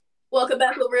Welcome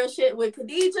back with Real Shit with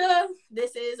Khadija.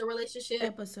 This is a relationship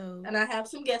episode. and I have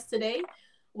some guests today.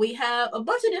 We have a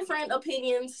bunch of different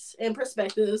opinions and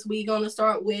perspectives. We're going to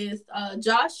start with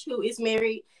Josh, who is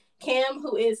married, Cam,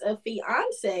 who is a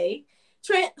fiance,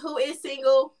 Trent, who is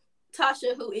single,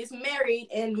 Tasha, who is married,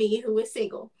 and me, who is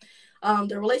single.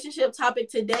 The relationship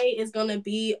topic today is going to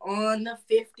be on the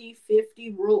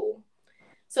 50-50 rule.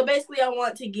 So basically, I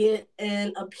want to get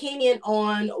an opinion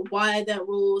on why that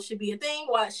rule should be a thing,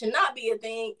 why it should not be a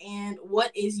thing, and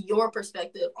what is your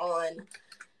perspective on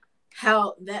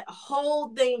how that whole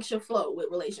thing should flow with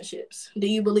relationships. Do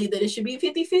you believe that it should be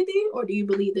 50-50, or do you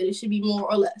believe that it should be more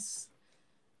or less?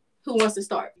 Who wants to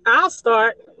start? I'll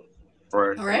start.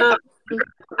 All right.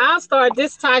 I'll start.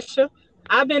 This Tasha.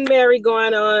 I've been married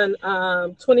going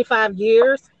on 25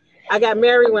 years. I got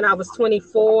married when I was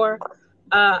 24.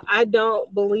 I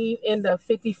don't believe in the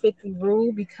 50-50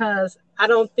 rule because I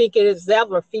don't think it is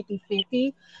ever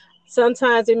 50-50.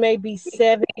 Sometimes it may be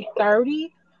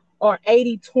 70-30 or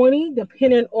 80-20,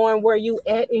 depending on where you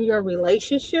at in your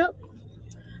relationship.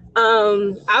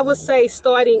 I would say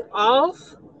starting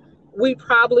off, we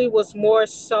probably was more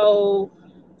so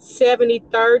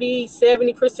 70-30,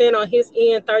 70% on his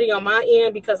end, 30 on my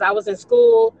end because I was in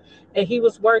school and he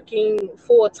was working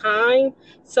full time.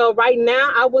 So right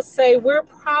now I would say we're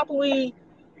probably,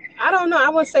 I don't know, I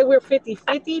wouldn't say we're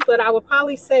 50-50, but I would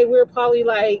probably say we're probably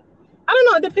like, I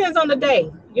don't know, it depends on the day,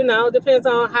 it depends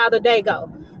on how the day go.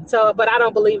 So, but I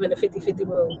don't believe in the 50-50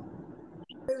 rule.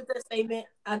 With that statement,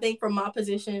 I think from my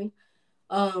position,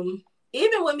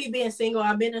 even with me being single,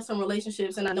 I've been in some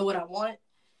relationships and I know what I want.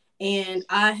 And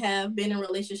I have been in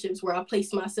relationships where I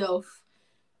place myself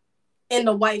in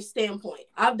the wife's standpoint.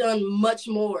 I've done much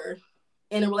more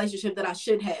in a relationship that I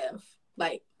should have,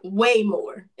 like way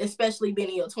more, especially being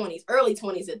in your 20s, early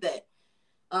 20s at that.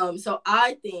 So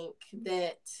I think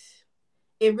that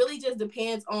it really just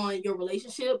depends on your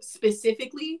relationship,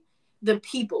 specifically the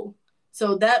people.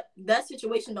 So that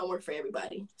situation don't work for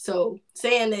everybody. So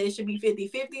saying that it should be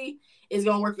 50-50 is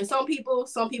going to work for some people.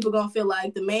 Some people going to feel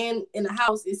like the man in the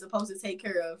house is supposed to take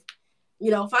care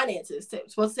of, finances,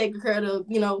 supposed to take care of,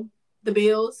 the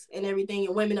bills and everything.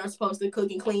 And women are supposed to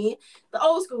cook and clean. The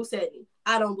old school setting.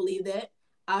 I don't believe that.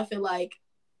 I feel like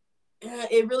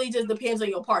it really just depends on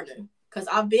your partner. Because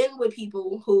I've been with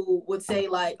people who would say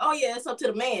like, oh yeah, it's up to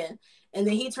the man. And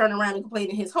then he turned around and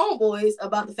complained to his homeboys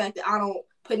about the fact that I don't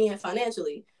put in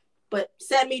financially, but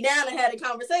sat me down and had a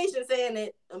conversation saying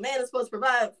that a man is supposed to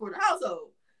provide for the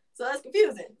household. So that's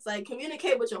confusing. It's like,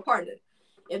 communicate with your partner.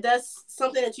 If that's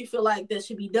something that you feel like that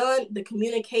should be done, the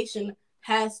communication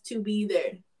has to be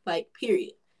there, like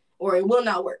period, or it will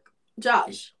not work.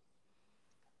 Josh,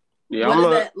 what does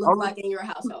that look like in your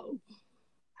household?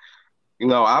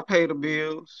 I pay the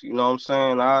bills. You know what I'm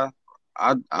saying?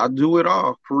 I do it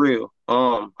all for real.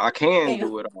 I can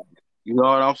do it all. You know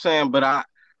what I'm saying? But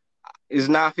it's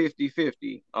not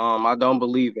 50-50. I don't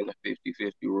believe in the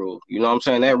 50-50 rule. You know what I'm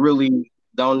saying? That really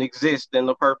don't exist in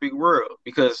the perfect world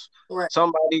because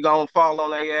somebody gonna fall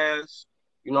on their ass.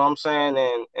 You know what I'm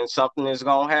saying? And something is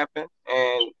gonna happen,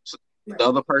 and the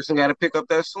other person got to pick up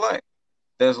that slack.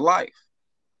 That's life.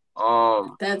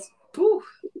 That's poof.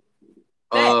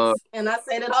 Facts. And I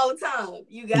say that all the time.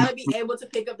 You gotta be able to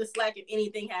pick up the slack if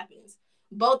anything happens.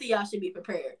 Both of y'all should be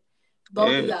prepared. Both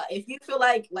of y'all. If you feel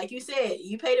like you said,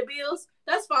 you pay the bills,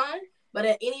 that's fine. But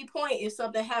at any point, if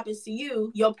something happens to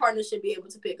you, your partner should be able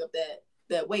to pick up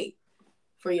that weight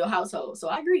for your household. So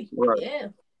I agree. Right. Yeah.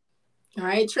 All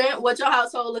right, Trent, what's your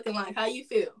household looking like? How you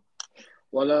feel?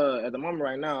 Well, at the moment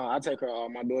right now, I take care of all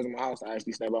my bills in my house. I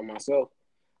actually stay by myself.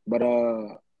 But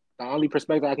the only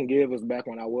perspective I can give is back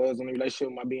when I was in a relationship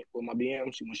with my BM,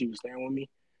 when she was staying with me.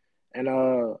 And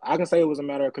I can say it was a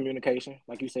matter of communication.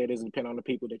 Like you said, it depends on the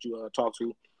people that you talk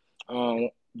to.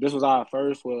 This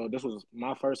was this was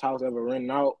my first house ever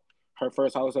renting out. Her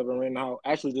first house ever renting out.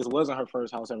 Actually, this wasn't her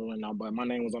first house ever renting out, but my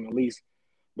name was on the lease.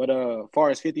 But as far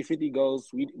as 50-50 goes,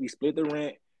 we split the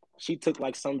rent. She took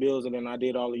like some bills and then I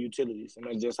did all the utilities. And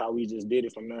that's just how we just did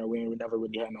it from there. We never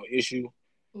really had no issue.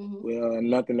 Mm-hmm. With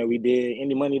nothing that we did.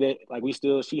 Any money that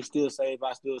she still saved,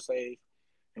 I still save.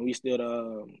 And we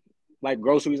still like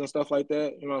groceries and stuff like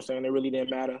that. You know what I'm saying? It really didn't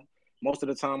matter. Most of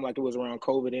the time, like it was around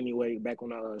COVID anyway, back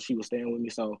when she was staying with me.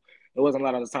 So it wasn't a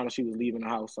lot of the time that she was leaving the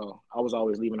house. So I was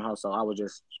always leaving the house. So I would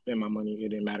just spend my money. It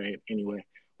didn't matter anyway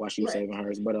while she was saving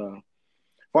hers. But as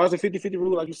far as the 50-50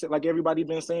 rule, like you said, like everybody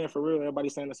been saying, for real,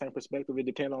 everybody's saying the same perspective. It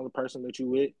depends on the person that you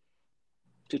with.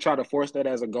 To try to force that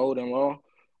as a golden law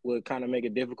would kind of make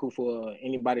it difficult for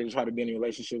anybody to try to be in a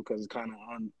relationship because it's kind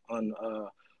of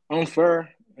unfair.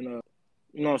 And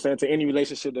you know what I'm saying, to any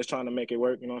relationship that's trying to make it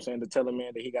work, you know what I'm saying, to tell a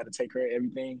man that he got to take care of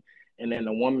everything. And then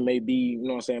the woman may be, you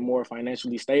know what I'm saying, more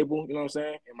financially stable, you know what I'm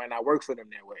saying? It might not work for them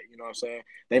that way, you know what I'm saying?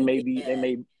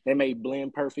 Yeah. They may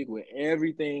blend perfect with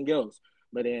everything else,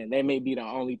 but then they may be the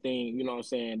only thing, you know what I'm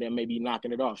saying, that may be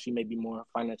knocking it off. She may be more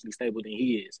financially stable than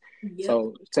he is. Yep.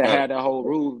 So to Right. have that whole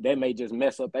rule, that may just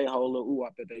mess up their whole little ooh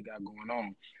that they got going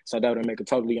on. So that would make it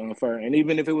totally unfair. And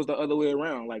even if it was the other way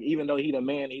around, like even though he the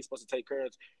man, he's supposed to take care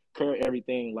of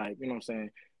everything, like, you know what I'm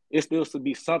saying, it still should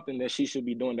be something that she should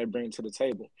be doing that bring to the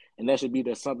table. And that should be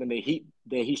the something that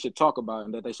he should talk about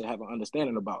and that they should have an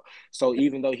understanding about. So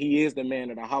even though he is the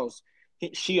man of the house,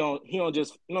 he don't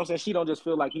just, you know what I'm saying, she don't just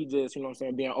feel like he just, you know what I'm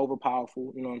saying, being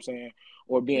overpowerful, you know what I'm saying,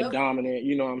 or being Yep. dominant,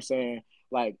 you know what I'm saying.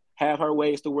 Like have her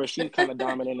ways to where she's kind of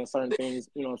dominant in certain things,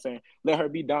 you know what I'm saying. Let her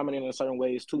be dominant in certain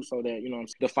ways too, so that, you know what I'm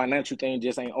saying, the financial thing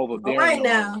just ain't All overbearing right on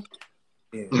her. now.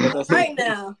 Yeah. What All that's right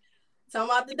now. Talking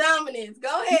about the dominance.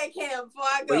 Go ahead, Cam, before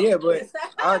I But go. yeah, but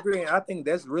I agree. And I think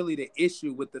that's really the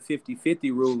issue with the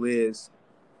 50-50 rule is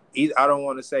I don't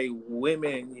want to say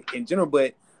women in general,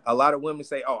 but a lot of women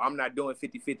say, oh, I'm not doing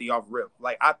 50-50 off rip.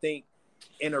 Like, I think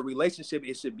in a relationship,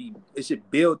 it should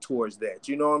build towards that.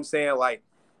 You know what I'm saying? Like,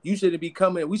 we shouldn't be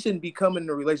coming in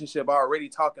a relationship already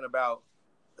talking about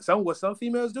some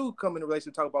females do come in a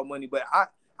relationship talk about money, but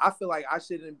I feel like I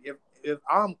shouldn't, if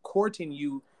I'm courting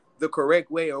you the correct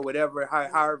way or whatever,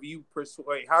 however you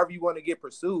want to get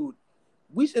pursued,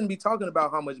 we shouldn't be talking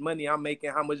about how much money I'm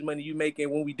making, how much money you making.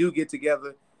 When we do get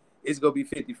together, it's gonna be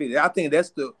 50-50. I think that's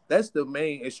the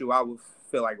main issue I would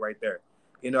feel like right there.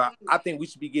 You know, I think we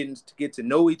should be get to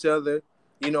know each other,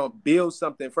 you know, build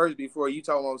something first before you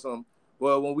talk about some,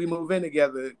 well, when we move in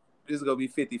together, this is gonna be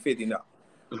 50-50. No.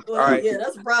 All Well, right. yeah,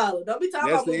 that's a problem. Don't be talking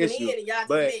That's about the moving issue. in and y'all just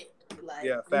But met. Like,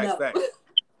 yeah, facts, no. facts.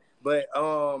 But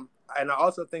and I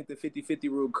also think the 50-50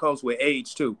 rule comes with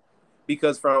age too.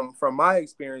 Because from my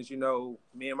experience, you know,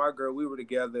 me and my girl, we were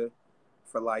together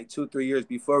for like 2-3 years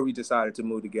before we decided to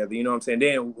move together. You know what I'm saying?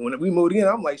 Then when we moved in,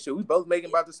 I'm like, shit, we both making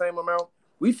about the same amount.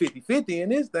 We 50-50 in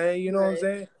this thing, you know what I'm Right.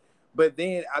 saying? But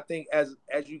then I think as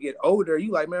you get older,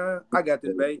 you like, man, I got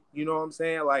this, babe. You know what I'm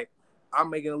saying? Like, I'm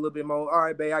making a little bit more. All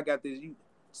right, babe, I got this. You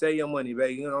save your money,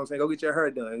 babe. You know what I'm saying? Go get your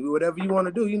hair done. Whatever you want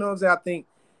to do. You know what I'm saying? I think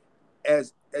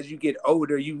as you get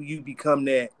older, you become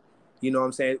that, you know what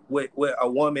I'm saying, what a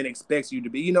woman expects you to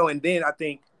be, you know. And then I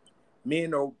think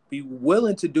men will be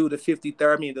willing to do the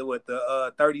 50-30, I mean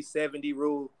the 30-70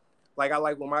 rule. Like I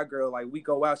like when my girl, like we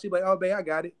go out, she like, oh babe, I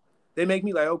got it. They make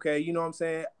me like, okay, you know what I'm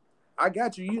saying, I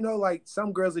got you. You know, like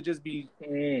some girls would just be I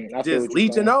feel just what you're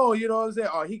leeching saying. on, you know what I'm saying?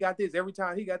 Oh, he got this every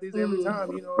time, he got this every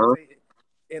time, you know what I'm saying?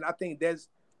 And I think that's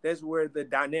where the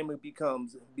dynamic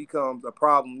becomes a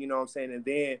problem, you know what I'm saying? And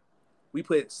then we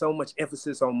put so much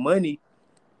emphasis on money,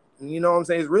 you know what I'm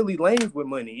saying? It's really lames with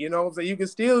money, you know what I'm saying? You can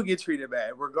still get treated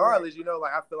bad regardless, you know,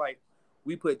 like I feel like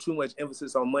we put too much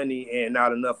emphasis on money and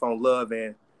not enough on love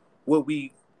and what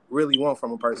we really want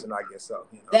from a person, I guess so.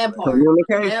 You know, That but, part.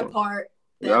 Communication. That part.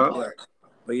 That Yeah. part.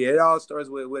 but yeah, it all starts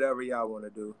with whatever y'all want to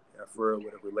do, yeah, for real,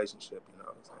 with a relationship, you know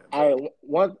what I'm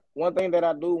saying? One thing that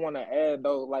I do want to add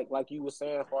though, like you were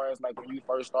saying, as far as like when you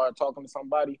first start talking to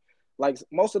somebody, like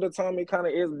most of the time it kind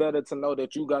of is better to know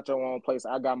that you got your own place,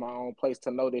 I got my own place,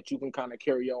 to know that you can kind of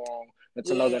carry your own, and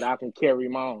to know that Yeah. I can carry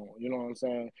my own. You know what I'm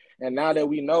saying? And now that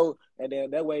we know, and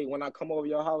then that way when I come over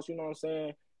your house, you know what I'm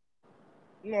saying,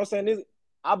 you know what I'm saying?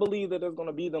 I believe that there's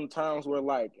gonna be them times where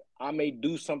like I may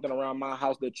do something around my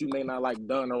house that you may not like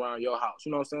done around your house.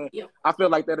 You know what I'm saying? Yep. I feel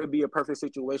like that'd be a perfect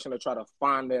situation to try to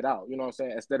find that out. You know what I'm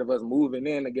saying? Instead of us moving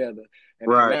in together, and then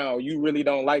Right. now you really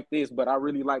don't like this, but I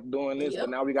really like doing this. But Yep.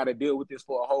 now we got to deal with this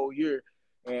for a whole year,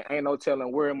 and ain't no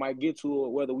telling where it might get to, or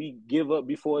whether we give up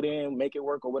before then, make it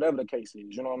work, or whatever the case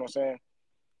is. You know what I'm saying?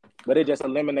 But it just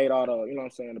eliminate all the, you know what I'm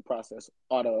saying, the process,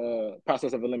 all the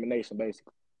process of elimination,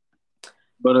 basically.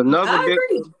 But I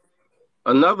agree.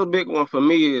 another big one for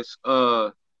me is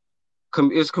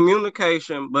is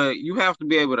communication, but you have to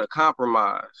be able to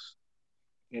compromise.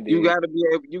 Indeed. You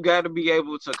got to be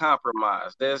able to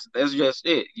compromise. That's just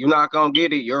it. You're not gonna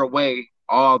get it your way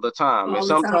all the time, and All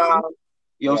the time. sometimes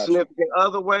your Gotcha. significant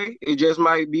other way it just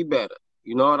might be better.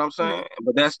 You know what I'm saying?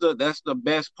 But that's the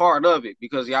best part of it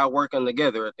because y'all working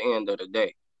together at the end of the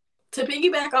day. To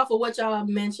piggyback off of what y'all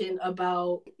mentioned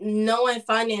about knowing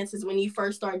finances when you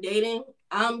first start dating,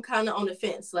 I'm kind of on the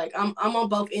fence. Like I'm on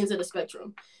both ends of the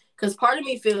spectrum, because part of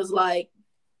me feels like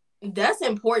that's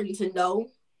important to know,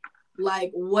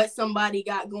 like what somebody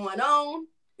got going on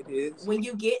It is. when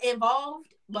you get involved,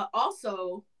 but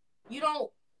also you don't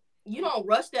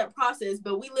rush that process.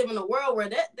 But we live in a world where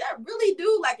that really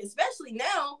do, like, especially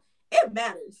now, it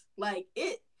matters. Like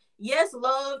it, yes,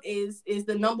 love is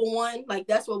the number one. Like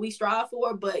that's what we strive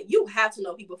for. But you have to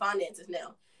know people's finances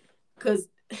now, because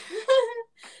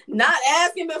not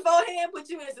asking beforehand put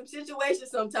you in some situations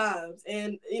sometimes,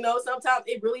 and sometimes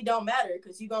it really don't matter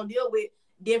because you're gonna deal with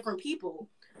different people.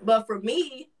 But for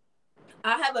me,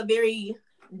 I have a very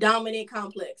dominant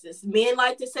complex. As men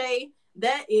like to say,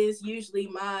 that is usually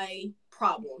my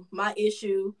problem, my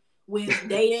issue with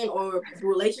dating or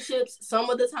relationships some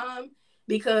of the time,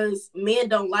 because men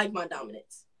don't like my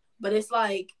dominance. But it's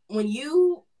like when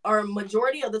you are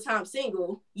majority of the time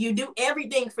single, you do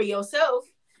everything for yourself.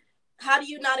 How do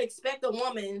you not expect a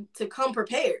woman to come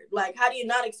prepared? Like, how do you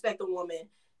not expect a woman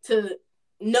to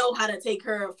know how to take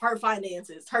care of her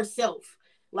finances herself?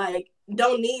 Like,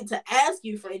 don't need to ask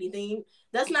you for anything.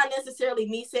 That's not necessarily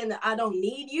me saying that I don't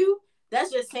need you.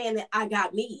 That's just saying that I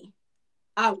got me.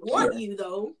 I want you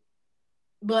though.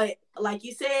 But like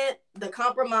you said, the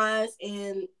compromise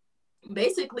and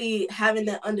basically having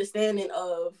that understanding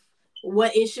of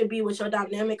what it should be with your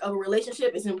dynamic of a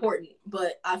relationship is important.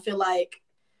 But I feel like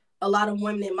a lot of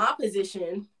women in my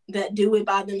position that do it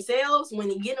by themselves when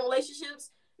they get in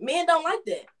relationships, men don't like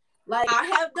that. Like, I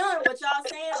have done what y'all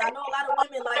saying. I know a lot of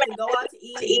women like to go out to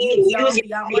eat and use y'all for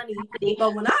y'all money.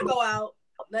 But when I go out,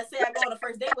 let's say I go on a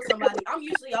first date with somebody, I'm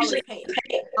usually always paying.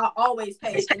 I always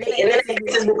pay. And then they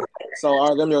message me. So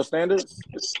are them your standards?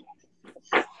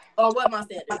 Or what my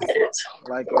standards?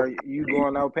 Like, are you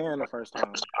going out paying the first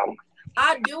time?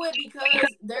 I do it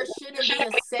because there shouldn't be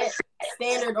a set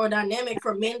standard or dynamic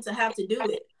for men to have to do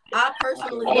it. I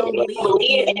personally don't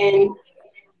believe in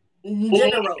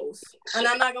gender roles. And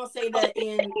I'm not going to say that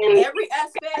in every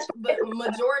aspect, but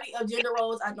majority of gender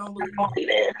roles, I don't believe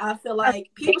in. I feel like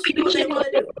people should do what they want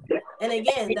to do. And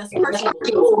again, that's personal.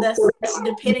 So that's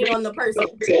depending on the person.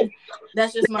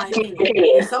 That's just my opinion.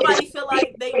 If somebody feel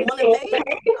like they want to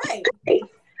pay, hey.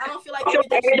 I don't feel like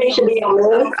everything should be on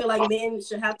men. I don't feel like men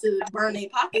should have to burn their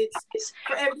pockets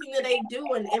for everything that they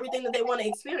do and everything that they want to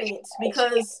experience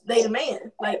because they the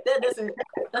man. Like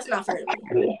that's not fair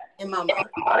to me in my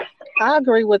mind. I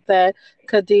agree with that,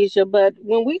 Khadijah. But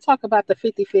when we talk about the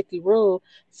 50-50 rule,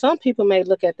 some people may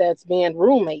look at that as being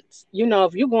roommates.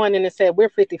 If you're going in and say we're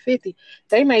 50-50,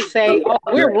 they may say, oh,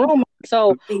 we're roommates.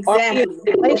 So are we in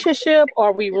Exactly. a relationship or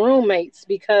are we roommates?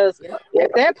 Because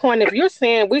at that point, if you're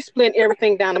saying we split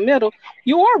everything down the middle,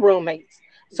 you are roommates.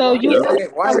 So Yep. you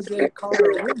Why is that called a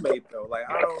roommate though? Like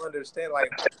I don't understand.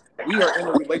 Like we are in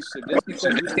a relationship just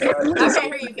because we decide to I live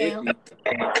can't hear you, Cam.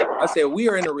 50-50. I said we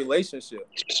are in a relationship.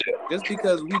 Just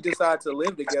because we decide to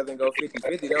live together and go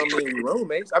 50-50 don't mean we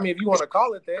roommates. I mean, if you want to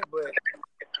call it that, but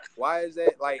why is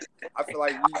that? Like I feel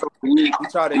like we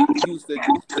try to use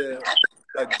the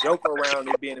a joke around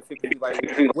it being a 50. Like,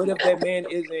 what if that man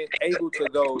isn't able to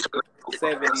go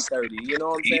 70-30? You know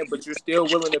what I'm saying? But you're still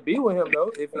willing to be with him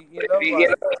though. If he, like,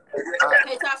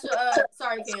 Hey Tasha,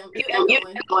 sorry Cam, you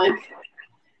echoing.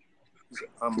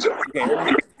 You can't hear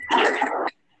me?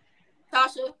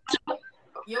 Tasha,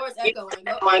 yours echoing.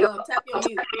 Go, tap your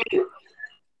mute.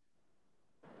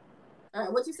 All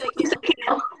right, what you say,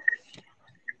 Cam?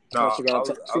 No, she got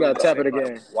to tap it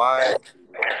again. Like,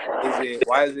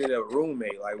 why is it a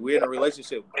roommate? Like we're in a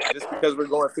relationship just because we're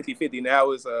going 50-50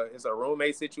 now it's a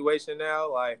roommate situation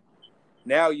now. Like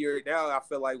now I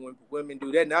feel like when women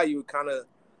do that, now you're kind of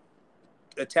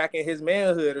attacking his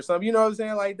manhood or something. You know what I'm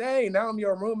saying? Like, dang, now I'm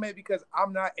your roommate because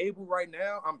I'm not able right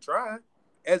now. I'm trying.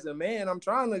 As a man, I'm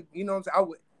trying to, you know what I'm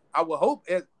saying? I would hope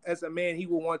as a man he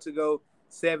would want to go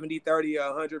 70-30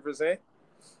 or 100%.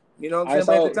 You know what I'm saying?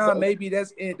 But at the time, maybe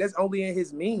that's only in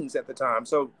his means at the time.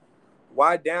 So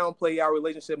why downplay our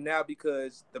relationship now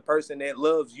because the person that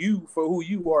loves you for who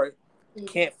you are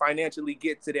can't financially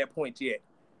get to that point yet?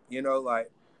 Like,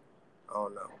 I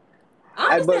don't know.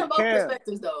 I understand both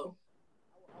perspectives though.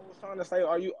 I was trying to say,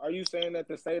 are you saying that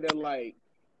to say that, like,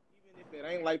 even if it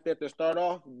ain't like that to start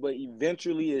off, but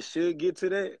eventually it should get to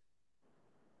that?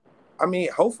 I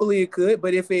mean, hopefully it could,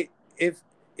 but if it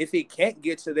can't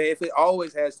get to that, if it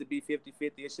always has to be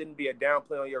 50-50, it shouldn't be a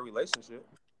downplay on your relationship.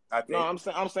 I think. No, I'm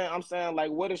saying,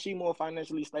 like, what if she more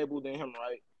financially stable than him,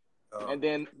 right? And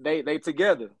then they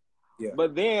together. Yeah.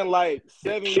 But then, like,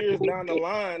 7 years down the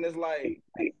line, it's like,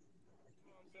 you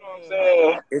know what I'm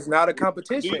saying? It's not a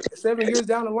competition. 7 years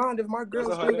down the line, if my girl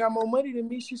still got more money than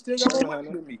me, she still got more money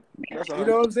than me. You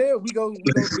know what I'm saying? We go build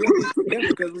this together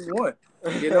because we won.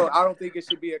 I don't think it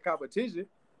should be a competition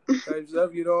type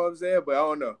stuff. You know what I'm saying? But I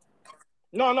don't know.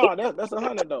 No, that's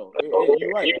 100 though.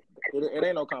 You're right. It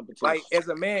ain't no competition. Like, as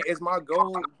a man, is my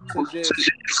goal to just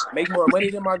make more money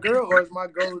than my girl, or is my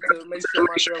goal to make sure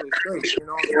my girl is straight? You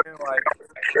know what I'm saying? Like,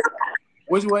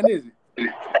 which one is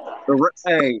it?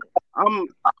 Hey,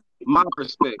 My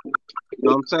perspective. You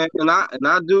know what I'm saying? And I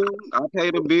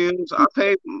pay the bills. I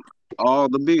pay all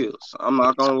the bills. I'm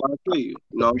not gonna lie to you.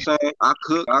 You know what I'm saying? I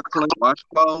cook, I clean, wash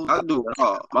clothes, I do it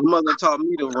all. My mother taught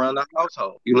me to run a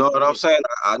household. You know what I'm saying?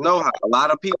 I know how. A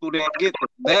lot of people didn't get that.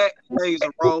 That plays a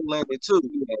role in it too.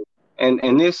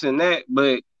 And this and that,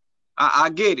 but I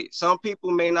get it. Some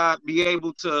people may not be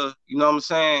able to, you know what I'm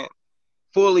saying,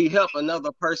 fully help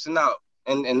another person out.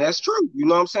 And that's true. You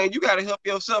know what I'm saying? You gotta help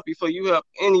yourself before you help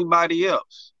anybody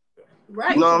else. You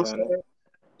Right. know what I'm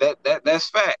saying? That's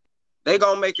fact. They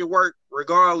gonna make it work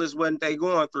regardless what they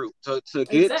going through to get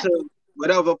Exactly. to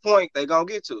whatever point they gonna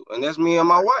get to. And that's me and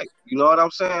my wife. You know what I'm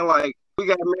saying? Like we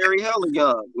got married hella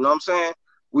young. You know what I'm saying?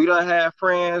 We done had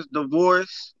friends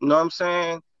divorce. You know what I'm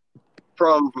saying?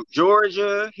 From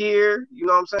Georgia here. You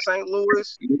know what I'm saying? St.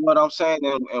 Louis. You know what I'm saying?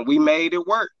 And we made it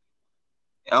work.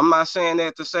 I'm not saying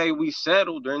that to say we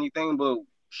settled or anything, but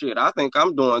shit, I think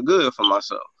I'm doing good for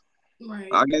myself. Right.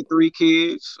 I got 3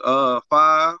 kids,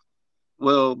 five,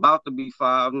 well, about to be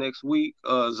five next week.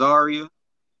 Zaria,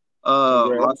 my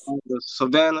Congrats. daughter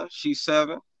Savannah, she's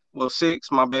 7, well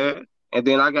 6, my bad. And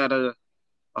then I got a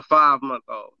 5-month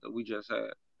old that we just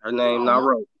had. Her name Oh.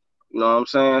 Naro. You know what I'm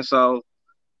saying? So,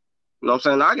 you know what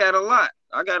I'm saying? I got a lot.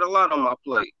 I got a lot on my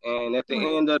plate. And at the Right.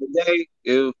 end of the day,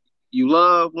 if you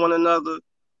love one another,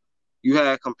 you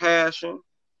have compassion,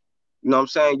 you know what I'm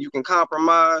saying? You can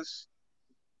compromise.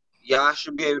 Y'all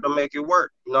should be able to make it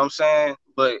work. You know what I'm saying?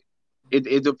 But it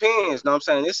depends. You know what I'm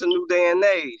saying? It's a new day and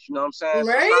age. You know what I'm saying?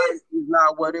 Right. Society is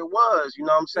not what it was. You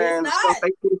know what I'm It's saying? The stuff not.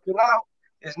 they pushing out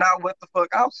is not what the fuck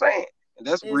I'm saying. And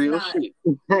that's It's real not. shit.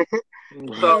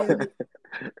 So,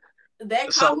 And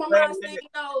that so compromise thing,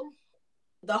 though,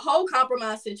 the whole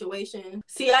compromise situation.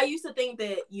 See, I used to think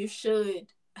that you should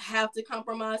have to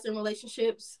compromise in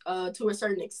relationships to a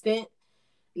certain extent.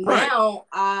 right. Now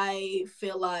I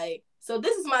feel like, so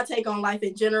this is my take on life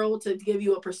in general to give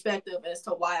you a perspective as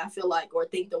to why I feel like or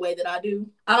think the way that I do.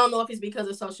 I don't know if it's because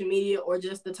of social media or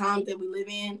just the times that we live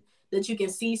in that you can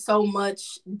see so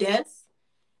much death.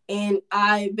 And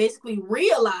I basically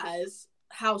realize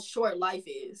how short life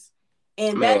is.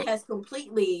 And that Man, has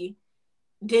completely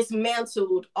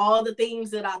dismantled all the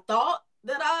things that I thought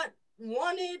that I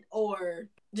wanted, or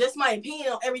just my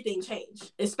opinion on everything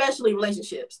changed, especially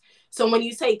relationships. So when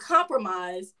you say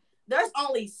compromise, there's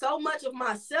only so much of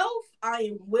myself I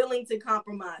am willing to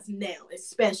compromise now,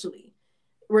 especially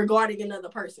regarding another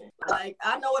person. Like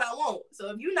I know what I want. So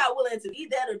if you're not willing to be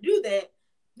that or do that,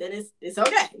 then it's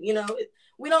okay.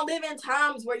 We don't live in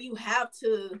times where you have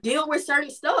to deal with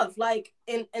certain stuff. Like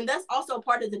and that's also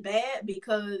part of the bad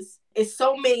because it's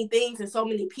so many things and so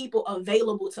many people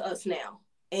available to us now.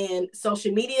 And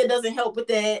social media doesn't help with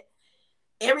that.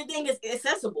 Everything is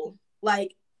accessible.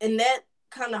 Like, and that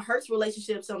kind of hurts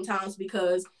relationships sometimes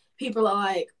because people are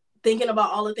like thinking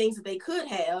about all the things that they could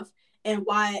have and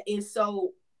why it's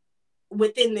so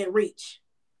within their reach.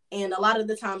 And a lot of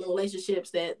the time in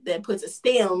relationships that puts a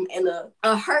stem and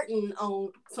a hurting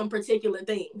on some particular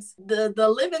things. The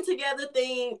living together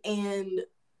thing and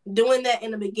doing that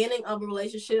in the beginning of a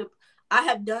relationship, I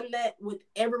have done that with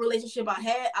every relationship I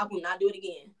had. I will not do it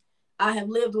again. I have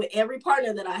lived with every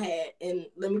partner that I had, and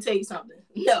let me tell you something.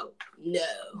 No.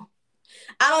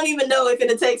 I don't even know if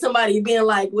it'll take somebody being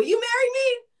like, will you marry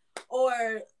me?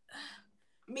 Or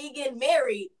me getting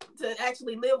married to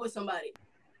actually live with somebody.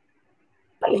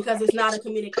 Because it's not it's a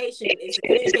communication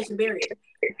barrier,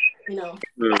 you know.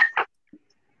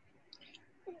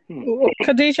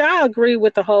 Khadijah, I agree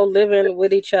with the whole living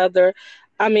with each other.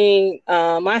 I mean,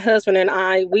 my husband and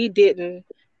I, we didn't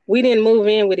move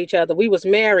in with each other. We was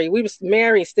married. We was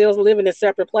married, still living in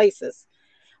separate places.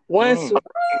 Once Mm.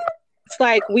 it's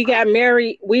like we got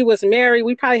married, we was married.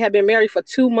 We probably had been married for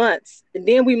 2 months, and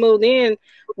then we moved in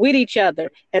with each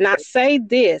other. And I say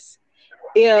this,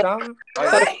 if Time? Oh,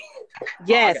 for the Right. I gotta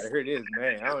yes, hear this,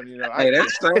 man. I don't even know. hey,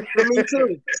 that's the same for me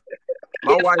too.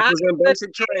 My if wife I was in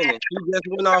basic training. She just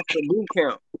went off to boot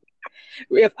camp.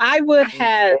 if I would Mm.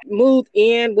 have moved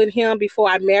in with him before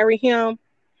I married him,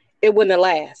 it wouldn't have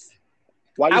lasted.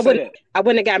 Why you I say would that? I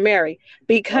wouldn't have got married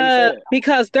Why you say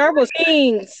because that? there was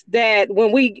things that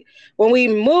when we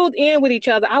moved in with each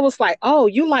other, I was like, oh,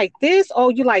 you like this, oh,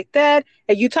 you like that,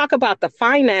 and you talk about the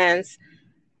finance.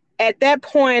 At that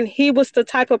point, he was the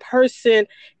type of person,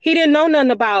 he didn't know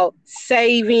nothing about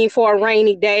saving for a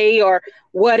rainy day or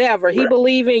whatever. He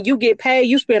believed in you get paid,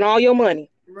 you spend all your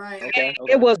money. Right. Okay, It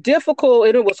okay. was difficult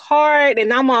and it was hard,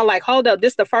 and I'm all like, hold up,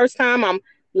 this is the first time I'm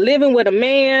living with a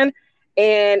man,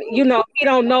 and he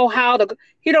don't know how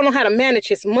to manage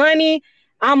his money.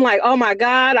 I'm like, oh my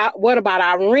god, what about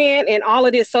our rent and all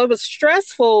of this? So it was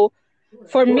stressful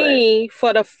for me,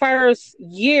 for the first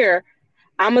year,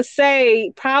 I'm going to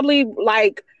say probably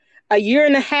like a year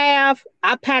and a half,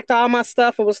 I packed all my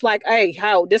stuff and was like, hey,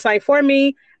 how this ain't for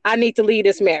me. I need to leave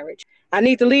this marriage. I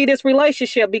need to leave this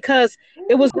relationship because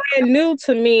it was brand new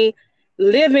to me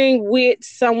living with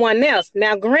someone else.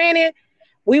 Now, granted,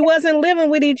 we wasn't living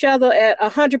with each other at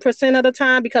 100% of the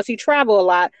time because he traveled a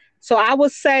lot. So I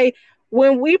would say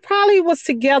when we probably was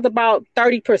together about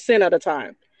 30% of the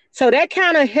time. So that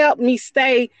kind of helped me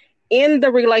stay in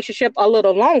the relationship a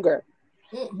little longer.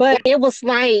 But it was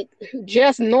like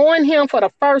just knowing him for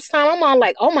the first time, I'm all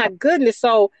like, oh my goodness.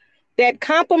 So that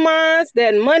compromise,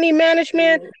 that money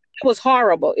management, it was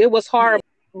horrible. It was horrible.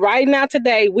 Right now,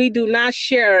 today, we do not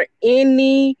share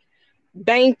any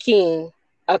banking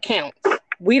accounts.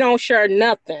 We don't share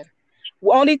nothing.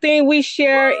 The only thing we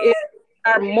share is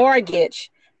our mortgage.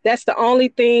 That's the only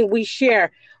thing we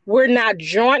share. We're not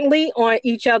jointly on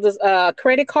each other's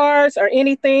credit cards or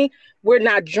anything. We're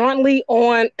not jointly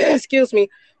on, excuse me,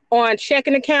 on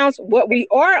checking accounts. What we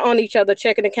are on each other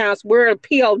checking accounts, we're a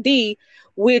POD,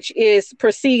 which is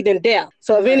preceding death.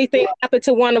 So if anything happened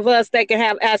to one of us, they can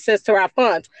have access to our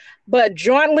funds. But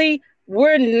jointly,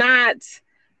 we're not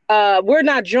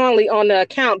jointly on the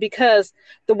account because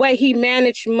the way he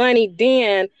managed money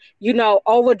then,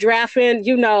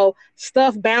 overdrafting,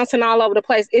 stuff bouncing all over the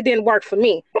place, it didn't work for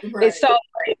me. Right. And so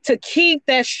to keep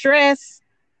that stress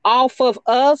off of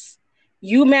us,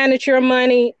 you manage your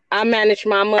money, I manage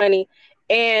my money,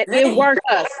 and it works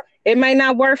us. It may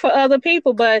not work for other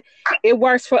people, but it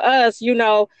works for us,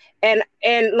 and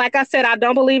like I said, I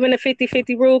don't believe in the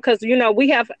 50-50 rule because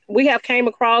we have came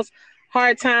across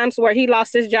hard times where he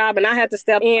lost his job and I had to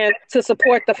step in to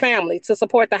support the family, to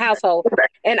support the household.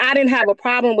 And I didn't have a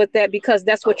problem with that because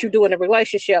that's what you do in a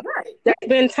relationship. There's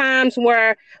been times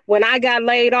where when I got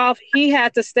laid off, he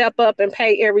had to step up and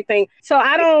pay everything. So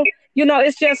I don't,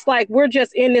 it's just like we're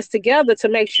just in this together to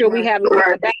make sure we have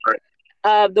it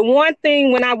back. The one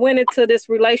thing when I went into this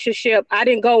relationship, I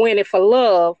didn't go in it for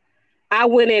love. I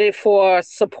went in it for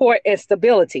support and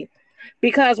stability.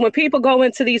 Because when people go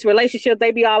into these relationships,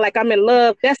 they be all like, I'm in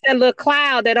love. That's that little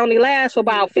cloud that only lasts for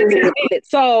about 15 minutes.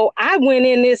 So I went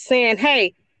in this saying,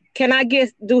 hey, can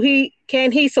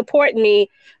he support me?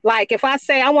 Like if I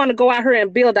say I want to go out here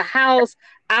and build a house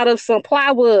out of some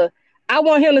plywood, I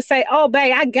want him to say, oh,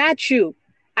 babe, I got you.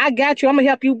 I got you. I'm going to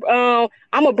help you. I'm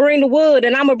going to bring the wood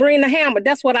and I'm going to bring the hammer.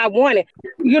 That's what I wanted.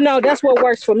 That's what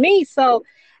works for me. So,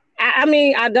 I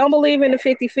mean, I don't believe in the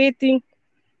 50-50.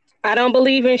 I don't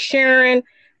believe in sharing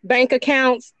bank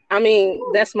accounts. I mean,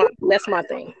 that's my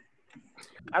thing.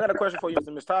 I got a question for you,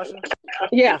 Miss Tasha.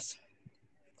 Yes.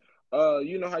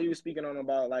 You know how you were speaking on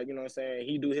about like, what I'm saying,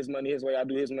 he do his money his way, I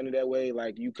do his money that way.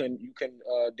 Like you can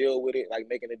deal with it, like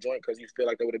making a joint because you feel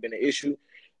like there would have been an issue.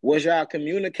 Was y'all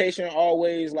communication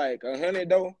always like 100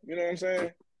 though? You know what I'm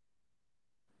saying?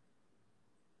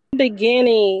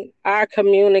 Beginning, our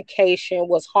communication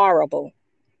was horrible.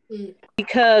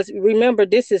 Because remember,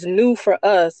 this is new for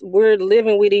us. We're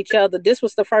living with each other. This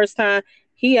was the first time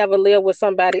he ever lived with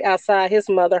somebody outside his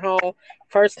mother home.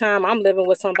 First time I'm living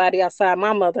with somebody outside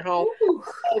my mother home.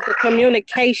 The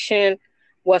communication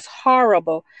was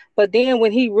horrible. But then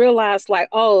when he realized, like,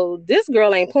 oh, this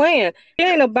girl ain't playing. It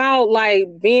ain't about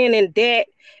like being in debt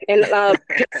and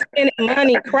spending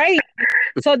money crazy.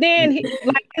 So then,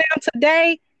 like now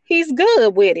today, he's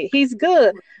good with it. He's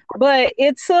good. But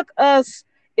it took us.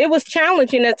 It was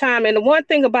challenging at time. And the one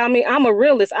thing about me, I'm a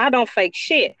realist. I don't fake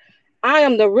shit. I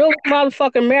am the real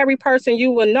motherfucking married person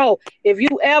you will know. If you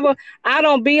ever, I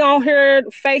don't be on here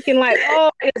faking like,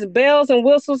 oh, it's bells and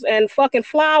whistles and fucking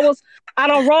flowers. I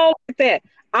don't roll like that.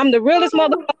 I'm the realest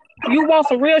motherfucker. You want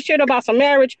some real shit about some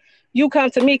marriage, you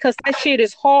come to me because that shit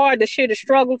is hard. The shit is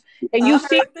struggles. And you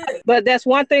see, but that's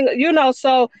one thing,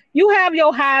 so you have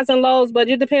your highs and lows, but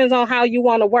it depends on how you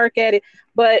want to work at it.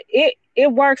 But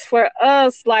it works for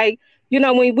us. Like,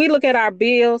 when we look at our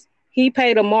bills, he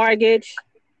paid a mortgage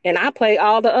and I pay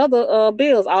all the other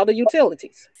bills, all the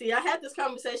utilities. See, I had this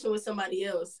conversation with somebody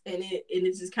else and it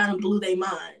just kind of blew their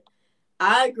mind.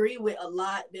 I agree with a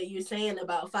lot that you're saying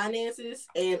about finances.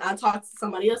 And I talked to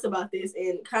somebody else about this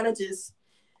and kind of just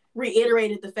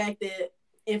reiterated the fact that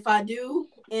if I do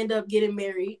end up getting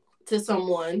married to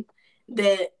someone,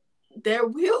 that there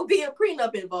will be a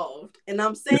prenup involved. And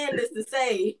I'm saying this to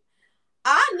say,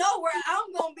 I know where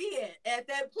I'm going to be at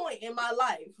that point in my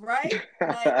life, right?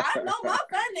 Like, I know my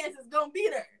finances going to be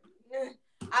there.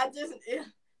 I just,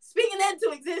 speaking that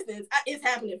into existence, it's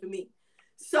happening for me.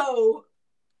 So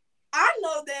I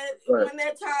know that when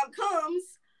that time comes,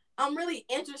 I'm really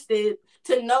interested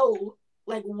to know,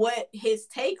 like, what his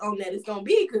take on that is going to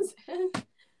be. Because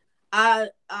I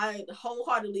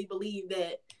wholeheartedly believe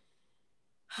that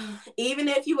even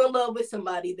if you're in love with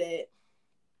somebody, that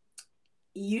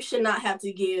you should not have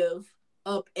to give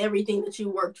up everything that you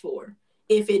worked for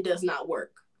if it does not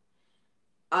work.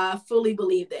 I fully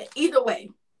believe that. Either way.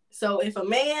 So if a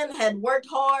man had worked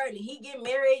hard and he get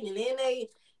married and then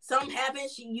something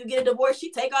happens, you get a divorce,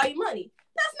 she take all your money.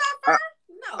 That's not fair.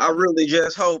 I No. really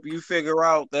just hope you figure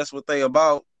out that's what they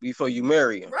about before you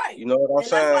marry them. Right. You know what I'm and that's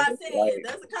saying? why I said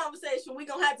that's a conversation we're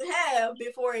gonna have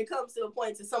before it comes to a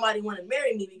point to somebody want to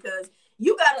marry me, because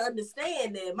you gotta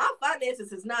understand that my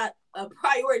finances is not a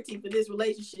priority for this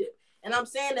relationship. And I'm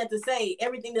saying that to say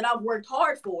everything that I've worked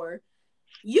hard for,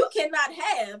 you cannot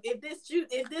have if this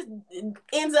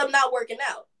ends up not working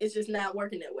out. It's just not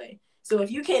working that way. So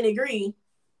if you can't agree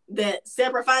that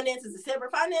separate finances is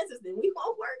separate finances, then we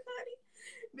won't work, honey.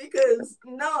 Because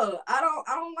no, I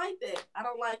don't like that. I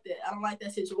don't like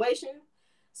that situation.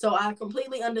 So I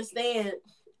completely understand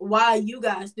why you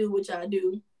guys do what y'all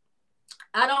do.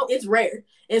 It's rare.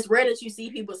 It's rare that you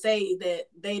see people say that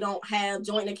they don't have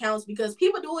joint accounts, because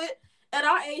people do it at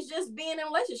our age just being in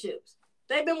relationships.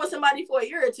 They've been with somebody for a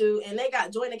year or two and they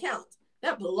got joint accounts.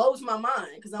 That blows my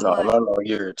mind, because I'm like, not a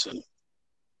year or two.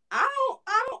 I've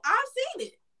seen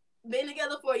it. Been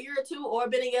together for a year or two, or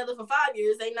been together for 5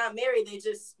 years. They not married. They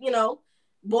just,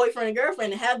 boyfriend and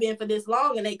girlfriend, and have been for this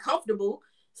long, and they comfortable.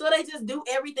 So they just do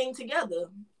everything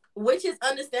together, which is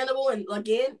understandable. And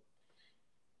again,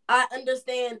 I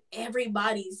understand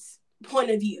everybody's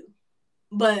point of view.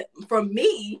 But from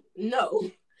me, no.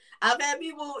 I've had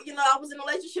people, I was in a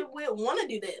relationship with, want to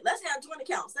do that. Let's have joint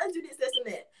accounts. Let's do this, this,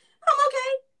 and that. I'm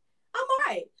okay. I'm all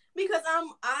right. Because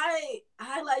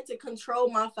I like to control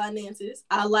my finances.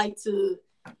 I like to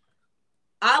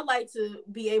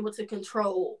be able to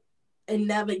control and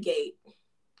navigate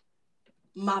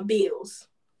my bills.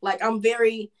 Like I'm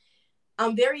very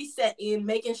set in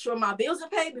making sure my bills are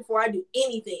paid before I do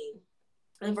anything.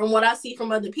 And from what I see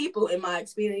from other people in my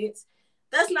experience,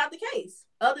 that's not the case.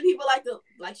 Other people like to,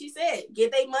 like she said,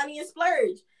 get their money and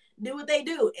splurge, do what they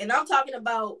do. And I'm talking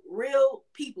about real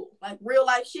people, like real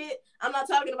life shit. I'm not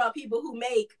talking about people who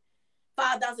make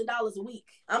 $5,000 a week.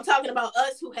 I'm talking about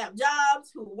us who have jobs,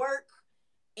 who work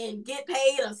and get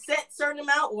paid a set certain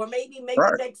amount, or maybe make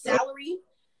the next salary.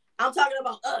 I'm talking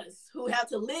about us who have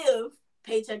to live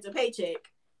paycheck to paycheck,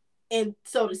 and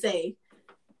so to say.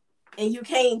 And you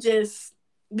can't just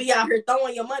be out here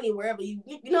throwing your money wherever you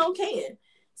can.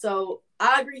 So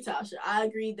I agree, Tasha. I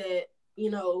agree that,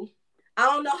 I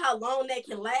don't know how long that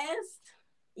can last.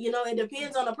 It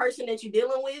depends on the person that you're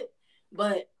dealing with.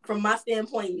 But from my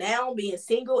standpoint now, being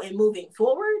single and moving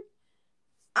forward,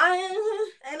 I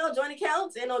ain't no joint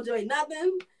accounts, ain't no joint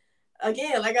nothing.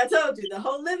 Again, like I told you, the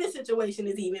whole living situation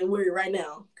is even weird right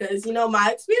now. Because,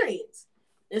 my experience.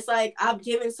 It's like I've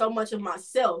given so much of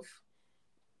myself.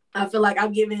 I feel like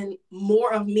I've given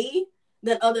more of me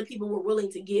than other people were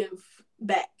willing to give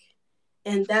back.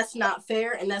 And that's not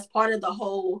fair. And that's part of the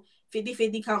whole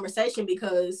 50-50 conversation,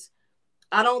 because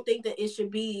I don't think that it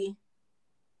should be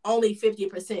only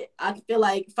 50%. I feel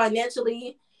like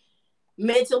financially,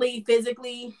 mentally,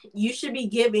 physically, you should be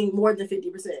giving more than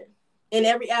 50% in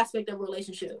every aspect of a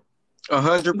relationship.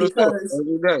 100%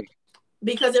 every day.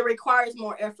 Because it requires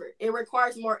more effort. It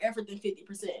requires more effort than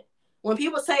 50%. When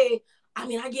people say,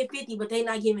 I get 50, but they're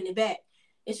not giving it back.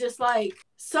 It's just like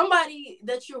somebody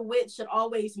that you're with should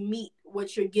always meet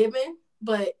what you're giving,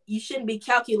 but you shouldn't be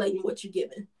calculating what you're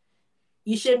giving.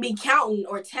 You shouldn't be counting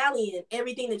or tallying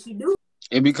everything that you do.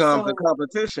 It becomes a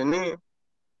competition then.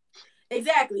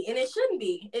 Exactly. And it shouldn't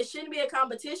be. It shouldn't be a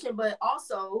competition, but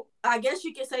also, I guess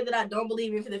you can say that I don't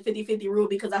believe in the 50-50 rule,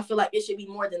 because I feel like it should be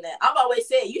more than that. I've always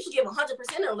said you should give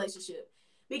 100% in a relationship,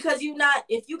 because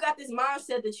if you got this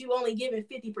mindset that you only giving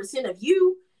 50% of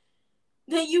you,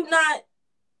 then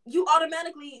you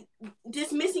automatically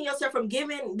dismissing yourself from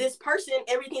giving this person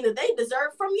everything that they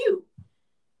deserve from you,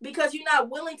 because you're not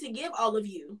willing to give all of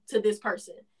you to this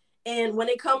person. And when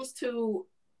it comes to,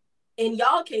 in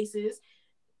y'all cases,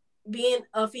 being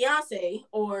a fiance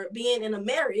or being in a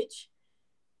marriage,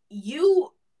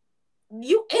 you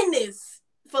in this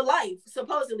for life.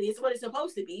 Supposedly, it's what it's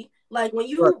supposed to be. Like when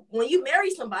you marry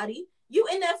somebody, you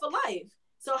in that for life.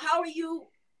 So how are you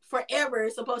forever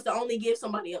supposed to only give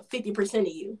somebody a 50% of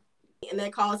you? And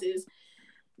that causes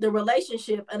the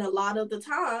relationship, and a lot of the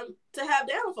time, to have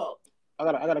downfall. I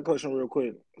got a question real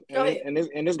quick. And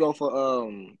this go for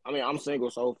I'm single,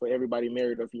 so for everybody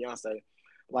married or fiance,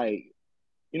 like,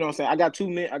 you know what I'm saying? I got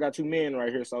two men right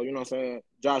here, so you know what I'm saying?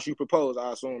 Josh, you proposed,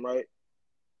 I assume, right?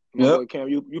 My boy Cam,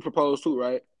 you proposed too,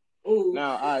 right? Ooh.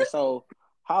 Now, all right, so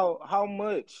how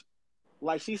much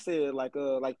like she said, like,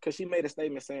 cause she made a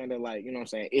statement saying that, like, you know what I'm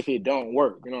saying, if it don't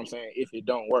work, you know what I'm saying, if it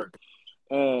don't work.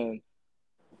 And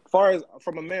far as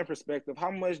from a man perspective,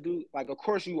 how much do, like, of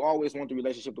course you always want the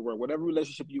relationship to work. Whatever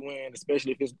relationship you in,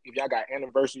 especially if y'all got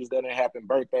anniversaries that didn't happen,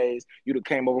 birthdays, you done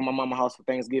came over my mama's house for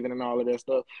Thanksgiving and all of that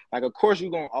stuff. Like, of course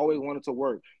you gonna always want it to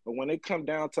work. But when it come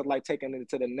down to like taking it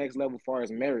to the next level as far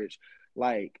as marriage,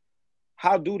 like,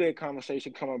 how do that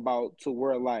conversation come about to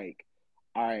where, like,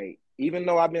 all right, even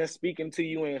though I've been speaking to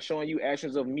you and showing you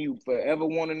actions of me forever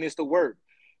wanting this to work,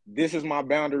 this is my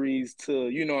boundaries to,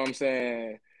 you know what I'm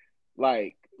saying?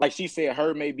 Like she said,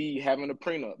 her may be having a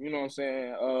prenup, you know what I'm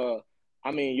saying?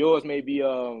 I mean, yours may be, you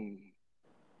know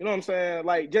what I'm saying?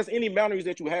 Like, just any boundaries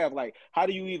that you have, like, how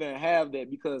do you even have that?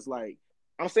 Because, like,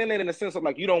 I'm saying that in the sense of,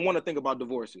 like, you don't want to think about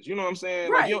divorces. You know what I'm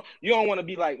saying? Like, Right. you don't want to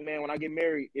be like, man, when I get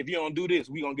married, if you don't do this,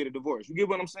 we gonna get a divorce. You get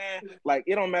what I'm saying? Like,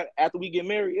 it don't matter after we get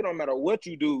married. It don't matter what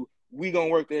you do. We gonna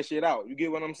work that shit out. You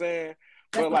get what I'm saying?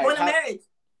 That's But the like, point of marriage.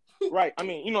 right? I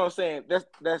mean, you know what I'm saying?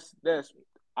 That's.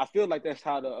 I feel like that's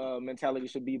how the mentality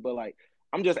should be. But like,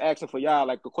 I'm just asking for y'all,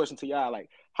 like, the question to y'all, like,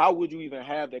 how would you even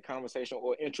have that conversation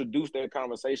or introduce that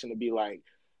conversation to be like,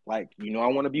 you know, I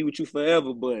want to be with you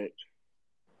forever, but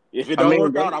if it I don't mean,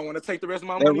 work out, I want to take the rest of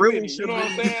my that money with really me. You should know what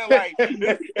I'm be. saying? Like,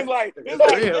 it's like,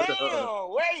 That's real, damn,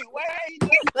 though. wait,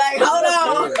 Like,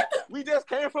 hold on. we just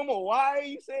came from Hawaii.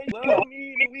 You say you love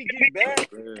me, then we get back.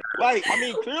 Yeah. Like, I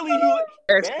mean, clearly you,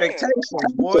 damn.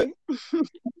 Expectations, boy.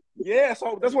 Yeah,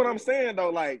 so that's what I'm saying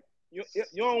though. Like, you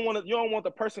don't want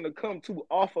the person to come too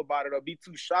off about it or be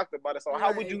too shocked about it. So how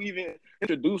would Right. you even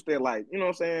introduce that? Like, you know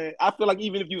what I'm saying? I feel like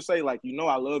even if you say, like, you know,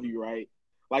 I love you, right?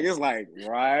 Like, it's like,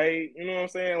 right? You know what I'm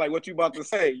saying? Like, what you about to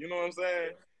say? You know what I'm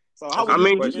saying? So how That's a would I you good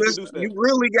mean, even question. introduce you that?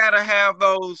 really gotta have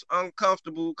those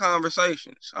uncomfortable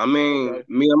conversations. I mean, Okay,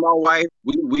 me and my wife,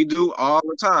 we do all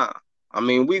the time. I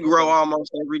mean, we grow okay,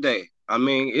 almost every day. I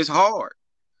mean, it's hard.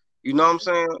 You know what I'm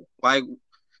saying? Like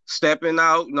stepping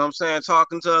out, you know what I'm saying,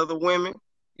 talking to other women.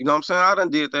 You know what I'm saying? I done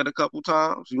did that a couple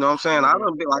times. You know what I'm saying? I mm-hmm,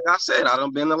 done been, like I said, I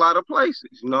done been a lot of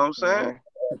places. You know what I'm saying?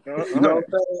 You know uh-huh. what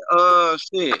I'm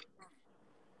saying? Shit,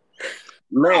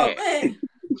 Oh man. man.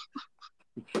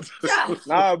 Josh.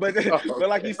 Nah, but Oh, but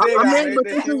like you man. said, I y'all mean, made but that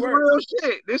this shit is work. real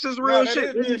shit. This is No, real that shit.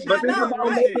 is real I But shit. this is know, Yeah, about real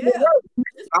right? shit. making it Yeah. work.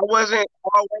 I wasn't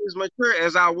always mature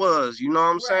as I was. You know what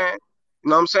I'm Right. saying? You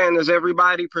know what I'm saying? As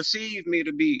everybody perceived me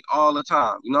to be all the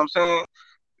time. You know what I'm saying?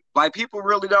 Like people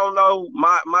really don't know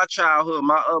my childhood,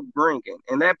 my upbringing,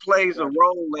 and that plays a Got you.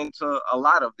 role into a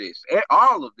lot of this,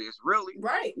 all of this, really.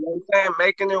 Right. You know what I'm saying?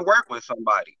 Making it work with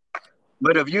somebody.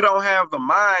 But if you don't have the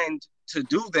mind to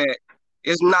do that,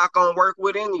 it's not gonna work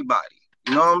with anybody.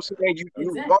 You know what I'm saying? You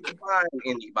won't Exactly. find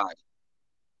anybody.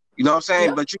 You know what I'm saying?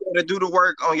 Yep. But you got to do the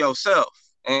work on yourself.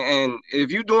 And if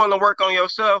you're doing the work on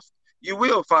yourself, you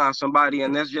will find somebody,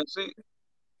 and that's just it.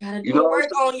 Gotta You do know the what I'm work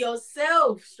saying? on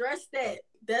yourself. Stress that.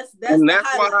 That's And the that's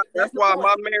why highlight. that's That's the why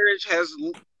my point. marriage has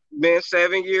been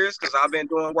 7 years because I've been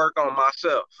doing work on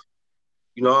myself.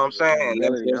 You know what I'm saying? And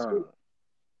that's Accountability, just huh? it.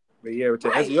 But yeah, to answer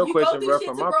Right. your You go question, through bro, shit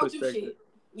from to my grow through perspective, shit.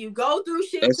 You go through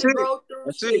shit That's to it. grow through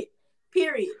That's it. shit.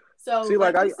 Period. So, See,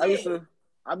 like like you I used said, to,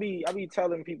 I be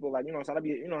telling people, like, you know what I'm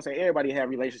saying, you know what I'm saying, everybody have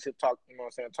relationship talk, you know what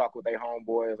I'm saying, talk with their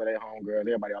homeboys or their homegirls.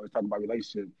 Everybody always talk about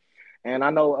relationships. And I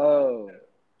know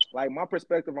like my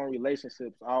perspective on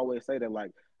relationships, I always say that,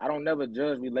 like, I don't never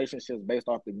judge relationships based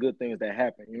off the good things that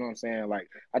happen. You know what I'm saying? Like,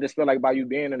 I just feel like by you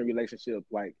being in a relationship,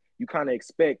 like, you kind of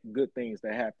expect good things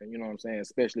to happen. You know what I'm saying?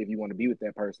 Especially if you want to be with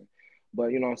that person.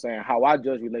 But you know what I'm saying? How I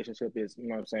judge relationship is, you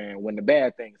know what I'm saying, when the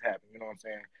bad things happen. You know what I'm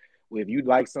saying? If you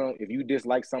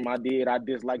dislike something I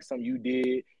dislike something you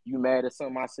did. You mad at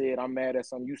something I said, I'm mad at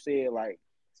something you said. Like,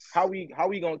 how we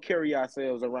gonna carry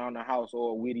ourselves around the house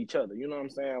or with each other? You know what I'm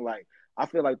saying? Like, I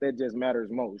feel like that just matters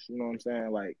most. You know what I'm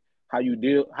saying? Like how you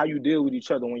deal with each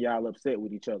other when y'all upset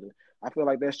with each other. I feel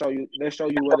like that show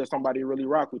you whether somebody really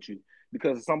rock with you.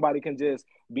 Because somebody can just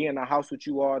be in the house with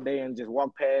you all day and just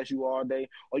walk past you all day.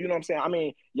 Or you know what I'm saying? I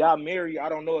mean, y'all married. I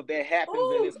don't know if that happens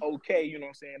and ooh, it's okay, you know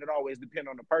what I'm saying? It always depends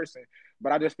on the person.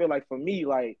 But I just feel like for me,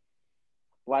 like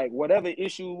whatever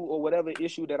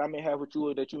issue that I may have with you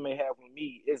or that you may have with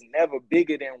me is never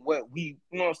bigger than what we,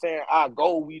 you know what I'm saying, our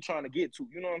goal we trying to get to.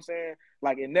 You know what I'm saying?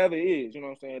 Like it never is, you know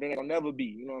what I'm saying? It ain't gonna never be,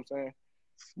 you know what I'm saying?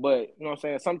 But you know what I'm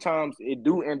saying? Sometimes it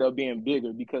do end up being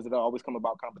bigger because it always come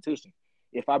about competition.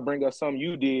 If I bring up something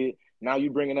you did, now you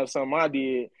bringing up something I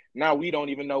did. Now we don't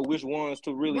even know which ones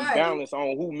to really right. balance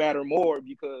on who matter more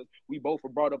because we both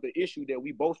have brought up an issue that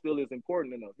we both feel is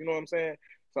important enough. You know what I'm saying?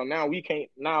 So now we can't.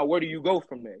 Now where do you go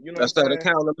from there? You know what I'm That's that saying?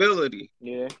 accountability.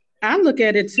 Yeah. I look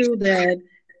at it too that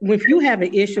if you have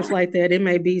issues like that, it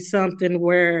may be something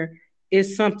where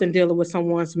is something dealing with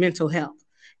someone's mental health.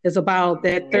 It's about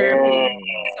that therapy.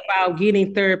 Mm. It's about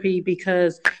getting therapy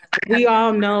because we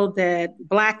all know that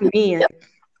Black men,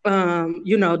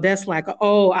 that's like,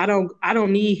 oh, I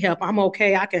don't need help. I'm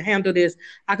okay. I can handle this.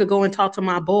 I could go and talk to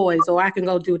my boys, or I can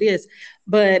go do this.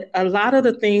 But a lot of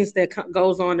the things that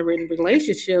goes on in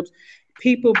relationships,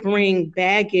 people bring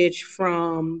baggage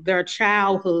from their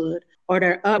childhood or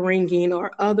their upbringing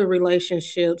or other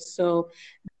relationships. So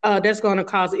that's going to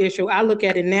cause an issue. I look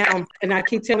at it now, and I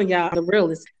keep telling y'all the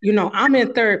realest. I'm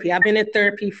in therapy. I've been in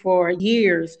therapy for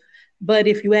years. But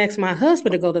if you ask my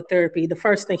husband to go to therapy, the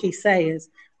first thing he says,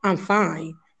 I'm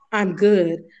fine. I'm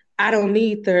good. I don't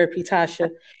need therapy, Tasha.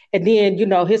 And then,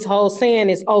 his whole saying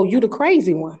is, oh, you the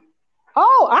crazy one.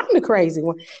 Oh, I'm the crazy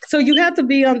one. So you have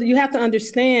to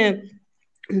understand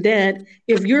that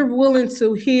if you're willing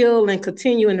to heal and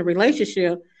continue in the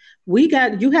relationship,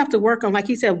 you have to work on, like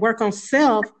he said, work on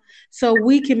self so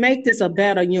we can make this a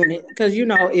better unit. Because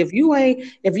if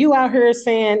you out here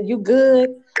saying you good,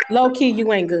 low key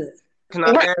you ain't good. Can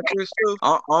I add this too?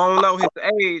 I don't know his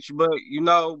age, but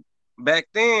back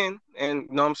then, and you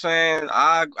know what I'm saying,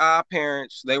 our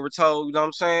parents, they were told, you know what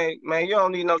I'm saying, man, you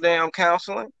don't need no damn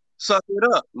counseling. Suck it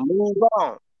up, move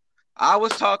on. I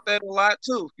was taught that a lot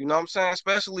too, you know what I'm saying,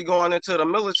 especially going into the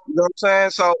military, you know what I'm saying?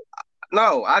 So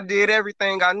no, I did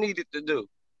everything I needed to do.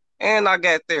 And I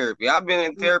got therapy. I've been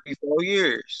in therapy for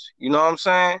years. You know what I'm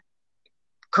saying?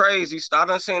 Crazy stuff. I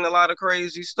done seen a lot of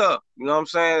crazy stuff. You know what I'm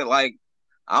saying? Like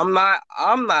I'm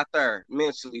not there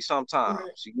mentally sometimes.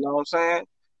 Right. You know what I'm saying?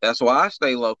 That's why I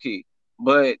stay low key.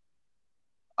 But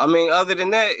I mean, other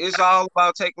than that, it's all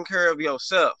about taking care of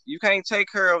yourself. You can't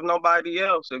take care of nobody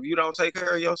else if you don't take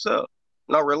care of yourself.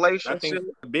 No I think relationship.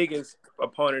 the biggest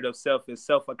opponent of self is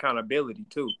self accountability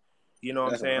too. You know what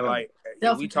I'm That's saying? 100. Like if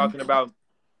Self we talking about,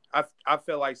 I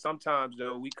feel like sometimes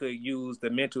though we could use the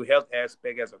mental health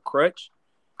aspect as a crutch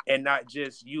and not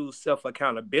just use self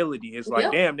accountability. It's like,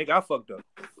 Yep. damn, nigga, I fucked up.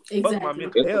 Fuck my Exactly.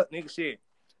 mental health, nigga. Shit,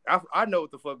 I know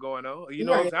what the fuck going on. You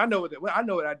know what I'm Right. saying? I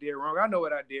know what I did wrong. I know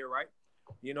what I did right.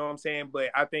 You know what I'm saying? But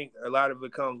I think a lot of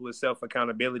it comes with self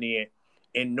accountability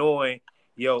and knowing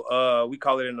we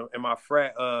call it in my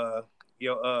frat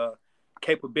your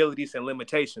capabilities and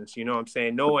limitations. You know what I'm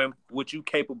saying? Knowing what you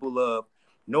capable of.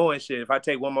 Knowing shit. If I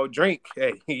take one more drink,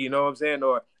 hey, you know what I'm saying?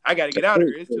 Or I got to get out of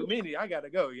here. It's too many. I got to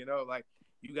go. Like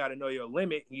you got to know your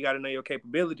limit. You got to know your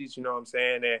capabilities. You know what I'm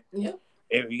saying? Yep.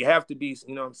 And you have to be,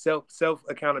 self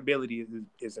accountability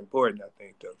is important. I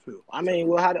think though too. I mean,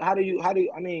 well, how do you?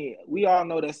 I mean, we all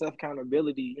know that self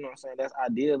accountability. You know what I'm saying? That's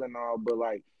ideal and all, but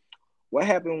like, what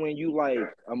happened when you like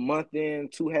a month in,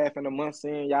 two half in a month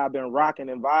in, y'all been rocking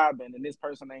and vibing, and this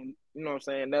person ain't, you know what I'm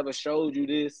saying, never showed you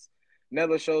this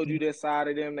side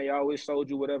of them. They always showed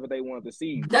you whatever they wanted to see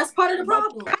you. That's part of the And about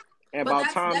problem. and But about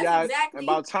that's time that's y'all and exactly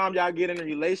about time y'all get in a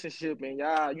relationship and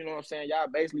y'all, you know what I'm saying, y'all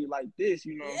basically like this,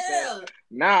 you know what I'm saying?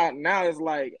 yeah. Now it's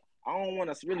like I don't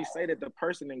want to really say that the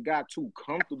person then got too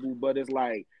comfortable, but it's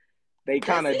like they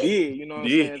kind That's of it. did, you know what I'm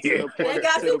Yeah. saying, to the They point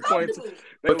got to too the point comfortable.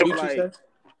 they was What you like, say?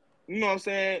 you know what I'm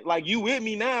saying, like you with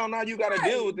me now you got to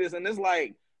deal Right. with this, and it's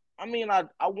like, I mean, I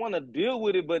want to deal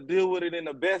with it, but deal with it in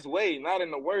the best way, not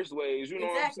in the worst ways. You know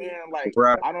what I'm Exactly. saying? Like,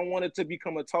 Right. I don't want it to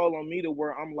become a toll on me to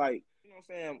where I'm like, you know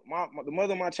what I'm saying? The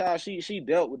mother of my child, she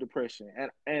dealt with depression,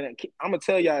 and I'm gonna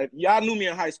tell y'all, if y'all knew me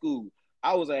in high school,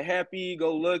 I was a happy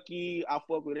go lucky. I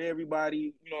fuck with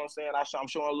everybody. You know what I'm saying? I'm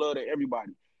showing love to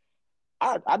everybody.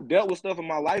 I dealt with stuff in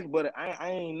my life, but I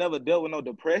ain't never dealt with no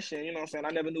depression. You know what I'm saying? I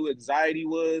never knew what anxiety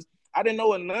was. I didn't know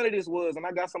what none of this was. And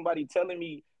I got somebody telling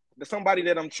me, somebody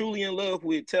that I'm truly in love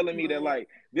with, telling me that, Right. like,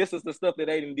 this is the stuff that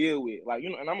they didn't deal with. Like,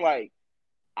 and I'm like,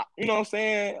 you know what I'm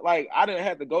saying? Like, I didn't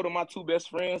have to go to my two best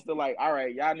friends to, like, all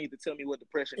right, y'all need to tell me what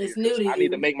depression is. It's new to I need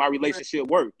to you. make my Right. relationship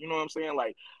work. You know what I'm saying?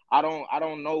 Like, I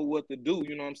don't know what to do.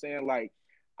 You know what I'm saying? Like,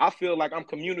 I feel like I'm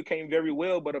communicating very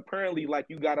well, but apparently, like,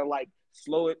 you gotta like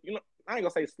slow it. I ain't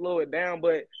gonna say slow it down,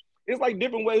 but it's like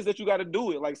different ways that you gotta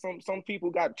do it. Like some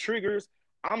people got triggers.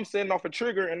 I'm setting off a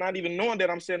trigger and not even knowing that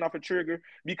I'm setting off a trigger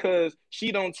because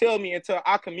she don't tell me until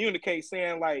I communicate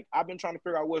saying like I've been trying to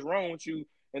figure out what's wrong with you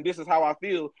and this is how I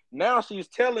feel. Now she's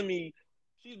telling me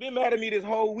she's been mad at me this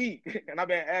whole week and I've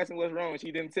been asking what's wrong and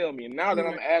she didn't tell me. And now that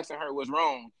I'm Right. asking her what's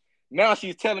wrong, now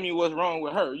she's telling me what's wrong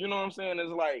with her. You know what I'm saying? It's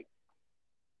like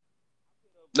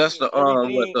That's the what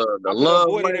everything. the I could have love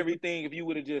avoided language. everything if you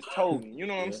would have just told me. You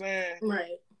know what I'm Yeah. saying?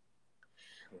 Right.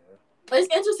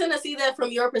 It's interesting to see that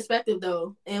from your perspective,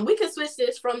 though. And we can switch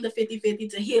this from the 50-50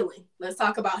 to healing. Let's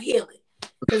talk about healing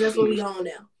because that's what we on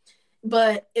now.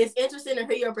 But it's interesting to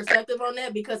hear your perspective on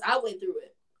that because I went through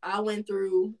it. I went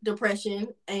through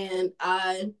depression and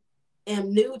I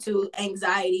am new to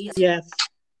anxiety. Yes.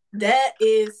 That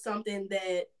is something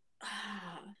that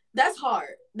that's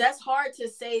hard. That's hard to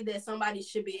say that somebody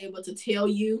should be able to tell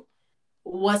you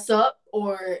what's up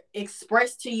or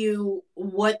express to you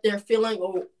what they're feeling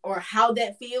or how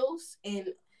that feels, and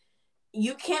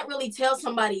you can't really tell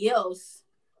somebody else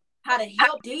how to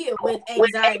help deal with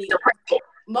anxiety.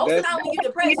 Most of the time when you're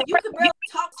depressed, you can barely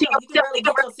talk to yourself. You can barely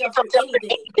get yourself through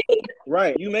anything.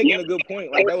 Right. You making a good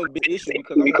point. Like that was a big issue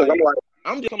because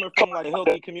I'm just coming from like a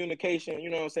healthy communication, you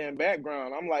know what I'm saying,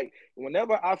 background. I'm like,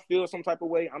 whenever I feel some type of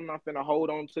way, I'm not finna hold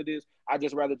on to this. I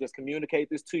just rather just communicate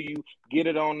this to you, get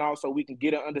it on out so we can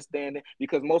get an understanding.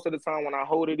 Because most of the time when I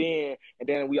hold it in and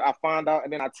then I find out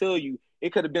and then I tell you,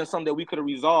 it could have been something that we could have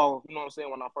resolved, you know what I'm saying,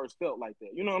 when I first felt like that.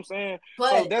 You know what I'm saying?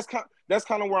 But so that's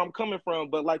kind of where I'm coming from.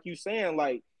 But like you saying,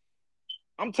 like,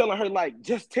 I'm telling her, like,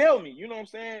 just tell me, you know what I'm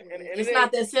saying? And it's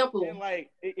not that simple. And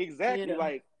like, exactly, Yeah.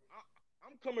 like,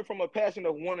 I'm coming from a passion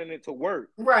of wanting it to work.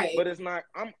 Right. But it's not,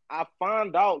 I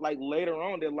find out, like, later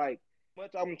on that, like,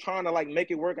 much I'm trying to, like,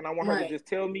 make it work and I want her to just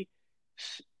tell me,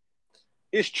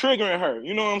 it's triggering her,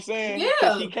 you know what I'm saying? Yeah.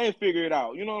 Because she can't figure it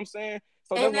out, you know what I'm saying?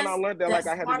 So that's when I learned that, like,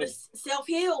 I had to just...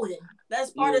 self-healing.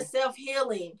 That's part of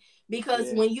self-healing.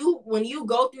 Because when you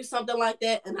go through something like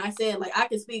that, and I said, like, I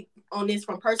can speak on this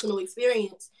from personal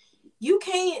experience, you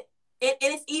can't, and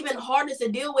it's even harder to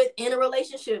deal with in a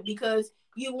relationship because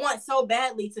you want so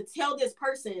badly to tell this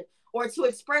person or to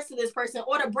express to this person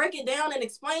or to break it down and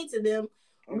explain to them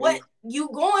what you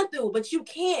going through, but you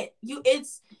can't.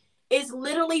 It's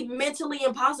literally mentally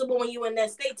impossible when you're in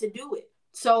that state to do it.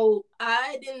 So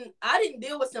I didn't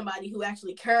deal with somebody who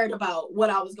actually cared about what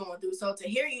I was going through. So to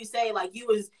hear you say like you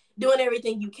was doing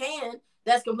everything you can,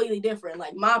 that's completely different.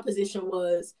 Like my position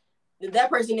was that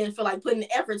person didn't feel like putting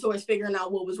the effort towards figuring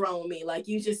out what was wrong with me. Like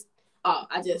you just,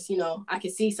 I just, I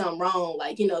can see something wrong.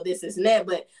 Like, this and that,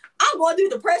 but I'm going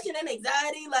through depression and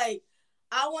anxiety. Like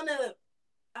I want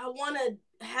to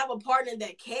have a partner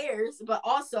that cares, but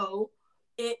also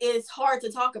it is hard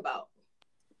to talk about.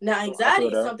 Now, anxiety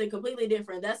is something completely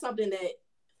different. That's something that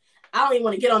I don't even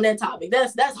want to get on that topic.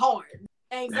 That's hard.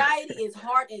 Anxiety is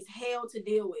hard as hell to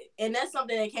deal with. And that's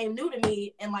something that came new to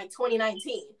me in like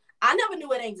 2019. I never knew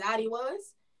what anxiety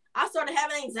was. I started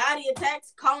having anxiety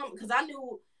attacks because I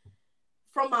knew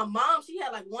from my mom, she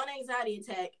had like one anxiety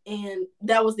attack and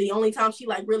that was the only time she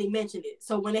like really mentioned it.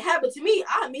 So when it happened to me,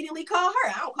 I immediately called her.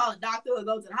 I don't call a doctor or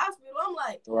go to the hospital. I'm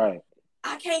like, right.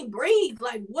 I can't breathe.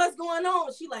 Like, what's going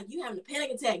on? She like, you having a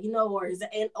panic attack,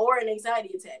 or an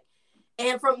anxiety attack.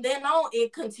 And from then on,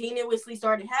 it continuously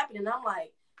started happening. I'm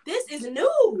like, this is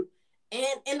new.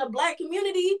 And in the Black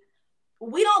community,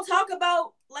 we don't talk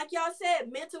about, like y'all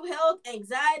said, mental health,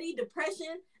 anxiety,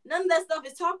 depression. None of that stuff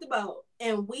is talked about.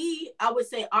 And I would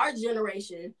say our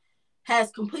generation has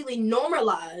completely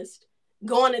normalized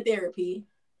going to therapy,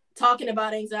 talking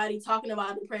about anxiety, talking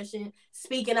about depression,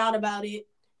 speaking out about it.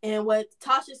 And what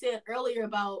Tasha said earlier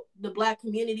about the Black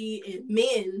community and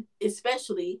men,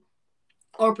 especially,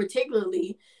 or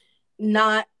particularly,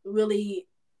 not really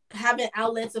having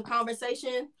outlets of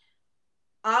conversation,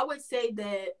 I would say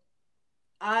that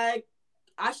I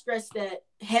stress that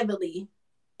heavily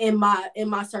in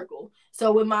my circle.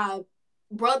 So with my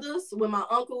brothers, with my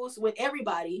uncles, with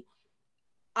everybody,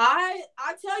 I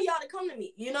tell y'all to come to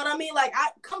me. You know what I mean? Like,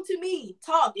 come to me,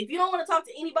 talk. If you don't want to talk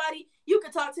to anybody, you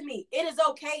can talk to me. It is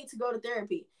okay to go to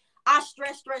therapy. I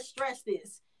stress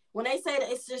this. When they say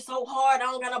that it's just so hard, I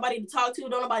don't got nobody to talk to,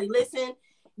 don't nobody listen,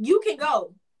 you can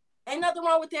go. Ain't nothing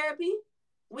wrong with therapy.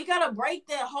 We gotta break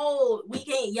that whole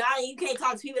you can't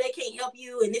talk to people, they can't help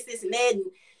you, and this and that. And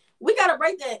we gotta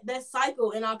break that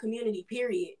cycle in our community,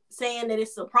 period. Saying that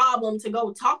it's a problem to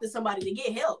go talk to somebody to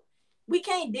get help. We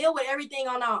can't deal with everything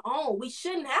on our own. We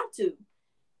shouldn't have to.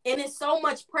 And it's so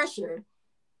much pressure.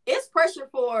 It's pressure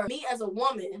for me as a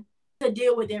woman to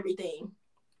deal with everything.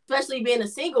 Especially being a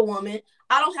single woman.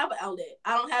 I don't have an outlet.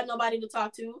 I don't have nobody to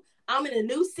talk to. I'm in a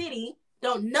new city.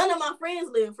 None of my friends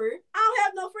live here. I don't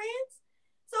have no friends.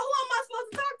 So who am I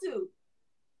supposed to talk to?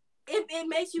 It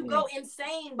makes you go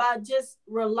insane by just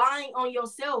relying on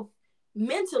yourself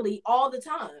mentally all the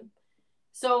time.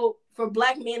 So for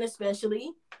Black men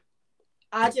especially,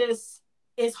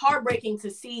 it's heartbreaking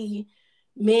to see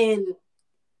men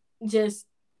just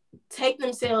take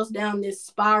themselves down this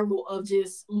spiral of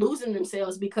just losing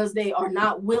themselves because they are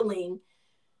not willing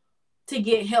to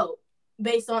get help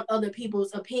based on other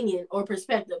people's opinion or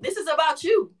perspective. This is about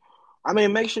you. I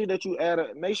mean, make sure that you,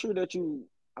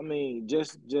 I mean,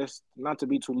 just not to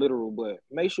be too literal, but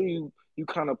make sure you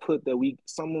kind of put that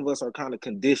some of us are kind of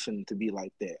conditioned to be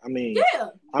like that. I mean, yeah,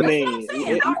 I mean, you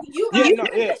yeah, are no,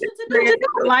 yeah, conditioned to do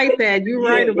it. Like that. You're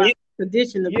right about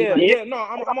condition to be like yeah. No,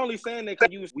 I'm only saying that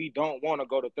because we don't want to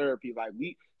go to therapy. Like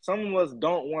some of us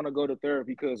don't want to go to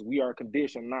therapy because we are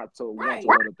conditioned not to want to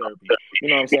go to therapy. You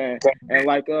know what I'm saying? And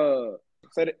like, go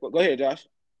ahead, Josh.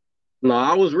 No,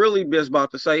 I was really just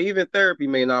about to say, even therapy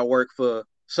may not work for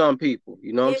some people.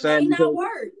 You know what I'm It may saying? not Because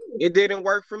work. it didn't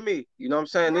work for me. You know what I'm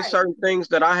saying? There's Right. certain things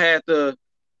that I had to,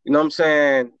 you know what I'm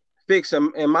saying, fix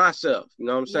in myself. You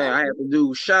know what I'm saying? Yep. I had to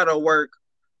do shadow work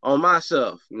on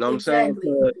myself. You know what I'm saying?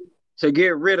 Exactly. To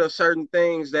get rid of certain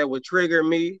things that would trigger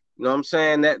me. You know what I'm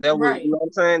saying? That was, Right. you know what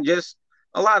I'm saying? Just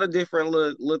a lot of different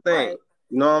little things. Right.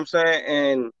 You know what I'm saying?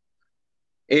 And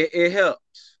it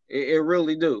helps. It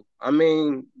really do. I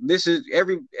mean, this is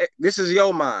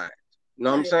your mind. You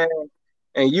know what I'm Right. saying?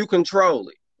 And you control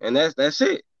it. And that's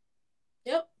it.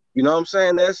 Yep. You know what I'm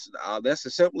saying? That's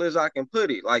as simple as I can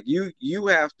put it. Like you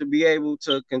have to be able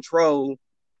to control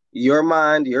your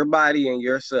mind, your body, and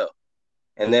yourself.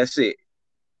 And that's it.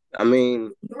 I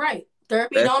mean, right.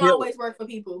 Therapy that's don't it. always work for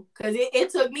people because it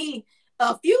took me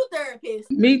a few therapists.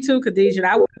 me too, Khadijah.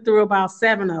 I went through about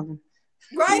 7 of them.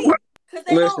 Right. Because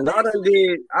they Listen, don't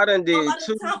actually I done a did lot of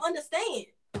two the time understand.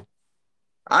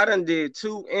 I done did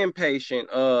 2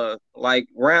 inpatient like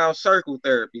round circle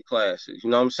therapy classes. You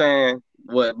know what I'm saying?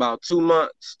 What, about 2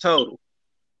 months total?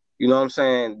 You know what I'm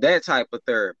saying? That type of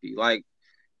therapy. Like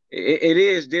it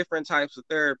is different types of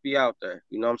therapy out there.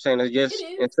 You know what I'm saying? It's It just,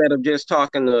 is. instead of just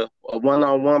talking to a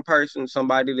one-on-one person,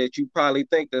 somebody that you probably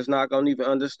think that's not gonna even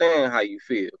understand how you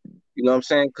feel. You know what I'm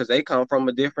saying? Because they come from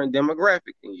a different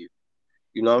demographic than you.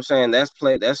 You know what I'm saying?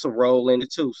 That's a role in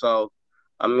it too. So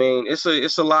I mean, it's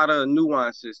a lot of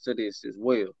nuances to this as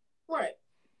well. Right.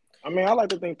 I mean, I like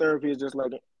to think therapy is just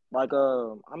like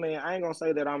I mean, I ain't gonna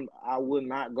say that I would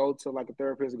not go to like a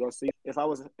therapist to go see if I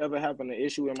was ever having an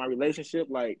issue in my relationship.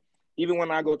 Like even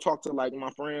when I go talk to like my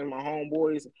friends, my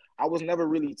homeboys, I was never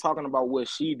really talking about what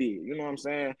she did. You know what I'm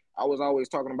saying? I was always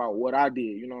talking about what I did.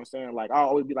 You know what I'm saying? Like I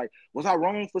always be like, was I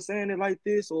wrong for saying it like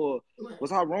this, or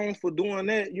was I wrong for doing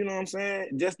that? You know what I'm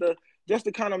saying? Just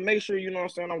to kind of make sure, you know what I'm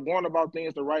saying, I'm going about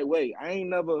things the right way.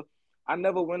 I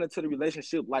never went into the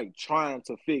relationship like trying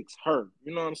to fix her.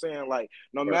 You know what I'm saying? Like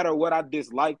no matter what I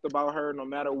disliked about her, no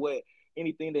matter what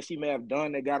anything that she may have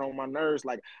done that got on my nerves,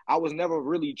 like I was never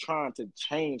really trying to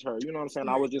change her. You know what I'm saying?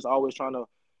 I was just always trying to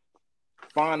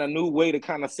find a new way to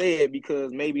kind of say it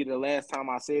because maybe the last time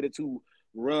I said it too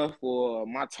rough or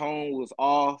my tone was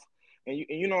off. And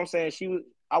you know what I'm saying?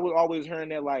 I was always hearing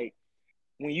that like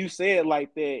when you say it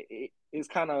like that, it's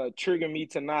kind of triggering me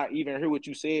to not even hear what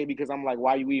you said because I'm like,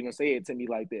 why you even say it to me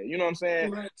like that? You know what I'm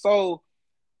saying? Right. So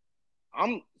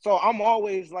I'm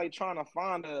always like trying to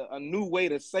find a new way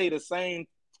to say the same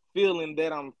feeling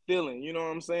that I'm feeling. You know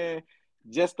what I'm saying?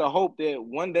 Just to hope that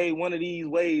one day one of these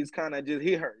ways kind of just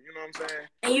hit her. You know what I'm saying?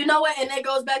 And you know what? And that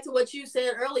goes back to what you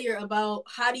said earlier about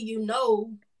how do you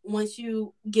know once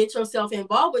you get yourself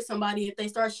involved with somebody if they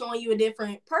start showing you a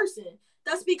different person?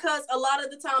 That's because a lot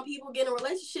of the time people get in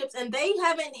relationships and they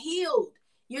haven't healed.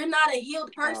 You're not a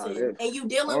healed person and you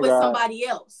dealing with somebody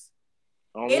else.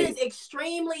 It is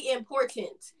extremely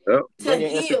important to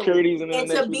heal and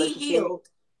to be healed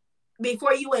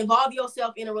before you involve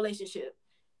yourself in a relationship.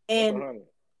 And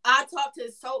I talk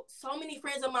to so many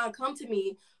friends of mine come to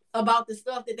me about the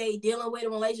stuff that they dealing with in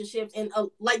relationships, and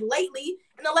like lately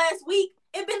in the last week,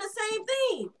 it's been the same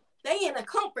thing. They in a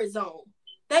comfort zone.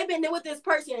 They've been there with this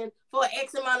person for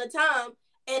X amount of time,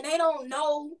 and they don't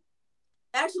know.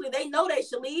 Actually, they know they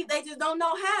should leave. They just don't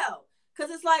know how. Cause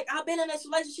it's like I've been in this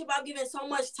relationship, I've given so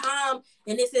much time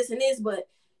and this, and this, but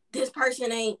this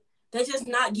person ain't. They're just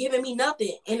not giving me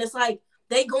nothing, and it's like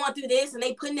they going through this and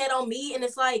they putting that on me, and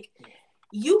it's like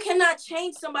you cannot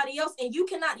change somebody else, and you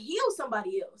cannot heal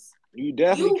somebody else. You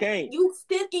definitely can't. You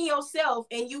stick in yourself,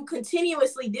 and you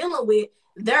continuously dealing with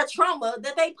their trauma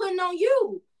that they putting on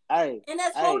you, and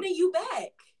that's holding you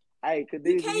back. Hey,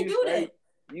 you can't do that.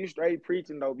 You straight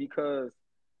preaching though, because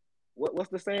what's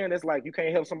the saying? It's like you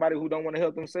can't help somebody who don't want to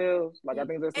help themselves. Like I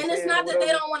think that's the saying. And it's not that they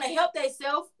don't want to help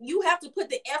themselves. You have to put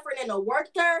the effort and the work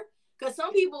there. Because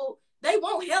some people, they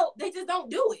won't help. They just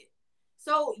don't do it.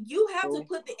 So you have to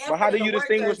put the effort. But how do you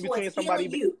distinguish between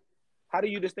somebody? How do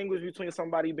you distinguish between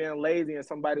somebody being lazy and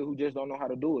somebody who just don't know how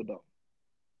to do it though?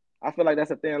 I feel like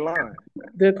that's a thin line.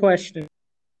 Good question.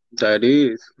 That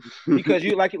is. Because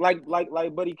you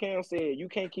like Buddy Cam said, you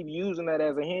can't keep using that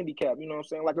as a handicap. You know what I'm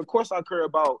saying? Like, of course I care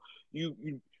about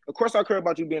you. Of course I care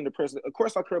about you being depressed. Of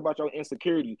course I care about your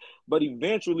insecurity. But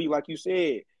eventually, like you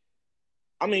said,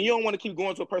 I mean, you don't want to keep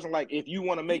going to a person like, if you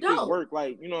want to make this don't. work,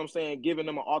 like, you know what I'm saying, giving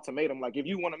them an ultimatum. Like, if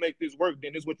you want to make this work,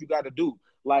 then this is what you got to do.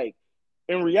 Like,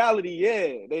 in reality,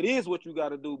 yeah, that is what you got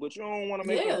to do, but you don't want to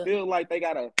make them feel like they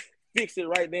got to fix it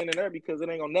right then and there, because it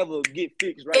ain't gonna never get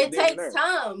fixed right then and there. It takes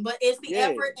time, but it's the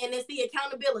effort and it's the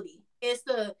accountability. It's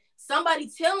the somebody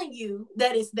telling you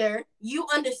that it's there, you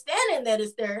understanding that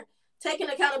it's there, taking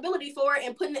accountability for it,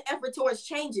 and putting the effort towards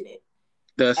changing it.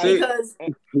 That's because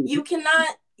you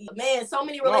cannot, man, so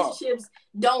many relationships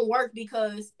don't work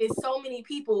because it's so many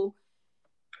people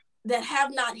that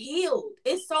have not healed.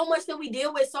 It's so much that we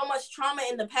deal with, so much trauma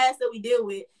in the past that we deal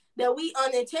with, that we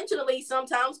unintentionally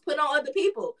sometimes put on other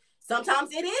people. Sometimes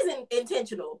it isn't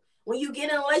intentional. When you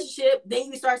get in a relationship, then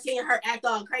you start seeing her act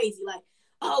all crazy. Like,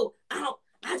 oh, I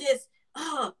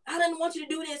didn't want you to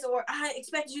do this, or I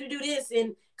expected you to do this,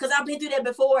 and because I've been through that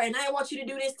before, and I didn't want you to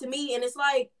do this to me. And it's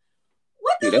like,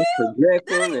 what the hell?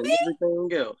 That ain't me. Everything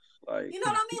else. Like, you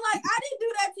know what I mean? Like, I didn't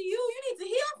do that to you. You need to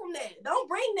heal from that. Don't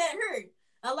bring that hurt.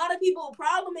 A lot of people's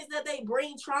problem is that they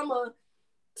bring trauma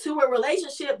to a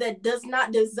relationship that does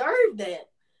not deserve that.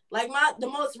 Like the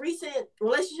most recent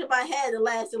relationship I had, it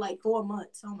lasted like 4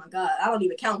 months. Oh my God, I don't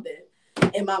even count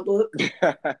that in my book.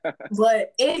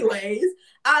 But anyways,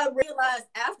 I realized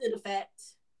after the fact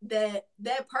that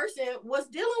that person was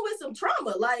dealing with some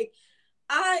trauma. Like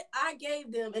I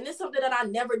gave them, and it's something that I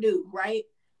never do, right?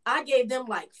 I gave them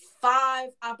like 5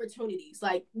 opportunities,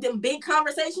 like them big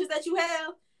conversations that you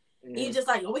have. And you're just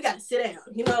like, oh, we got to sit down.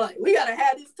 You know, like, we got to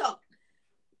have this talk.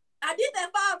 I did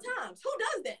that 5 times. Who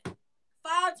does that?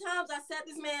 5 times I sat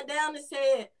this man down and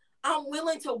said, I'm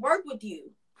willing to work with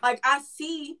you. Like, I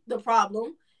see the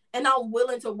problem, and I'm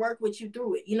willing to work with you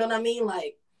through it. You know what I mean?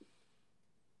 Like,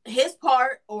 his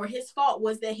part or his fault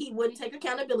was that he wouldn't take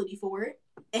accountability for it.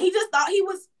 And he just thought he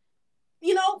was,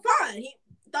 you know, fine. He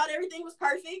thought everything was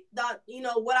perfect. Thought, you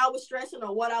know, what I was stressing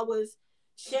or what I was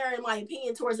sharing my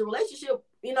opinion towards the relationship,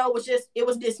 you know, was just, it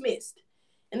was dismissed.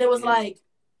 And it was like,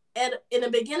 in the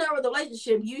beginning of the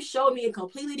relationship, you showed me a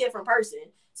completely different person.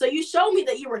 So you showed me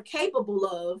that you were capable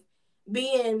of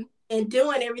being and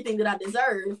doing everything that I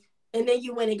deserve. And then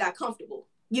you went and got comfortable.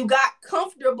 You got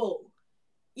comfortable.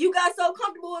 You got so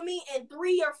comfortable with me in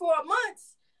 3 or 4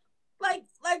 months. Like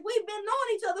we've been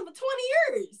knowing each other for 20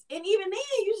 years. And even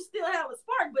then, you still have a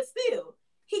spark, but still,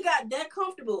 he got that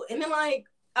comfortable. And then, like,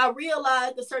 I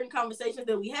realized the certain conversations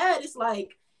that we had, it's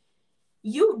like,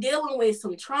 you dealing with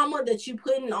some trauma that you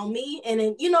putting on me. And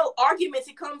then, you know, arguments,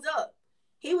 it comes up.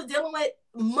 He was dealing with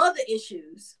mother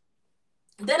issues.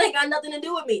 That ain't got nothing to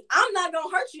do with me. I'm not going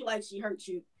to hurt you like she hurt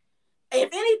you. If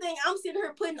anything, I'm sitting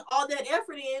here putting all that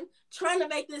effort in, trying to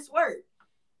make this work.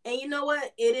 And you know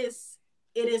what? It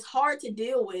is hard to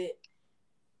deal with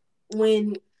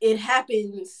when it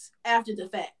happens after the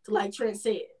fact. Like Trent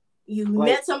said, you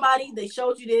met somebody, they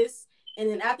showed you this, and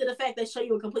then after the fact, they show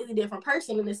you a completely different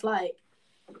person. And it's like,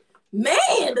 man,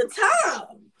 the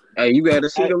time. Hey, you got to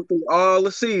see them through all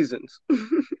the seasons.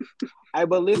 Hey,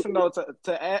 but listen though,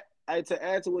 to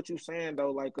add to what you're saying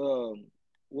though, like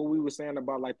what we were saying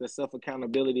about like the self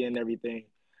accountability and everything,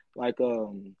 like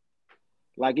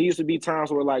it used to be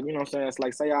times where, like, you know what I'm saying, it's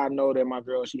like, say I know that my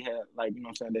girl, she had, like, you know what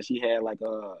I'm saying, that she had like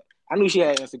I knew she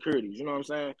had insecurities, you know what I'm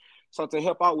saying? So to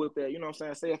help out with that, you know what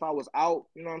I'm saying, say if I was out,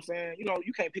 you know what I'm saying, you know,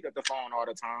 you can't pick up the phone all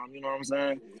the time, you know what I'm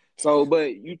saying? So,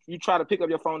 but you try to pick up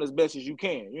your phone as best as you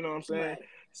can, you know what I'm saying? Right.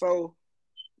 So,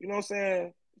 you know what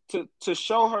I'm saying, to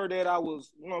show her that I was,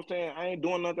 you know what I'm saying, I ain't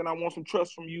doing nothing, I want some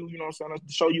trust from you, you know what I'm saying,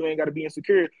 to show you ain't got to be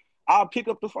insecure, I'll pick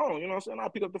up the phone, you know what I'm saying, I'll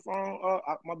pick up the phone,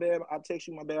 my bad, I'll text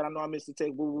you, my bad, I know I missed the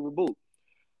text, boo, boo, boo, boo.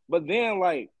 But then,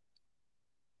 like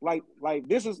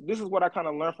this is what I kind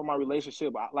of learned from my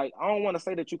relationship. I don't want to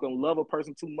say that you can love a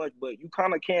person too much, but you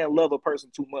kind of can love a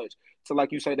person too much to,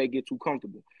 like you say, they get too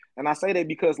comfortable. And I say that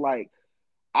because, like,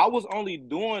 I was only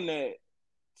doing that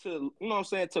to, you know what I'm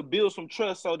saying, to build some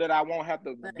trust so that I won't have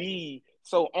to be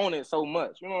so on it so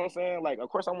much. You know what I'm saying? Like, of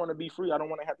course I want to be free. I don't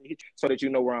want to have to hit you so that you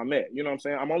know where I'm at. You know what I'm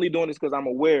saying? I'm only doing this because I'm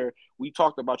aware we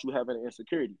talked about you having an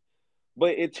insecurity.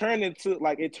 But it turned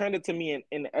into me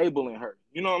enabling her.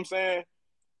 You know what I'm saying?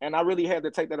 And I really had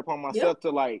to take that upon myself to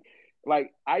like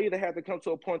I either had to come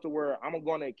to a point to where I'm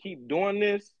going to keep doing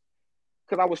this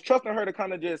because I was trusting her to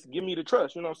kind of just give me the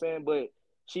trust, you know what I'm saying? But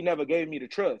she never gave me the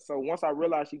trust. So once I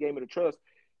realized she gave me the trust,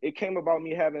 it came about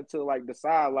me having to like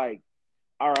decide like,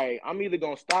 all right, I'm either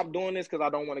going to stop doing this because I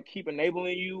don't want to keep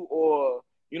enabling you, or,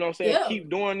 you know what I'm saying, keep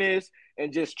doing this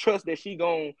and just trust that she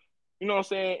going to, you know what I'm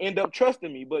saying, end up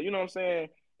trusting me. But, you know what I'm saying,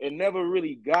 it never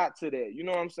really got to that, you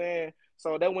know what I'm saying?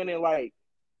 So that went in like,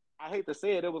 I hate to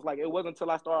say it, it was like, it wasn't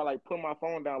until I started like putting my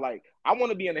phone down, like, I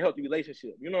want to be in a healthy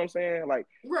relationship. You know what I'm saying? Like,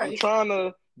 I'm trying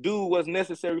to do what's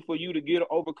necessary for you to get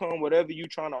overcome whatever you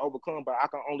trying to overcome, but I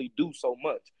can only do so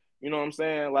much. You know what I'm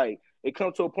saying? Like, it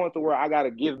comes to a point to where I gotta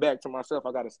give back to myself.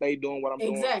 I gotta stay doing what I'm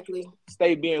doing. Exactly.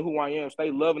 Stay being who I am. Stay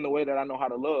loving the way that I know how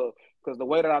to love. Because the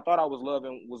way that I thought I was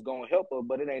loving was gonna help her,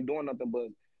 but it ain't doing nothing but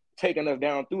taking us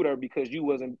down through there because you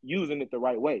wasn't using it the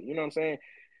right way. You know what I'm saying?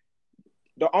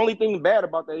 The only thing bad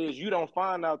about that is you don't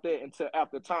find out that until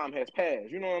after time has passed.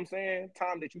 You know what I'm saying?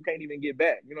 Time that you can't even get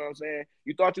back. You know what I'm saying?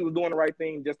 You thought you was doing the right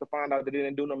thing just to find out that it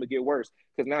didn't do nothing to get worse.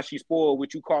 Because now she's spoiled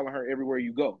with you calling her everywhere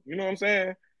you go. You know what I'm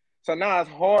saying? So now it's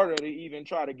harder to even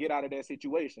try to get out of that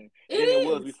situation than it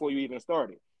was before you even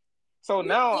started. So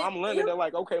now I'm learning that,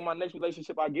 like, okay, my next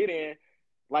relationship I get in,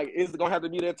 like, it's gonna have to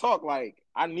be that talk. Like,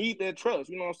 I need that trust.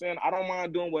 You know what I'm saying? I don't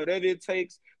mind doing whatever it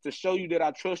takes to show you that I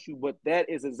trust you, but that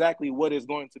is exactly what it's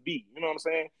going to be. You know what I'm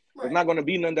saying? Right. It's not gonna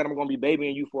be nothing that I'm gonna be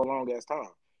babying you for a long ass time.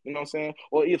 You know what I'm saying?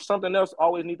 Or if something else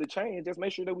always needs to change, just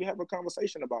make sure that we have a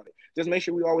conversation about it. Just make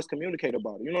sure we always communicate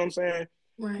about it. You know what I'm saying?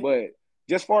 Right. But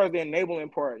just far as the enabling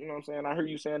part, you know what I'm saying? I heard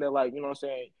you saying that, like, you know what I'm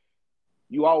saying?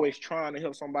 You always trying to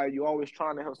help somebody. You always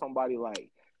trying to help somebody. Like,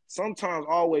 sometimes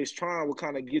always trying will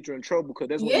kind of get you in trouble because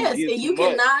that's when you give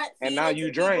too much, and now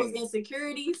you drain. People's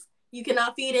insecurities. You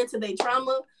cannot feed into their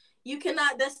trauma. You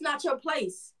cannot. That's not your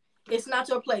place. It's not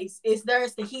your place. It's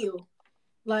theirs to heal.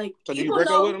 Like, so do you break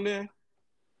up with them then?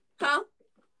 Huh?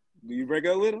 Do you break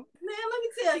up with them? Man, let me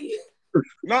tell you.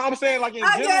 No, I'm saying like in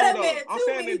general though.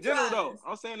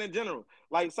 I'm saying in general.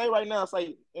 Like, say right now,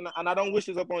 say, and I don't wish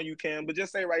this up on you, Cam, but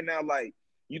just say right now, like,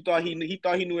 you thought he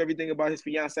knew everything about his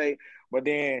fiance, but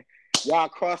then y'all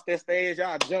crossed that stage,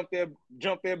 y'all jump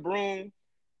that broom,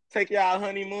 take y'all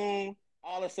honeymoon.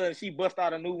 All of a sudden, she bust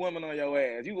out a new woman on your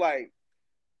ass. You like,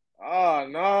 oh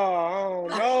no.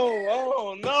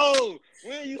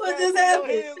 When you start putting your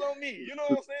hands on me, you know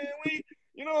what I'm saying?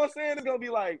 You know what I'm saying? It's gonna be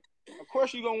like, of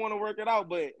course you're gonna want to work it out,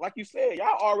 but like you said,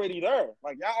 y'all already there.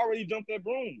 Like, y'all already jumped that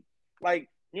broom. Like,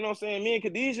 you know what I'm saying? Me and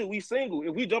Khadijah, we single.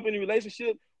 If we jump in a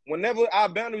relationship, whenever our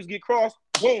boundaries get crossed,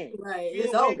 boom. Right. We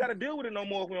ain't got to deal with it no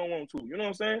more if we don't want to. You know what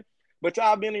I'm saying? But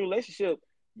y'all been in a relationship,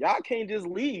 y'all can't just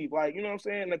leave. Like, you know what I'm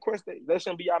saying? And of course, that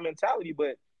shouldn't be our mentality,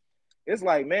 but it's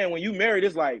like, man, when you married,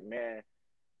 it's like, man,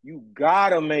 you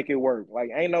gotta make it work. Like,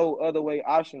 ain't no other way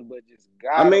option, but just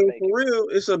gotta make it for real,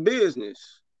 it's a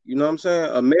business. You know what I'm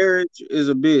saying? A marriage is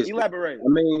a business. Elaborate. I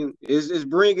mean, it's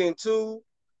bringing two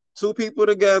people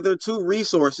together, two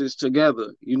resources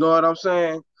together. You know what I'm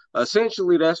saying?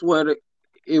 Essentially, that's what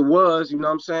it was, you know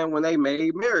what I'm saying, when they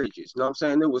made marriages. You know what I'm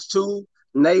saying? It was two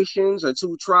nations or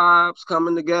two tribes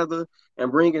coming together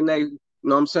and bringing you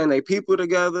know what I'm saying, they people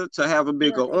together to have a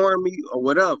bigger army or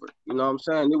whatever. You know what I'm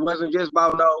saying? It wasn't just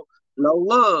about no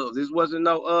love. This wasn't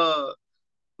no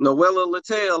Noella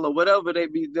Latel or whatever they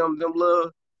be, them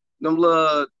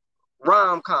little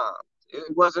rom-coms.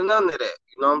 It wasn't none of that.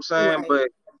 You know what I'm saying? Right. But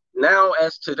now,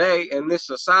 as today in this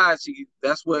society,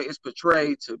 that's what it's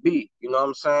portrayed to be. You know what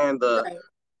I'm saying? The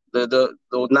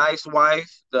nice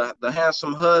wife, the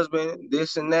handsome husband,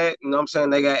 this and that. You know what I'm saying?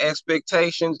 They got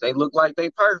expectations. They look like they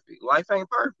perfect. Life ain't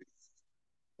perfect.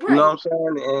 Right. You know what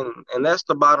I'm saying? And that's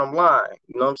the bottom line.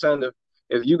 You know what I'm saying?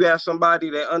 If you got somebody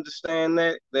that understand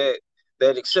that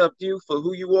accept you for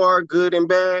who you are, good and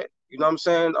bad, you know what I'm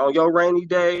saying, on your rainy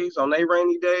days, on their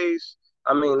rainy days,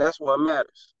 I mean, that's what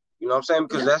matters. You know what I'm saying?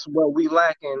 Because that's what we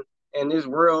lacking in this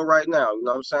world right now. You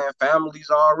know what I'm saying? Families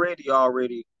already, you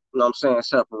know what I'm saying,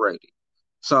 separated.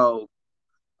 So,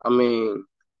 I mean,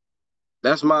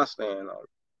 that's my stand on it.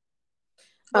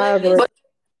 I agree.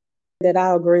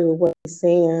 I agree with what he's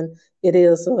saying.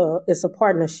 It's a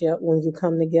partnership when you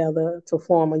come together to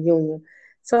form a union.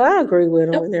 So I agree with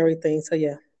him and everything. So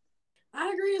yeah.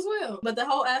 I agree as well. But the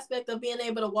whole aspect of being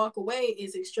able to walk away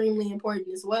is extremely important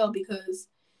as well because,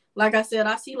 like I said,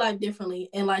 I see life differently.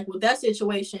 And like with that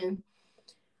situation,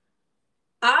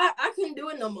 I couldn't do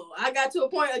it no more. I got to a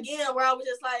point again where I was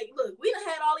just like, look, we done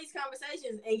had all these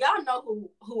conversations and y'all know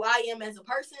who I am as a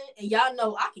person and y'all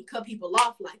know I can cut people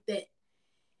off like that.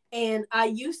 And I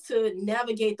used to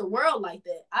navigate the world like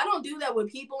that. I don't do that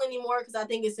with people anymore because I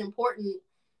think it's important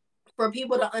for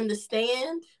people to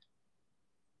understand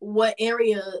what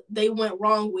area they went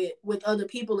wrong with other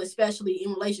people, especially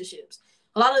in relationships.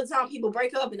 A lot of the time people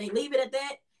break up and they leave it at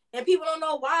that. And people don't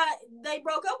know why they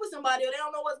broke up with somebody or they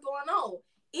don't know what's going on.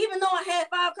 Even though I had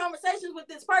 5 conversations with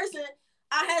this person,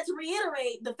 I had to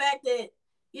reiterate the fact that,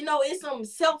 you know, it's some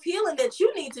self-healing that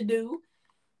you need to do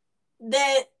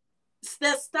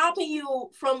that's stopping you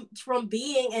from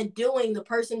being and doing the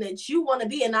person that you want to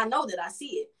be. And I know that I see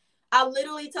it. I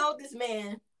literally told this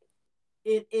man,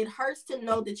 it hurts to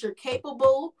know that you're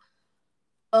capable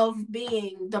of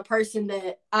being the person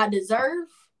that I deserve,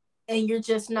 and you're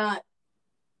just not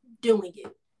doing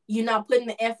it. You're not putting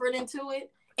the effort into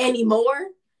it anymore,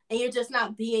 and you're just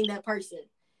not being that person.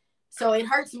 So it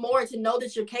hurts more to know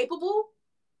that you're capable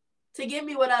to give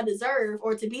me what I deserve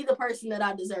or to be the person that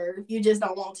I deserve. You just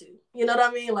don't want to. You know what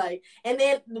I mean? Like, and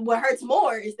then what hurts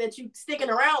more is that you sticking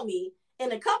around me in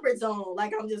the comfort zone,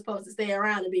 like I'm just supposed to stay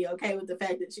around and be okay with the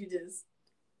fact that you just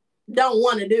don't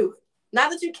want to do it.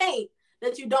 Not that you can't,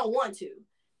 that you don't want to.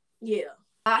 Yeah,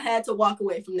 I had to walk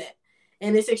away from that.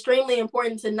 And it's extremely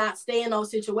important to not stay in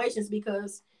those situations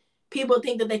because people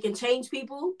think that they can change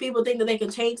people. People think that they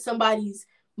can change somebody's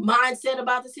mindset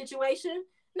about the situation.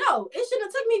 No, it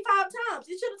shouldn't have took me 5 times.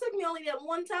 It should have took me only that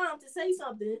one time to say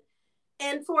something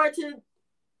and for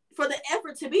the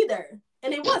effort to be there.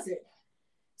 And it wasn't.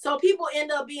 So people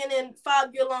end up being in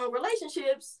 5-year-long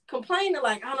relationships complaining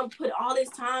like, I done put all this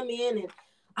time in and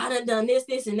I done this,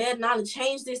 and that, and I done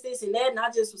changed this, and that, and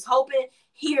I just was hoping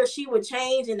he or she would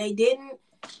change and they didn't.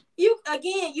 You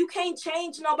can't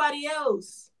change nobody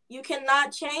else. You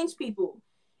cannot change people.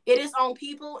 It is on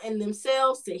people and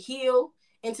themselves to heal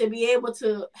and to be able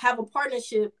to have a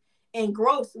partnership and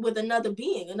growth with another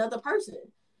being, another person.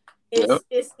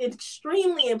 It's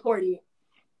extremely important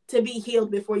to be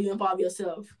healed before you involve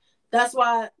yourself. That's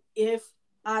why if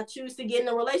I choose to get in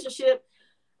a relationship,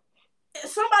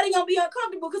 somebody gonna be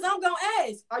uncomfortable because I'm gonna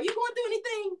ask, are you going through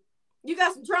anything? You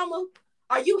got some trauma?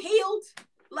 Are you healed?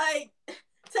 Like,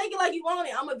 take it like you want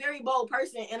it. I'm a very bold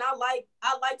person and I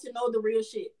like to know the real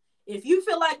shit. If you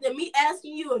feel like that me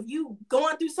asking you if you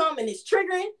going through something and it's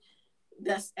triggering,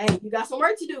 hey, you got some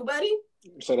work to do, buddy.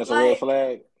 So that's like, a red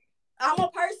flag. I'm a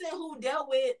person who dealt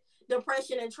with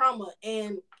depression and trauma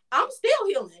and I'm still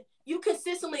healing. You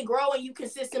consistently grow and you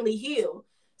consistently heal.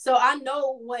 So I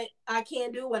know what I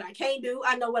can do, what I can't do.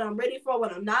 I know what I'm ready for,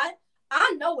 what I'm not.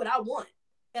 I know what I want.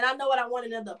 And I know what I want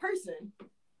in another person.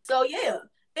 So yeah,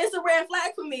 it's a red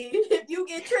flag for me if you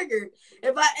get triggered.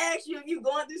 If I ask you if you're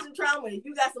going through some trauma, if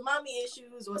you got some mommy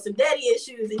issues or some daddy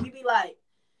issues, and you be like,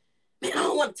 man, I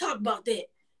don't want to talk about that.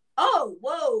 Oh,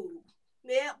 whoa.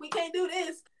 Yeah, we can't do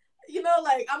this. You know,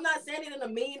 like, I'm not saying it in a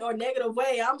mean or negative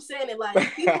way. I'm saying it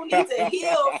like people need to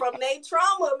heal from their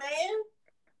trauma, man.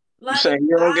 Like,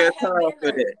 you don't get time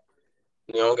for that.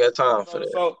 You don't get time for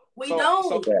that. We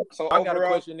don't. So I got a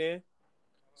question then.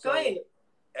 Go ahead.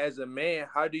 As a man,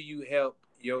 how do you help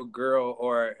your girl,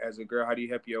 or as a girl, how do you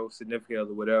help your significant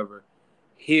other, whatever,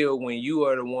 heal when you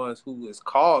are the ones who has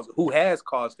caused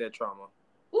that trauma?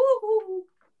 Ooh.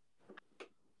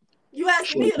 You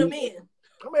asking me or the men?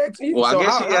 I'm asking you. Well, so I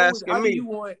guess you asking how me. Do you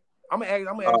want? I'm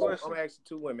asking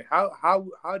 2 women.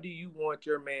 How do you want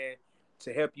your man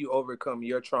to help you overcome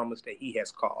your traumas that he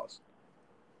has caused?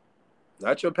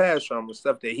 Not your past trauma,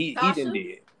 stuff that he done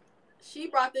did. She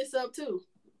brought this up too.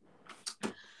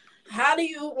 How do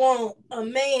you want a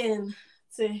man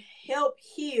to help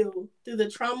heal through the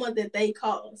trauma that they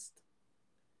caused?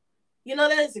 You know,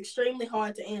 that is extremely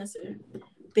hard to answer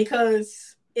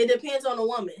because it depends on the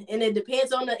woman and it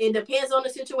depends on the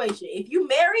situation. If you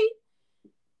married,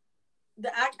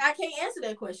 I can't answer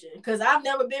that question because I've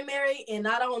never been married and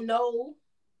I don't know.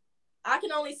 I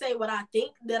can only say what I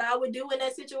think that I would do in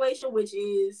that situation, which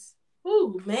is,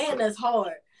 man, that's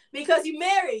hard. Because you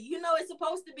married, you know, it's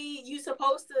supposed to be, you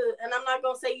supposed to, and I'm not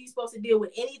going to say you're supposed to deal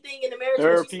with anything in the marriage, but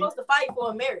you're supposed to fight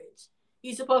for a marriage.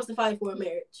 You're supposed to fight for a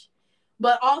marriage.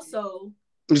 But also,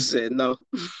 you said no.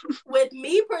 With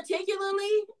me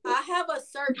particularly, I have a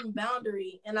certain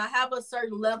boundary and I have a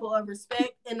certain level of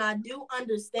respect. And I do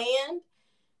understand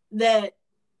that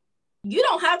you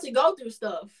don't have to go through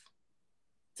stuff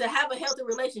to have a healthy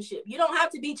relationship. You don't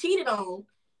have to be cheated on.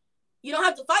 You don't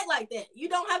have to fight like that. You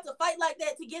don't have to fight like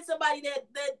that to get somebody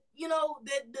that you know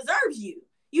that deserves you.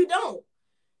 You don't.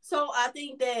 So I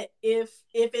think that if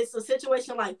it's a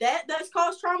situation like that that's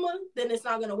caused trauma, then it's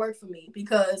not going to work for me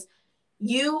because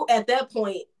you at that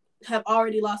point have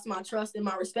already lost my trust and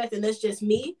my respect, and that's just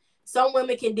me. Some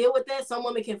women can deal with that. Some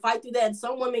women can fight through that, and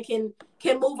some women can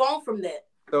move on from that.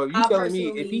 So you telling me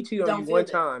if he cheat on you one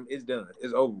time, it's done.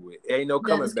 It's over with. It ain't no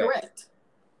coming back. Correct.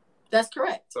 That's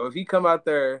correct. So if he come out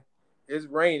there, it's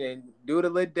raining, do the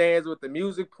little dance with the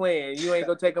music playing, you ain't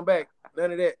gonna take him back.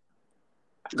 None of that.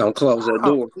 Don't close that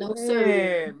door. No,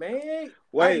 sir. Man.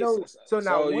 Wait. So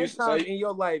now one time in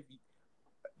your life,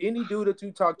 any dude that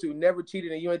you talk to never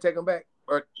cheated and you ain't take him back?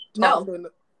 Or no.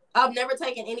 I've never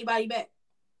taken anybody back.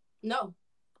 No.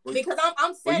 Because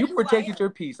I'm well, you protected your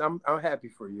peace. I'm happy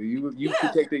for you. You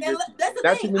protected your peace. That's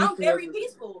the thing. I'm very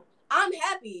peaceful. I'm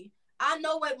happy. I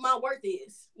know what my worth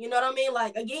is. You know what I mean?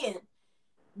 Like, again,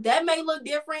 that may look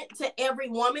different to every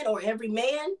woman or every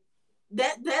man.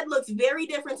 That looks very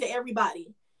different to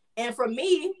everybody. And for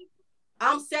me,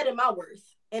 I'm setting my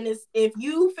worth. And it's, if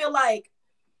you feel like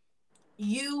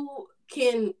you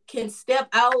can step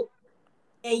out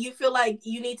and you feel like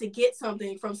you need to get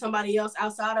something from somebody else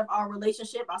outside of our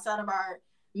relationship, outside of our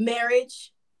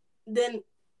marriage, then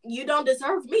you don't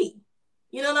deserve me.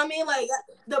 You know what I mean? Like,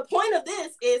 the point of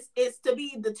this is to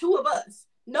be the two of us.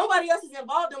 Nobody else is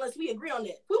involved unless we agree on that.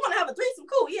 If we want to have a threesome,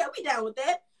 cool. Yeah, we down with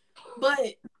that.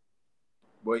 But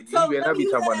Boy, so you better let not me be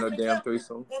use talking that about as no an damn example.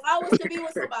 threesome. If I was to be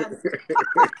with somebody,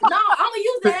 no, I'm gonna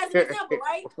use that as an example,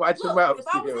 right? Watch your Look, mouth, if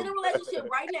I was Steve. in a relationship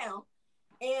right now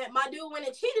and my dude went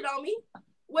and cheated on me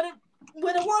with a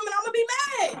woman, I'm gonna be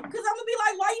mad because I'm gonna be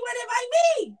like, why you ain't invite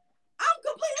me? I'm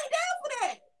completely down for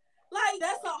that. Like,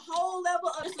 that's a whole level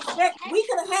of disrespect. We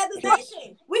could have had this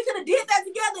nation. We could have did that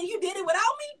together. You did it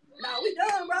without me? No, we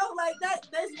done, bro. Like, that,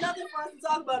 there's nothing for us to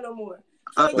talk about no more.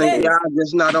 So, I think y'all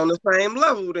just not on the same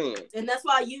level then. And that's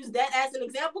why I use that as an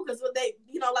example, because what they,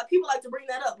 you know, like, people like to bring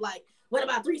that up. Like, what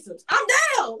about threesomes? I'm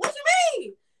down. What you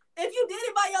mean? If you did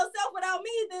it by yourself without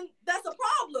me, then that's a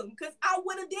problem, because I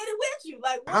would have did it with you.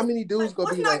 Like, how many dudes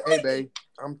gonna be like, hey, babe,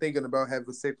 I'm thinking about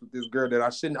having sex with this girl that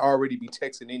I shouldn't already be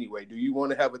texting anyway. Do you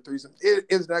want to have a threesome?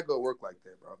 It's not gonna work like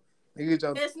that, bro. It's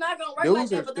not gonna work like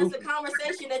that, but that's a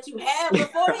conversation that you have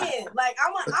beforehand. Like,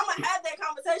 I'm gonna have that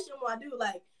conversation when I do.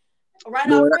 Like, right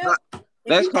off rip.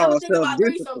 If you ever think about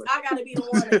threesomes, I gotta be the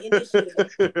one to initiate.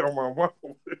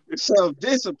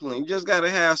 Self-discipline. You just gotta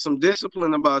have some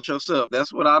discipline about yourself.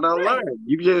 That's what I done learned.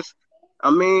 You just, I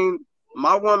mean,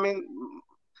 my woman,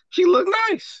 she look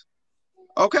nice.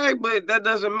 Okay, but that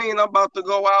doesn't mean I'm about to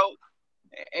go out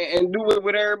and do it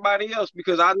with everybody else,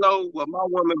 because I know what my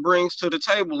woman brings to the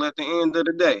table at the end of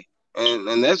the day.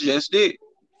 And that's just it.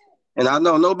 And I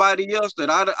know nobody else that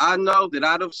I know that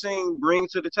I'd have seen bring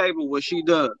to the table what she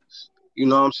does. You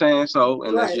know what I'm saying? So,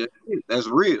 and that's just it. That's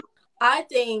real. I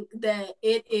think that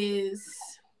it is,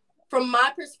 from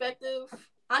my perspective,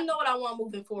 I know what I want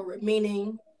moving forward.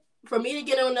 Meaning, for me to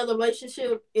get in another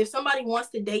relationship, if somebody wants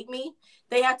to date me,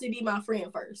 they have to be my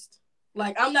friend first.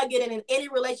 Like, I'm not getting in any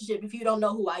relationship if you don't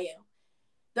know who I am.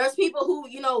 There's people who,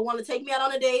 you know, want to take me out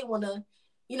on a date, want to,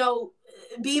 you know,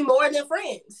 be more than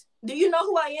friends. Do you know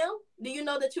who I am? Do you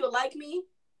know that you would like me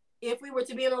if we were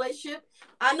to be in a relationship?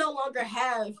 I no longer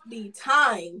have the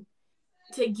time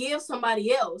to give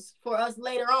somebody else for us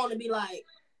later on to be like,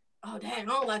 oh, dang, I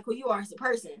don't like who you are as a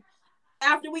person,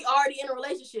 after we already in a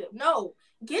relationship. No,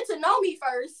 get to know me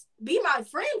first, be my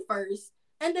friend first,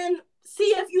 and then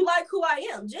see if you like who I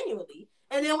am genuinely,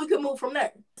 and then we could move from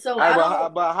there. So,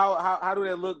 but how do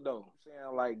that look though?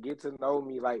 Saying like, get to know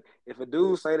me. Like, if a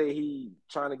dude say that he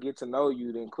trying to get to know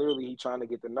you, then clearly he trying to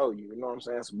get to know you. You know what I'm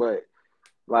saying? But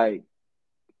like,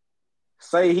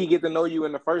 say he get to know you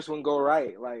and the first one go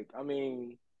right. Like, I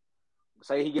mean,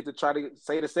 say he get to try to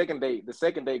say the second date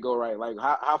go right. Like,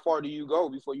 how far do you go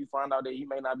before you find out that he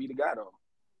may not be the guy though?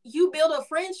 You build a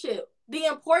friendship. The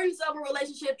importance of a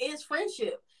relationship is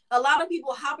friendship. A lot of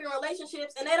people hop in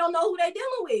relationships and they don't know who they're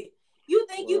dealing with. You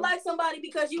think you like somebody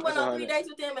because you went on 3 dates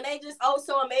with them and they just, oh,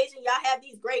 so amazing. Y'all have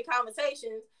these great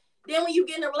conversations. Then when you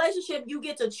get in a relationship, you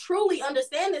get to truly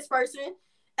understand this person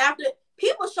after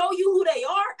people show you who they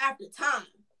are after time.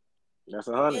 That's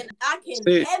 100. And I can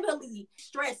heavily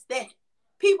stress that.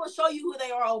 People show you who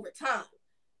they are over time.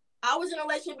 I was in a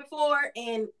relationship before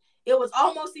and it was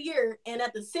almost a year. And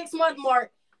at the 6-month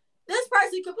mark, this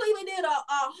person completely did a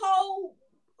whole,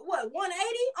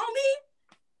 180 on me?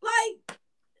 Like,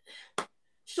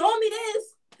 showing me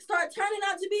this, started turning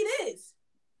out to be this.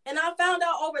 And I found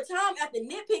out over time after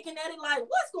nitpicking at it, like,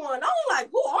 what's going on?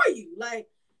 Like, who are you? Like,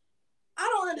 I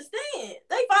don't understand.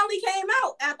 They finally came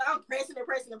out after I'm pressing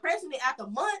it after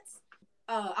months.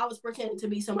 I was pretending to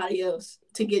be somebody else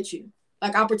to get you.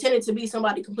 Like, I pretended to be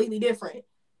somebody completely different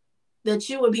that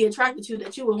you would be attracted to,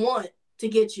 that you would want to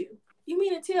get you. You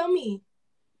mean to tell me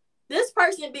this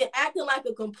person been acting like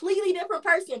a completely different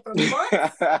person for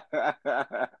months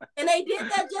and they did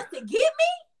that just to get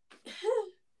me?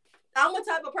 I'm a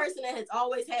type of person that has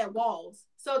always had walls.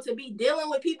 So to be dealing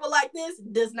with people like this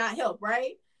does not help,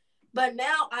 right? But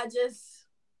now I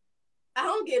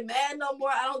don't get mad no more.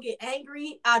 I don't get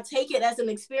angry. I take it as an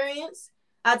experience.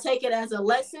 I take it as a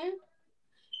lesson.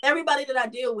 Everybody that I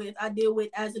deal with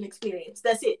as an experience.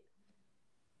 That's it.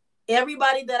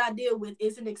 Everybody that I deal with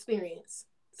is an experience.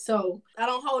 So I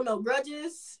don't hold no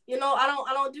grudges. You know, I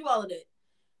don't do all of that.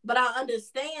 But I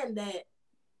understand that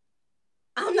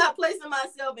I'm not placing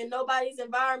myself in nobody's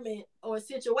environment or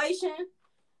situation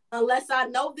unless I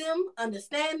know them,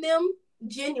 understand them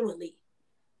genuinely.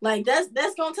 Like,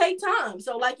 that's gonna take time.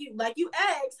 So like you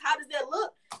asked, how does that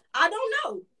look? I don't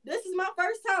know. This is my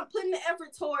first time putting the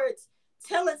effort towards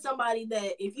telling somebody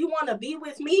that if you want to be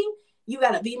with me, you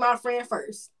gotta be my friend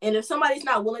first. And if somebody's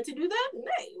not willing to do that, then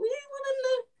hey, we ain't willing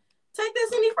to take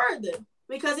this any further.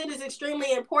 Because it is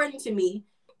extremely important to me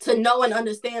to know and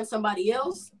understand somebody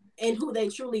else and who they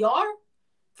truly are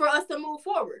for us to move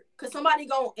forward. Because somebody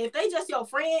if they just your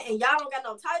friend and y'all don't got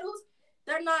no titles,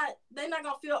 they're not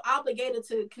gonna feel obligated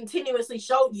to continuously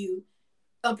show you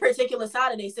a particular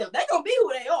side of themselves. They're gonna be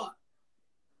who they are.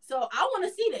 So I want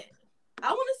to see that.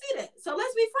 So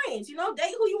let's be friends.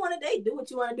 Date who you want to date, do what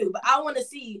you want to do. But I want to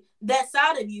see that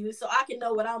side of you so I can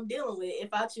know what I'm dealing with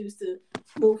if I choose to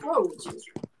move forward with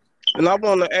you. And I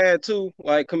want to add too,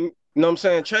 like, you know what I'm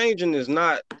saying, changing is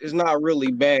not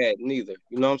really bad neither.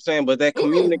 You know what I'm saying? But that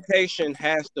communication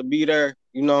has to be there.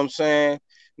 You know what I'm saying?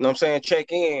 You know what I'm saying?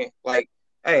 Check in. Like,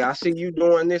 hey, I see you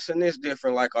doing this and this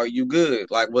different. Like, are you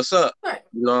good? Like, what's up? Right.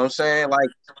 You know what I'm saying? Like,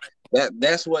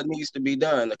 that's what needs to be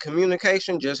done. The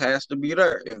communication just has to be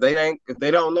there. If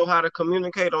they don't know how to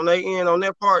communicate on their end, on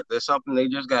their part, there's something they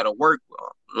just gotta work on.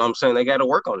 You know what I'm saying? They gotta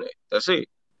work on it. That's it.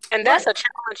 And that's a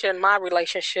challenge in my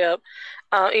relationship.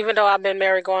 Even though I've been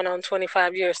married going on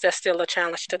 25 years, that's still a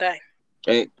challenge today.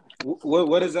 Hey,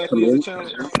 what exactly is a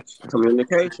challenge?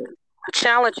 Communication. The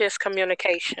challenge is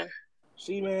communication.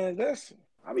 See, man,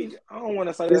 I don't want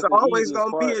to say it's that's the always easiest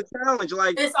gonna part. be a challenge.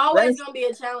 Like, it's always gonna be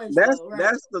a challenge.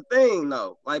 That's the thing,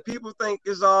 though. Like, people think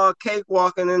it's all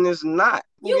cakewalking, and it's not.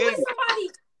 You with somebody,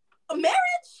 a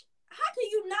marriage? How can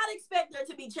you not expect there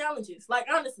to be challenges? Like,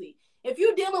 honestly, if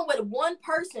you're dealing with one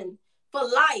person for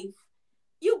life,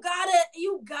 you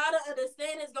gotta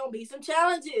understand there's gonna be some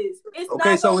challenges. It's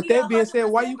okay, not so gonna with be that being said,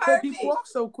 why you cut perfect. people off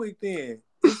so quick then?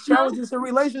 It's challenges in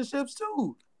relationships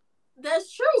too.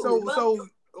 That's true. So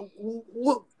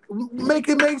make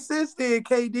it make sense then,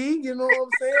 KD. You know what I'm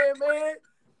saying, man?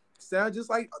 Sound just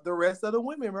like the rest of the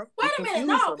women, bro. Wait a minute,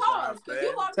 no, pause. Because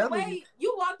you walked away.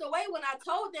 You walked away when I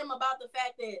told them about the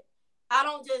fact that I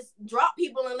don't just drop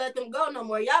people and let them go no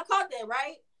more. Y'all caught that,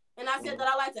 right? And I said that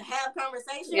I like to have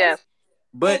conversations. Yes.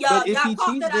 But y'all if he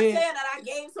caught cheats, that I said that I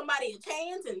gave somebody a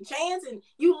chance, and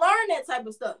you learn that type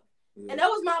of stuff. Yeah. And that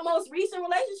was my most recent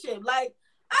relationship. Like,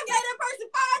 I gave that person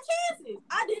 5 chances.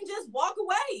 I didn't just walk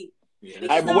away. Yeah.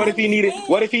 Hey, but what if he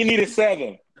needed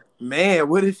 7? Man,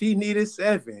 what if he needed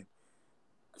 7?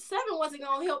 7 wasn't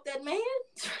gonna help that man.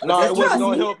 No, it wasn't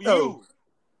gonna help you.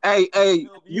 Hey,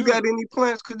 you got any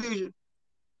plants, Khadijah?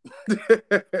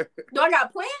 Do I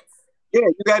got plants? Yeah,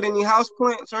 you got any house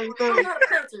plants or anything? I'm not a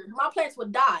planter. My plants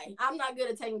would die. I'm not good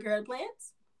at taking care of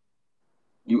plants.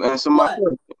 You answer my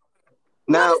question.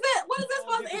 Now, what is that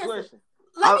supposed to answer?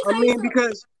 I mean,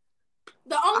 because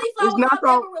the only flowers I've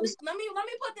ever released. Let me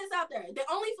put this out there. The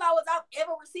only flowers I've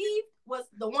ever received was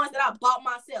the ones that I bought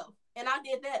myself, and I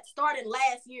did that starting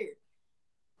last year.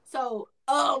 So,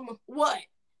 what?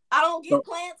 I don't get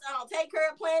plants. I don't take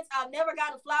care of plants. I've never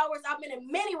gotten flowers. I've been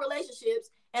in many relationships,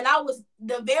 and I was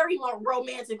the very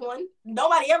romantic one.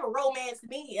 Nobody ever romanced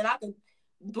me, and I can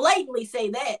blatantly say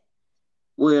that.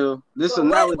 Well, this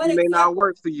analogy may not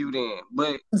work for you then,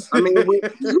 but I mean,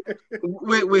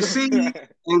 with seed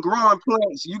and growing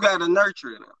plants, you got to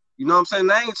nurture them. You know what I'm saying?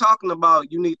 I ain't talking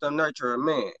about you need to nurture a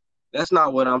man. That's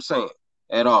not what I'm saying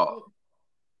at all.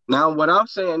 Now, what I'm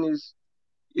saying is,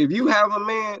 if you have a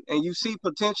man and you see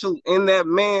potential in that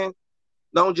man,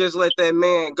 don't just let that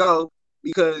man go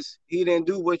because he didn't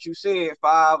do what you said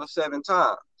 5 or 7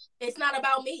 times. It's not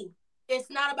about me. It's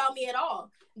not about me at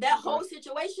all. That whole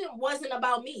situation wasn't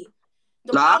about me.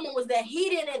 The problem was that he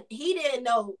didn't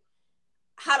know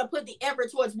how to put the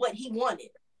effort towards what he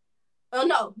wanted. I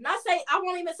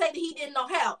won't even say that he didn't know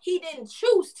how. He didn't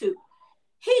choose to.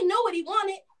 He knew what he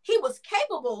wanted. He was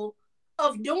capable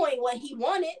of doing what he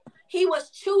wanted. He was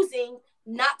choosing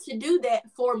not to do that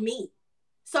for me.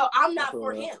 So I'm not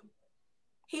for him.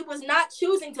 He was not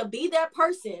choosing to be that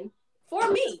person for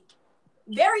me.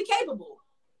 Very capable.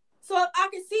 So if I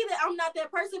can see that I'm not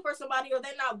that person for somebody, or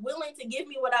they're not willing to give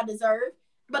me what I deserve,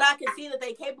 but I can see that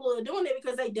they're capable of doing it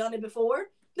because they've done it before,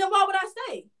 then why would I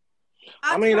stay?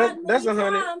 I mean, that's many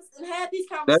times and had these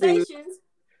conversations,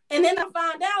 and then I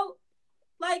find out,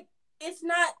 like, it's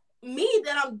not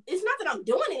that I'm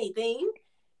doing anything.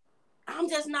 I'm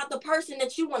just not the person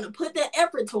that you want to put that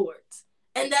effort towards.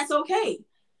 And that's okay.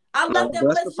 I left that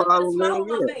relationship with a smile on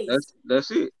my face. That's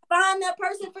it. Find that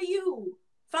person for you.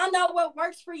 Find out what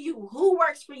works for you. Who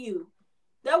works for you.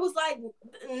 There was like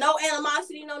no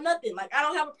animosity, no nothing. Like, I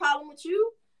don't have a problem with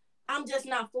you. I'm just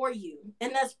not for you.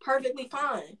 And that's perfectly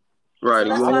fine. Right. So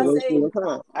that's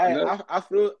why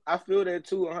I feel that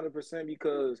too 100%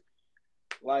 because,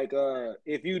 like,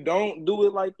 if you don't do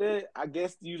it like that, I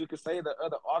guess you could say the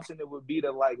other alternate would be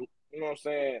to, like, you know what I'm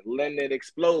saying, letting it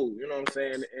explode, you know what I'm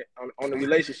saying, on the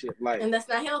relationship. Like, and that's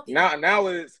not healthy. Now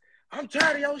it's, I'm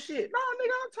tired of your shit. No,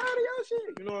 nigga, I'm tired of your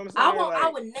shit. You know what I'm saying? I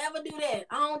would never do that.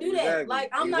 I don't do that. Exactly, Like,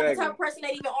 I'm not the type of person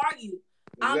that even argue.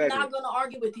 I'm not gonna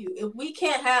argue with you. If we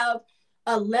can't have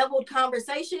a leveled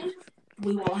conversation,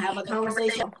 we won't have a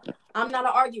conversation. I'm not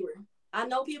an arguer. I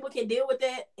know people can deal with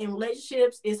that in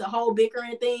relationships. It's a whole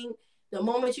bickering thing. The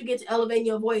moment you get to elevating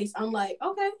your voice, I'm like,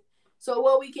 okay. So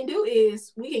what we can do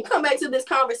is we can come back to this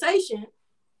conversation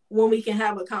when we can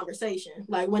have a conversation.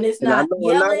 Like when it's not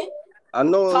yelling, I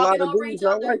know a lot talking of over dudes each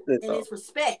don't other, like that and though. it's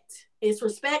respect. It's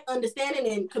respect, understanding,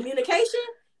 and communication,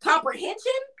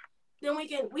 comprehension. Then we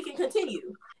can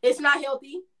continue. It's not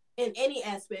healthy in any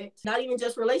aspect, not even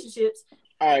just relationships.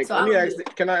 All right, So let me ask.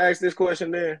 Can I ask this question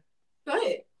then? Go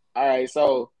ahead. All right,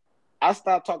 so I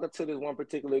stopped talking to this one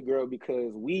particular girl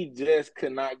because we just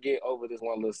could not get over this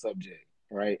one little subject,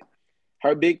 right?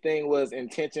 Her big thing was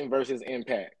intention versus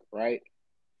impact, right?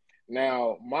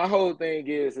 Now, my whole thing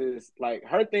is like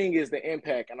her thing is the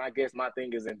impact, and I guess my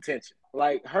thing is intention.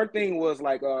 Like her thing was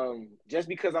like, just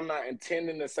because I'm not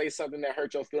intending to say something that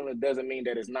hurt your feelings doesn't mean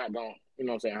that it's not going, you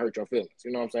know what I'm saying, hurt your feelings.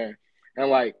 You know what I'm saying? And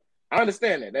like, I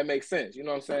understand that. That makes sense. You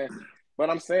know what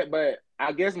I'm saying? But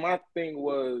I guess my thing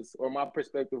was, or my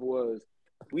perspective was,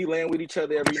 we laying with each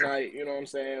other every night. You know what I'm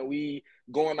saying? We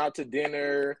going out to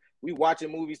dinner. We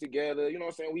watching movies together. You know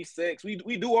what I'm saying? We sex. We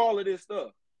do all of this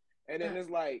stuff. And then it's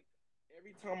like,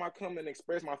 every time I come and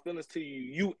express my feelings to you,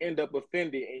 you end up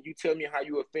offended, and you tell me how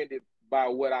you offended by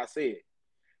what I said.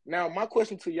 Now, my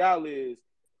question to y'all is,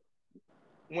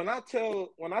 when I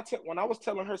was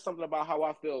telling her something about how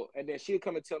I felt, and then she'd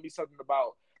come and tell me something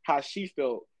about how she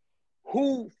felt,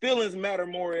 who feelings matter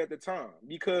more at the time?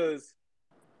 Because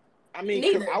I mean,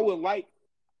 because I would like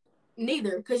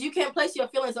neither, because you can't place your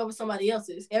feelings over somebody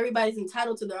else's. Everybody's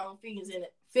entitled to their own feelings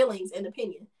and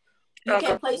opinion. You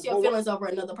can't place your feelings over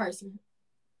another person.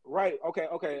 Right.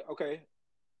 Okay.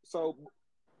 So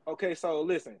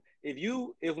listen, if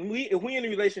we in a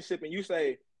relationship and you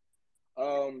say,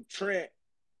 Trent,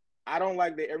 I don't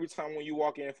like that every time when you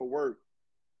walk in for work,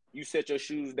 you set your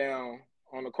shoes down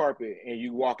on the carpet and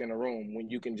you walk in the room when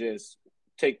you can just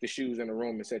take the shoes in the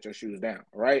room and set your shoes down,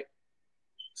 right?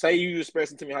 Say you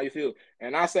expressing to me how you feel,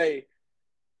 and I say,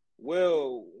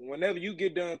 well, whenever you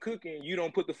get done cooking, you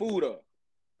don't put the food up.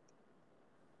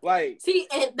 Like, see,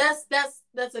 and that's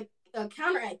a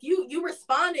counteract. You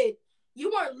responded.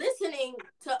 You weren't listening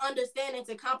to understand and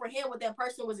to comprehend what that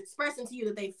person was expressing to you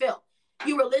that they felt.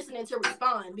 You were listening to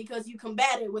respond because you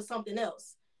combated with something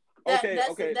else.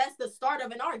 That's the start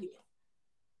of an argument.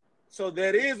 So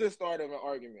that is the start of an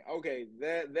argument. Okay,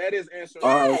 that is answering the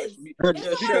question.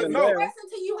 If somebody's expressing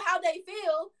to you how they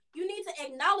feel, you need to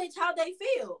acknowledge how they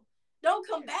feel. Don't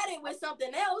combat it with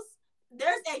something else.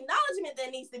 There's acknowledgement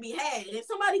that needs to be had. If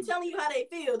somebody telling you how they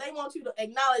feel, they want you to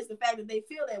acknowledge the fact that they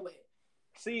feel that way.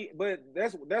 See, but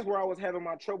that's where I was having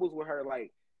my troubles with her.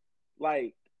 Like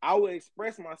I would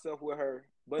express myself with her,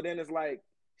 but then it's like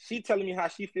she telling me how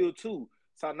she feel too.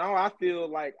 So now I feel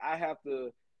like I have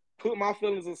to put my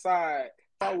feelings aside,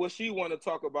 talk what she want to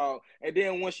talk about, and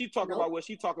then when she talk about what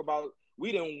she talk about,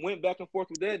 we then went back and forth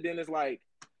with that. Then it's like,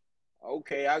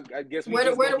 okay, I guess we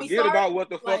just forget about what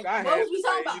the fuck I had to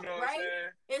say. About, you know what I'm saying?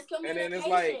 It's communication. And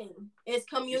then it's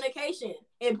communication.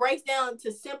 It breaks down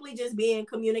to simply just being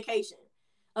communication.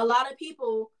 A lot of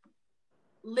people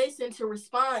listen to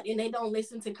respond and they don't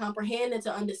listen to comprehend and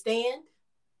to understand,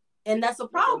 and that's a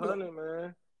problem. That's 100,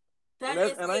 man. That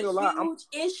is a huge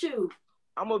issue.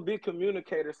 I'm a big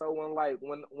communicator, so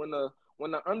when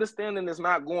the understanding is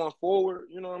not going forward,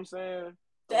 you know what I'm saying?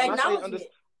 The acknowledgement.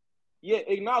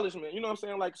 Acknowledgement. You know what I'm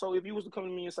saying? Like, so if you was to come to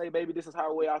me and say, baby, this is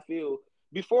how way I feel,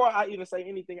 before I even say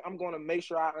anything, I'm going to make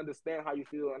sure I understand how you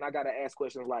feel, and I got to ask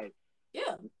questions like,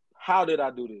 how did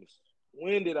I do this?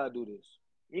 When did I do this?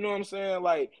 You know what I'm saying?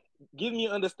 Like, give me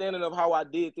an understanding of how I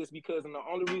did this, because, and the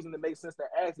only reason it makes sense to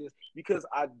ask is because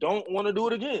I don't want to do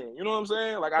it again. You know what I'm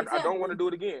saying? Like, I don't want to do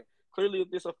it again. Clearly,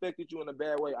 if this affected you in a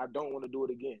bad way, I don't want to do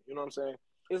it again. You know what I'm saying?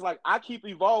 It's like I keep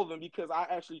evolving because I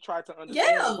actually try to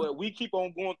understand, but we keep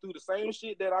on going through the same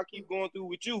shit that I keep going through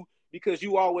with you because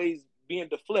you always being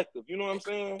deflective. You know what I'm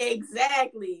saying?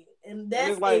 Exactly. And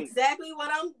that's like, exactly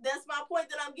that's my point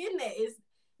that I'm getting at is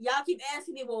y'all keep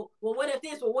asking me, well, what if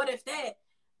this? Well, what if that?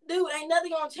 Dude, ain't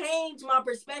nothing gonna change my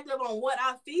perspective on what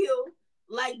I feel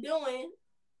like doing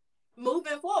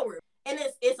moving forward. And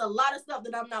it's a lot of stuff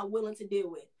that I'm not willing to deal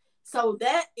with. So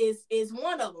that is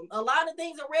one of them. A lot of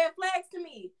things are red flags to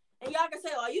me. And y'all can say,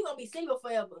 oh, you going to be single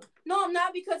forever. No, I'm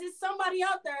not, because it's somebody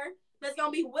out there that's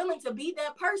going to be willing to be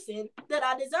that person that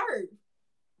I deserve.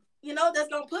 You know, that's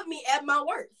going to put me at my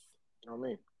worth. I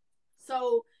mean.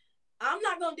 So I'm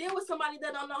not gonna deal with somebody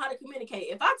that don't know how to communicate.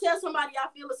 If I tell somebody I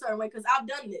feel a certain way, because I've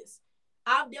done this,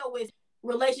 I've dealt with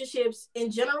relationships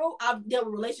in general. I've dealt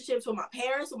with relationships with my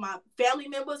parents, with my family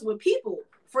members, with people,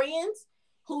 friends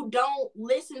who don't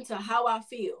listen to how I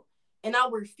feel. And I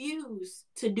refuse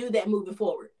to do that moving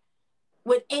forward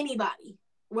with anybody,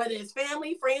 whether it's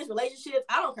family, friends, relationships.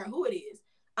 I don't care who it is.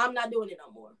 I'm not doing it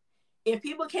no more. If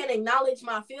people can't acknowledge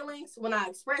my feelings when I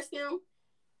express them,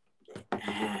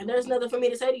 there's nothing for me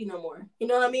to say to you no more. You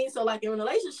know what I mean? So like in a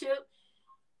relationship,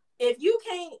 if you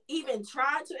can't even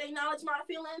try to acknowledge my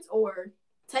feelings or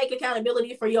take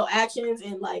accountability for your actions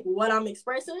and like what I'm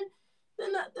expressing, then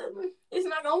it's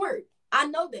not gonna work. I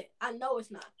know that. I know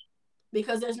it's not.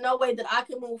 Because there's no way that I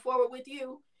can move forward with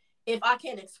you if I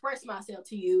can't express myself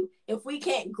to you, if we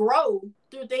can't grow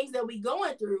through things that we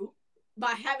going through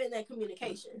by having that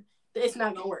communication. It's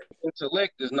not gonna work.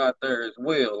 Intellect is not there as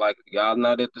well. Like y'all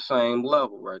not at the same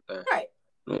level right there. Right.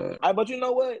 Yeah. But you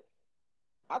know what?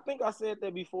 I think I said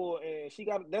that before, and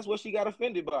that's what she got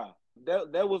offended by.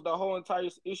 That was the whole entire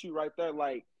issue right there.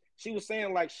 Like she was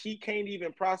saying, like she can't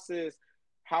even process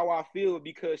how I feel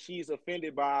because she's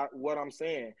offended by what I'm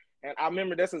saying. And I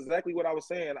remember that's exactly what I was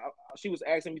saying. She was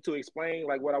asking me to explain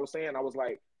like what I was saying. I was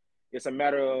like, it's a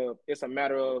matter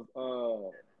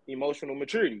of emotional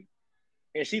maturity,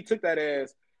 and she took that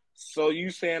as, so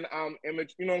you saying I'm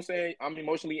immature? You know what I'm saying? I'm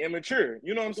emotionally immature.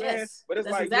 You know what I'm saying? Yes, But it's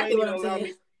that's like exactly you what ain't I'm even allow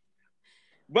saying. me.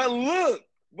 But look,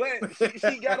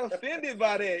 she got offended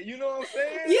by that. You know what I'm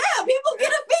saying? Yeah, people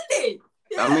get offended.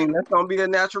 Yeah. I mean, that's gonna be the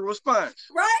natural response,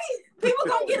 right? People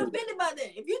gonna get offended by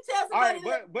that. If you tell somebody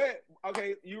all right, but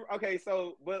okay,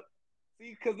 so but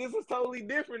see, because this is totally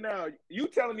different now. You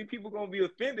telling me people gonna be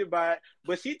offended by it,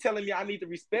 but she telling me I need to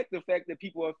respect the fact that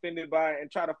people are offended by it and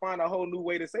try to find a whole new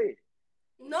way to say it.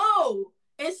 No,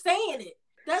 it's saying it.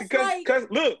 That's because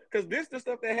this the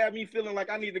stuff that had me feeling like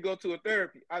I need to go to a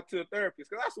therapist.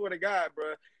 Because I swear to God,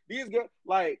 bro, these girls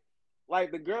like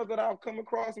the girls that I've come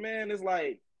across, man, is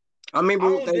like, I mean,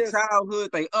 but their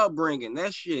childhood, their upbringing,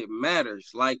 that shit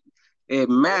matters. Like it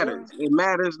matters. Yeah. It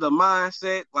matters the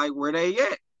mindset, like where they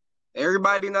at.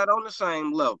 Everybody not on the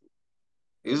same level.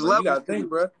 It's levels. You gotta think, too.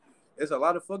 bro. There's a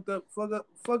lot of fuck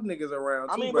niggas around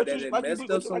too, I mean, bro. That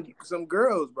messed up some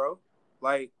girls, bro.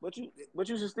 Like, but you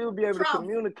should still be able to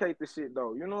communicate the shit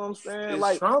though. You know what I'm saying? It's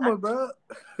like trauma, bro.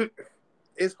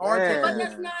 It's hard to, but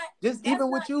that's not just even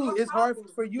with you. It's hard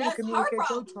for you to communicate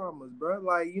your traumas, bro.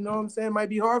 Like, you know what I'm saying? It might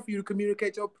be hard for you to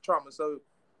communicate your trauma. So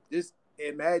just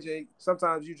imagine.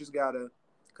 Sometimes you just gotta,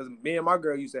 because me and my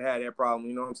girl used to have that problem.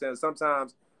 You know what I'm saying?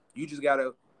 Sometimes you just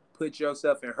gotta put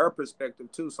yourself in her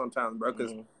perspective too. Sometimes, bro,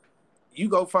 because you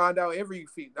go find out every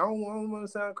female. I don't want to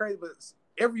sound crazy, but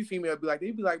every female be like,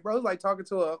 they be like, bro, it's like talking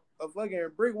to a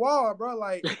fucking brick wall, bro.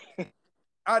 Like,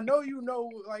 I know you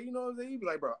know, like, you know what I'm saying? You be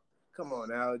like, bro, come on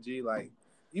now, G. Like,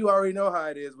 you already know how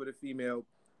it is with a female.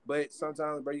 But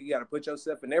sometimes, bro, you got to put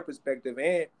yourself in their perspective,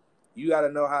 and you got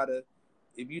to know how to,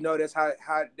 if you know that's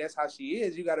how she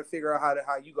is, you got to figure out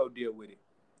how you go deal with it.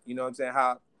 You know what I'm saying?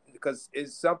 Because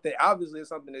it's something, obviously it's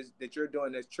something that you're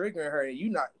doing that's triggering her,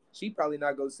 and she probably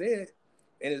not gonna say it.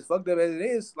 And as fucked up as it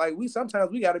is, like,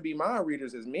 sometimes we got to be mind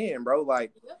readers as men, bro.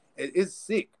 Like, it's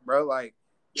sick, bro. Like,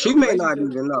 she may not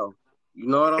even know. You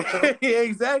know what I'm saying? Yeah,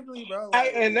 exactly, bro.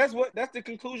 Like, and that's the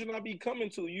conclusion I be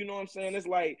coming to. You know what I'm saying? It's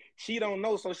like she don't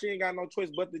know, so she ain't got no choice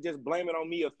but to just blame it on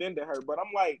me offending her. But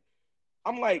I'm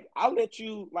like, I'll let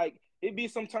you, like, it be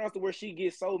sometimes to where she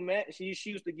gets so mad. She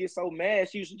used to get so mad.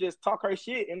 She used to just talk her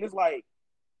shit, and it's like,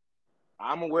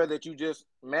 I'm aware that you just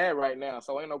mad right now,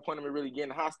 so ain't no point in me really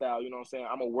getting hostile. You know what I'm saying?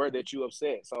 I'm aware that you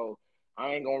upset, so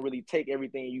I ain't gonna really take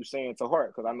everything you saying to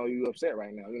heart because I know you upset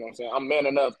right now. You know what I'm saying? I'm man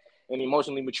enough and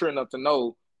emotionally mature enough to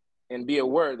know and be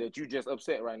aware that you just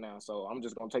upset right now. So I'm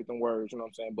just gonna take them words. You know what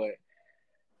I'm saying? But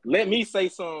let me say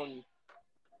some.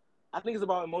 I think it's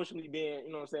about emotionally being,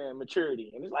 you know what I'm saying,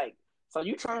 maturity, and it's like, so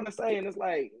you trying to say, and it's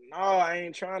like, no, I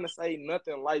ain't trying to say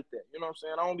nothing like that. You know what I'm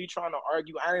saying? I don't be trying to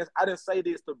argue. I didn't say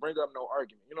this to bring up no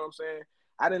argument. You know what I'm saying?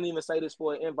 I didn't even say this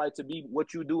for an invite to be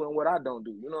what you do and what I don't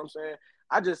do. You know what I'm saying?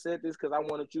 I just said this because I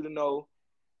wanted you to know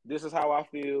this is how I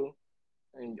feel,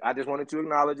 and I just wanted to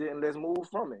acknowledge it, and let's move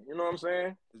from it. You know what I'm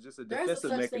saying? It's just a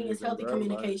defensive mechanism. There's a such thing as healthy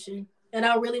communication, like, and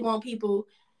I really want people.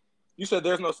 You said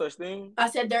there's no such thing? I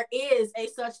said there is a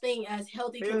such thing as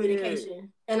healthy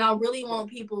communication. Yeah. And I really want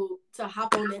people to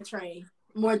hop on that train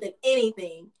more than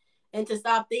anything and to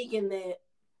stop thinking that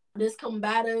this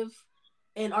combative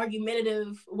and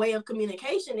argumentative way of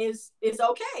communication is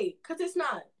okay, because it's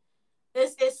not.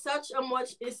 It's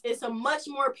a much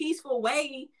more peaceful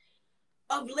way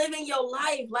of living your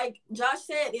life. Like Josh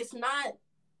said, it's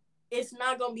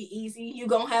not gonna be easy. You're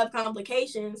gonna have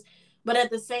complications. But at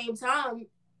the same time,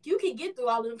 you can get through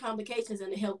all of the complications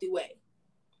in a healthy way.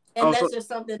 And Oh, that's so just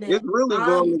something it's that really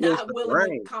going I'm against not the willing to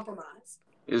grain. compromise.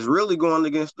 It's really going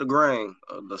against the grain.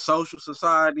 The social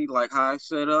society, like how it's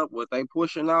set up, what they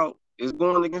pushing out, is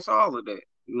going against all of that.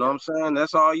 You know what I'm Yep. saying?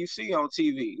 That's all you see on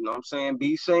TV. You know what I'm saying?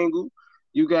 Be single.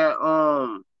 You got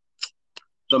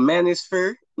the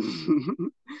manosphere.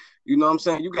 You know what I'm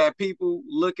saying? You got people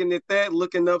looking at that,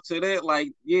 looking up to that,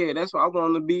 like, yeah, that's what I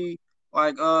want to be.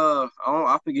 Like,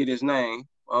 I forget his name.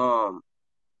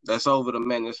 That's over the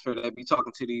manosphere that be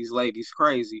talking to these ladies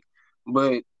crazy,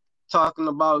 but talking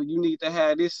about you need to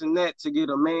have this and that to get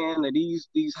a man, or these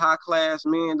high class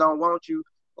men don't want you.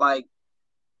 Like,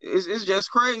 it's just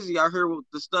crazy. I hear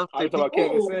the stuff Oh, you that talking about people.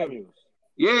 Kevin Ooh. Samuels?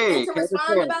 And Yeah, to Kevin respond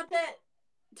Samuels. about that,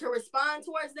 to respond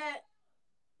towards that,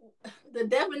 the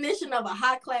definition of a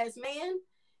high class man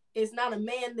is not a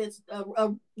man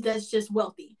that's just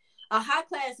wealthy. A high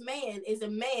class man is a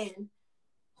man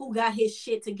who got his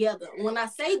shit together. When I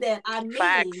say that,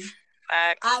 Facts.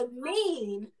 I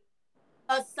mean,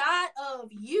 aside of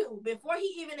you, before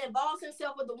he even involves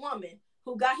himself with a woman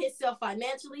who got himself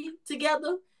financially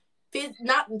together,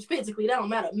 not physically, that don't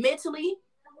matter, mentally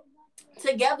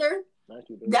together,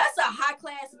 that's a high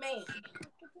class man.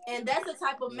 And that's the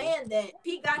type of man that if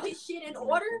he got his shit in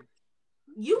order,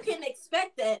 you can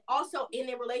expect that also in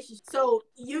a relationship. So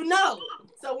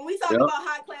So when we talk Yep. about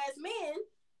high class men,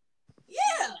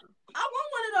 yeah, I want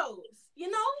one of those,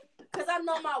 because I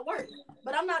know my worth.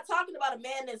 But I'm not talking about a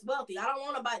man that's wealthy. I don't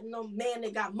want about no man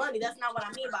that got money. That's not what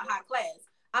I mean by high class.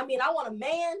 I mean, I want a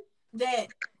man that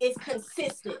is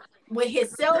consistent with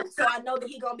himself, so I know that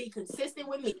he's gonna be consistent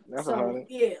with me. That's so 100.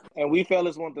 yeah. And we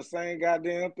fellas want the same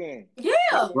goddamn thing. Yeah,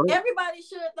 everybody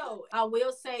should though. I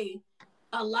will say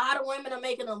a lot of women are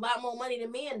making a lot more money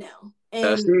than men now.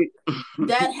 That's And it.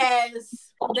 that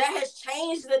has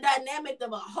changed the dynamic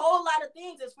of a whole lot of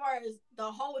things as far as the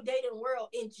whole dating world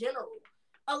in general.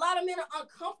 A lot of men are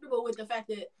uncomfortable with the fact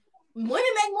that women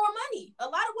make more money. A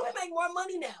lot of women make more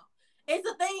money now. It's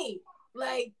a thing.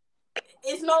 Like,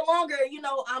 it's no longer,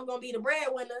 I'm gonna be the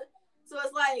breadwinner. So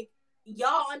it's like,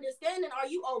 y'all understanding, are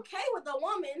you okay with a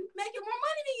woman making more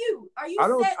money than you? Are you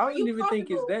set? I Are don't you even think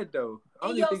it's comfortable that though. I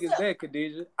don't in even think it's yourself? that,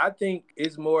 Khadijah. I think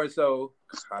it's more so.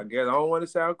 I guess I don't want to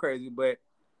sound crazy, but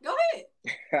Go ahead.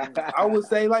 I would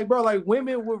say, like, bro, like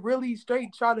women would really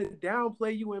straight try to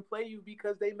downplay you and play you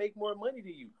because they make more money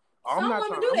than you. Some women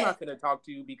do I'm that. not gonna talk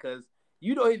to you because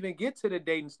you don't even get to the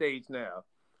dating stage now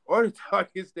or the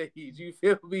talking stage. You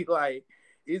feel me? Like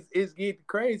it's getting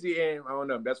crazy, and I don't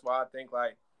know. That's why I think,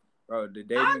 like, bro, the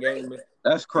dating game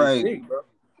That's is crazy. sick, bro.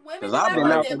 Women Cause do I've act been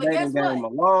like out Like, the that, but guess dating game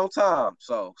what? a long time,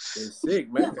 so it's sick,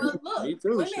 Yeah, man. but look, Me too.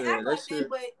 women Shit, act that like that, shit.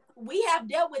 but we have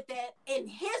dealt with that in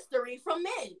history from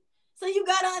men. So you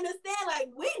gotta understand, like,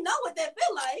 we know what that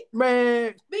feel like.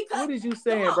 Man, Because what is you come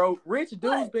saying, on, bro? Rich dudes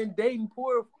what? been dating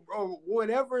poor or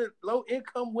whatever low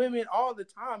income women all the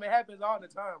time. It happens all the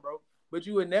time, bro. But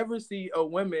you would never see a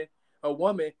woman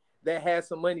that has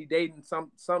some money dating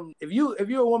some. If you're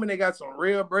a woman that got some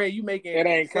real bread, you making It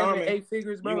ain't 7, common. 8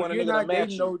 figures, You bro. want a You're nigga to not match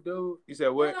dating you. no dude. You said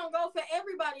That what? don't go for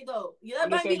everybody though. That I'm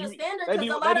just might be saying the standard they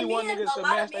because a be wanting niggas to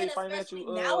match their especially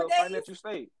nowadays. financial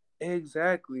state.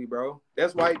 Exactly, bro.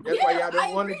 That's why Yeah, y'all don't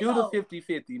I want to agree do the though.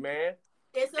 50-50, man.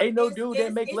 It's a Ain't no dude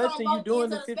that make it's less on than you both doing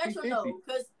ends the of the spectrum 50-50. though,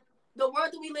 because the world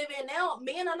that we live in now,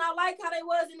 men are not like how they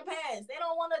was in the past. They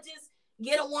don't want to just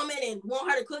get a woman and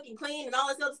want her to cook and clean and all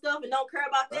this other stuff and don't care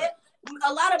about that.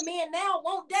 A lot of men now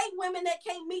won't date women that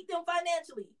can't meet them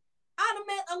financially. I've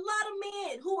met a lot of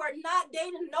men who are not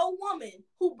dating no woman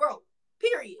who broke.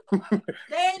 Period.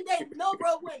 They ain't dating no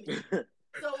broke women.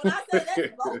 So when I say that's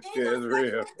both ends of the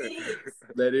spectrum, it is.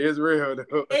 That is real,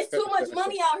 though. It's too much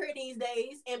money out here these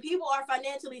days, and people are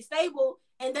financially stable,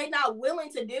 and they're not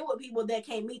willing to deal with people that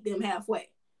can't meet them halfway.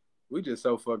 We just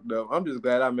so fucked up. I'm just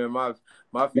glad I met my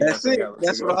that's fiance it. hella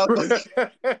That's what ago. I was.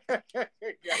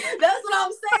 That's what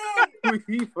I'm saying.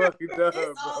 We fucked up,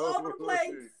 It's all bro. over the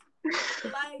place.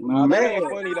 Like, Nah, that people Man, ain't are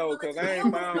funny not though, willing cause to I deal ain't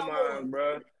with it found no more. mine,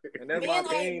 bro. And that's my Men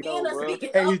thing though, are bro. speaking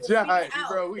Hey, up and speaking Josh, out.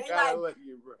 bro, we They gotta like, love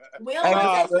you, bro. we don't hey, want to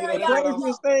Nah, take see, care of the that's y'all what no I'm.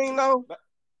 craziest more. thing though,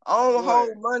 I don't What?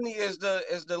 hold money as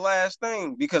the last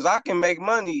thing because I can make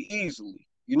money easily.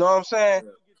 You know what I'm saying? Get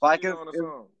your Like shit on or you something.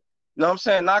 know what I'm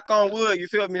saying? Knock on wood, you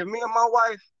feel me? If me and my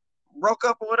wife broke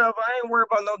up or whatever, I ain't worried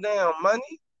about no damn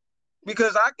money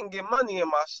because I can get money in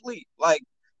my sleep. Like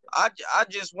I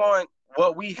just want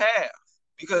what we have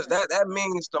because that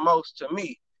means the most to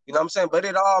me. You know what I'm saying? But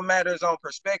it all matters on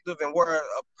perspective and where a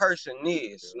person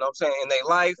is. You know what I'm saying? In their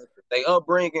life, they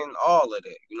upbringing, all of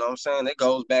that. You know what I'm saying? It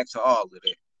goes back to all of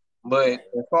that. But Right.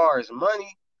 as far as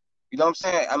money, You know what I'm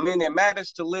saying? I mean, it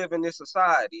matters to live in this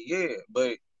society, yeah,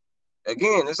 but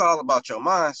again, it's all about your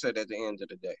mindset at the end of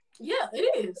the day. Yeah,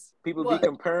 it is. People What? be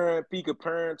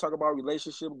comparing, talk about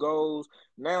relationship goals.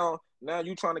 Now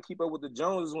you trying to keep up with the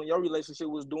Joneses when your relationship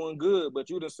was doing good, but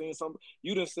you done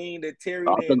seen that Terry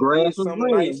Off the did grass is something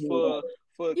green. nice for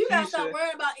You gotta stop Keisha.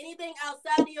 worrying about anything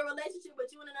outside of your relationship with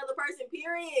you and another person.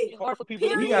 Period. It's hard for people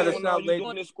to We do gotta that when all stop you letting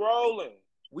doing is scrolling.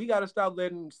 we gotta stop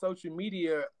letting social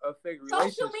media affect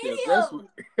Social relationships. That's media.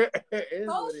 what it is.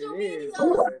 Social media.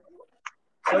 Like,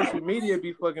 social media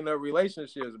be fucking up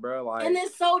relationships, bro. Like, and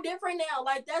it's so different now.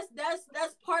 Like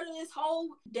that's part of this whole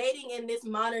dating in this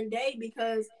modern day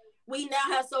because we now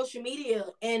have social media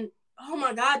and oh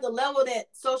my god, the level that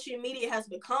social media has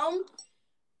become.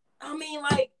 I mean,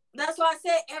 like that's why I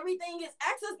said everything is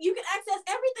access. You can access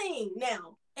everything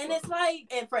now, and it's like,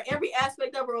 and for every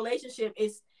aspect of a relationship,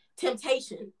 it's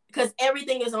temptation because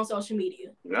everything is on social media.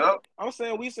 Yeah. I'm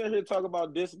saying we sit here talk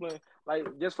about discipline, like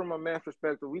just from a man's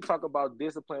perspective, we talk about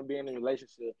discipline being in a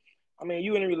relationship. I mean,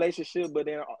 you in a relationship, but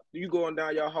then you going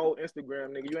down your whole Instagram,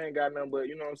 nigga. You ain't got nothing but,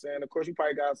 you know what I'm saying? Of course, you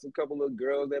probably got some couple of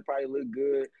girls that probably look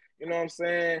good. You know what I'm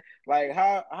saying? Like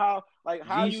how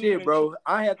G you shit, even bro.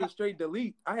 I had to straight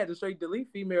delete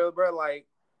female, bro. Like,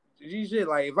 G shit.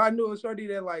 Like, if I knew a shorty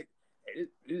that like it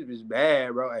is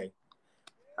bad, bro. Hey,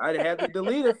 I'd have to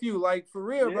delete a few, like for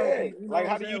real, bro. yeah, You know like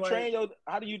what I'm saying? Like,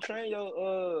 how do you train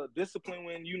your discipline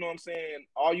when you know what I'm saying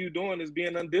all you doing is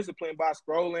being undisciplined by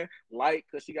scrolling, like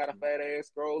because she got a fat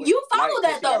ass, scrolling, You like follow because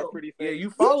that she got a though. pretty yeah, face. you You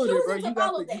followed it, bro. choosing to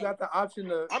follow that. You got the option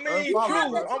to I mean, You have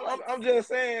unfollow. the true. choice. I'm just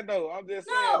saying though. I'm just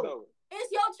saying No, though.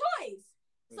 it's your choice.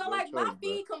 It's So your like my choice, bro.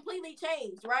 feed completely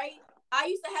changed, right? I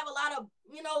used to have a lot of,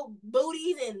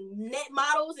 booties and net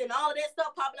models and all of that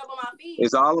stuff popping up on my feed.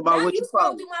 It's all about Now what you you scroll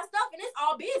follow. through my stuff and it's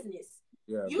all business.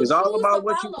 Yeah, You It's all choose about to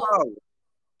what you follow follow.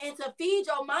 and to feed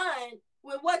your mind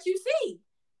with what you see.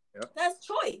 Yep. That's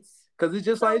choice. Cause it's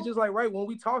just like right when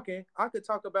we talking, I could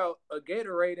talk about a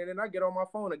Gatorade and then I get on my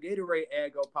phone, a Gatorade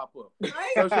ad go pop up.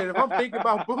 Right? So shit, if I'm thinking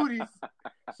about booties,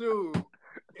 shoot,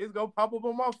 it's gonna pop up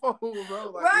on my phone, bro.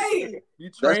 Like, right.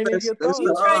 You training your That's You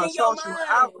thoughts, training your social mind.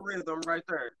 algorithm right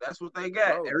there. That's what they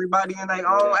got. bro. Everybody in their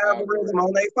Yeah, own that algorithm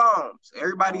on their phones.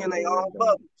 Everybody in their own algorithm.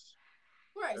 bubbles.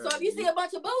 Right. So if you see a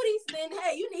bunch of booties, then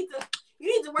hey, you need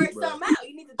to work Bro. something out.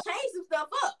 You need to change some stuff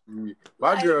up. My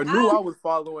Like, girl knew I was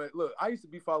following. Look, I used to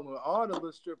be following all the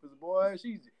little strippers, boy.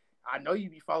 I know you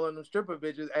be following them stripper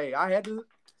bitches. Hey, I had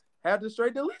to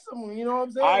straight delete some. You know what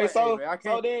I'm saying? All right, Like, so hey, man, I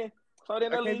can't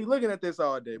that be looking at this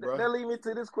all day, bro. That lead me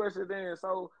to this question then.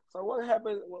 So what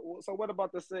happened? So what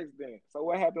about the sex then? So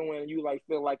what happened when you like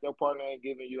feel like your partner ain't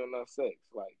giving you enough sex?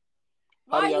 Like,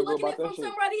 why are you go looking about at that from shit?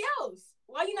 somebody else?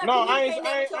 Why you not No, communicating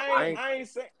that with your partner?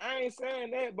 I ain't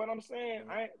saying that, but I'm saying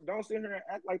don't sit here and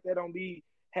act like that don't be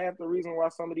half the reason why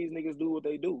some of these niggas do what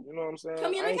they do. You know what I'm saying? I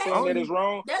ain't saying that it's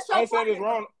wrong. That's your I ain't saying partner, it's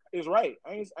wrong. It's right.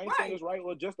 I ain't saying Right. it's right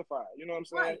or justified. You know what I'm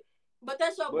saying? Right. But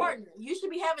that's your But- partner. You should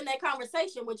be having that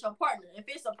conversation with your partner. If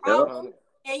it's a Yeah. problem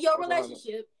in your That's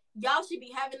relationship, y'all should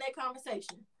be having that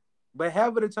conversation. But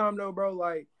half of the time though, bro,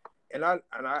 like, and I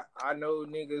know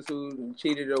niggas who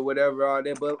cheated or whatever all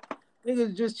that, but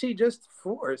niggas just cheat just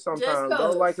for it sometimes,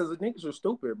 bro. Like, cause the niggas are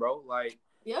stupid, bro. Like,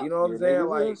 Yep. you know what I'm saying? Niggas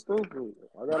Like, is stupid.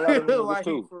 I got a lot of niggas like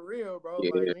too. for real, bro.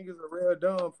 Yeah. Like niggas are real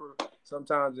dumb for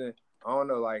sometimes, and I don't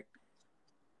know, like.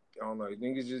 I don't know.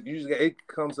 Niggas it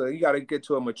comes to, you got to get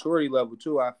to a maturity level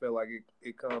too. I feel like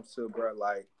it comes to, bro,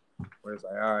 like where it's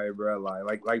like, all right, bro,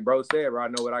 like bro said, bro, I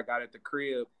know what I got at the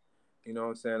crib. You know what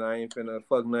I'm saying? I ain't finna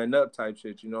fuck nothing up type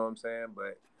shit. You know what I'm saying?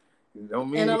 But it don't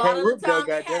mean And you a lot can't of whoop the that time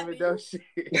it goddamn it though shit.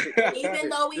 Even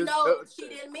though we Just know don't she say.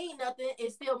 didn't mean nothing,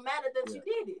 it still mattered that Yeah. you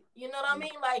did it. You know what I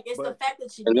mean? Like it's the But- fact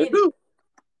that you And they did it. do.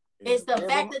 It's the Yeah,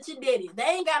 fact but- that you did it. They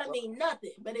ain't gotta mean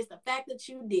nothing, but it's the fact that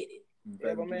you did it.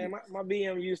 Yeah, but man, my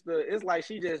BM used to. It's like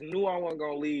she just knew I wasn't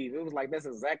gonna leave. It was like that's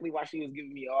exactly why she was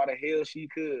giving me all the hell she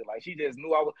could. Like she just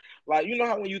knew I was. Like you know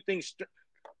how when you think.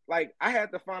 Like I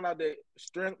had to find out that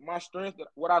my strength,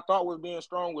 what I thought was being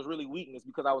strong was really weakness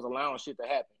because I was allowing shit to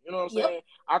happen. You know what I'm Yep. saying?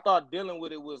 I thought dealing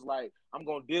with it was like, I'm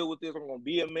going to deal with this. I'm going to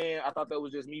be a man. I thought that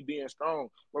was just me being strong,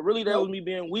 but really that was me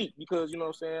being weak because, you know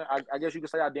what I'm saying? I guess you could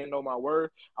say I didn't know my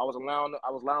worth. I was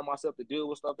allowing myself to deal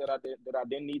with stuff that I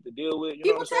didn't need to deal with. You know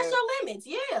People what I'm test saying? your limits,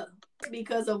 yeah,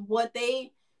 because of what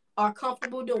they are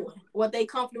comfortable doing, what they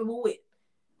comfortable with.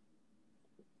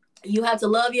 You have to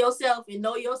love yourself and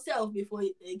know yourself before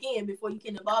you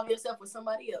can involve yourself with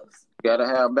somebody else. Gotta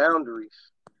have boundaries.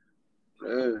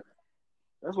 Yeah.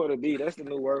 That's what it be. That's the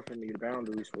new word for me,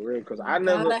 boundaries for real. Because You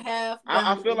gotta have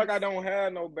I feel like I boundaries. don't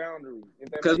have no boundaries.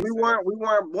 If that Because makes sense. we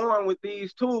weren't born with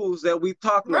these tools that we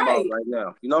talking about Right. right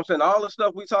now. You know what I'm saying? All the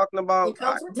stuff we talking about, It I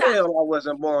comes with hell time. I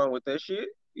wasn't born with that shit.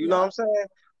 You know what I'm Yup. saying?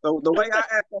 The way I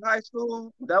act in high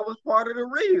school, that was part of the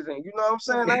reason. You know what I'm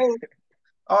saying? I ain't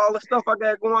all the stuff I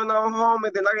got going on home,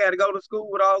 and then I got to go to school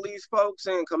with all these folks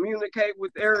and communicate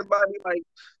with everybody like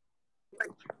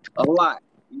a lot.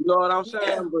 You know what I'm Yeah.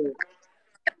 saying?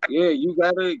 But yeah, you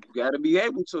gotta be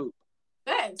able to.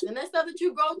 Facts. And that stuff that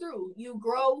you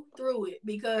grow through it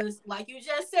because, like you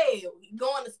just said,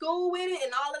 going to school with it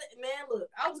and all of that. Man, look,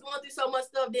 I was going through so much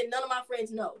stuff that none of my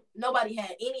friends know. Nobody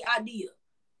had any idea,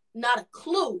 not a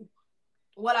clue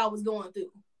what I was going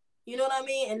through. You know what I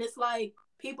mean? And it's like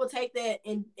people take that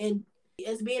and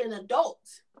as being an adult,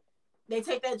 they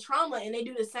take that trauma and they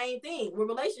do the same thing with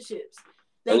relationships.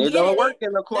 They And it get don't in work it.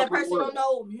 in the That corporate person world.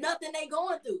 don't know nothing they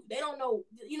going through. They don't know,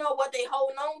 what they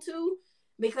holding on to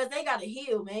because they gotta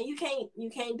heal, man. You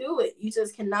can't do it. You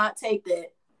just cannot take that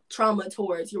trauma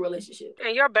towards your relationship.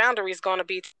 And your boundary is going to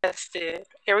be tested.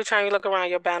 Every time you look around,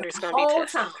 your boundary is going to be Whole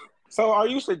tested. time. So are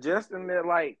you suggesting that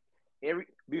like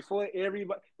before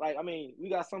everybody, like, I mean, we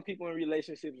got some people in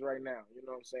relationships right now, you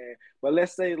know what I'm saying? But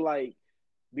let's say like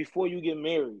before you get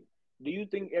married, do you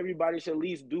think everybody should at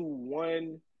least do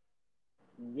one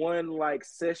like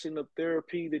session of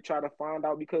therapy to try to find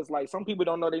out? Because like some people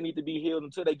don't know they need to be healed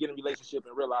until they get in a relationship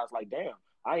and realize like, damn,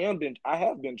 I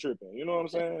have been tripping. You know what I'm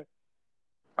saying?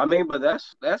 I mean, but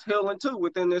that's healing too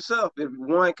within itself. If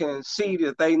one can see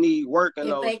that they need work in If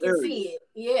those they can areas. see it,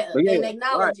 yeah, But and yeah, right.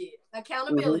 acknowledge it. Mm-hmm.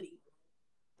 Accountability.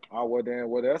 Oh well, then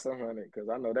well that's 100 because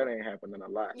I know that ain't happening a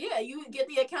lot. Yeah, you get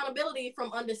the accountability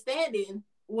from understanding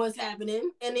what's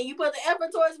happening, and then you put the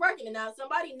effort towards working it. Now,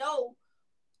 somebody know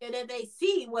and that they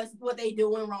see what they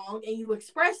doing wrong, and you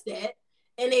express that,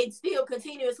 and they still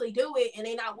continuously do it, and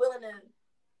they not willing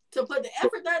to put the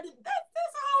effort. That's a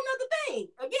whole nother thing.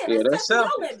 Again, Yeah, that's that's testing your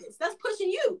selfish. limits. That's pushing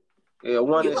you. Yeah,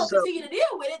 one You is gonna selfish. continue to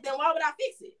deal with it, then why would I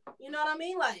fix it? You know what I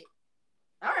mean? Like,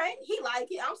 all right, he like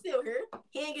it. I'm still here.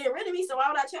 He ain't getting rid of me, so why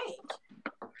would I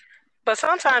change? But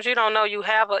sometimes you don't know you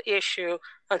have an issue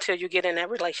until you get in that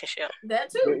relationship.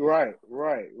 That too. Right.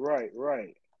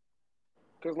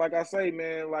 Because like I say,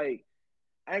 man, like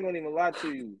I ain't gonna even lie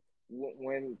to you.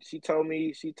 When she told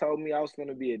me I was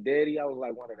gonna be a daddy, I was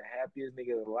like one of the happiest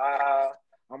niggas alive.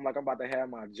 I'm like, I'm about to have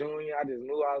my junior. I just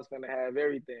knew I was gonna have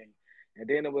everything. And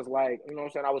then it was like, you know what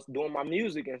I'm saying? I was doing my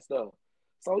music and stuff.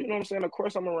 So, you know what I'm saying? Of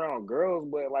course I'm around girls,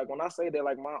 but like when I say that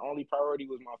like my only priority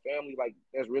was my family, like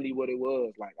that's really what it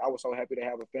was. Like I was so happy to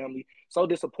have a family. So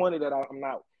disappointed that I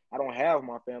don't have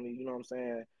my family, you know what I'm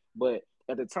saying? But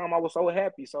at the time I was so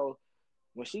happy. So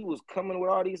when she was coming with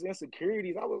all these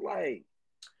insecurities, I was like,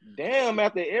 damn,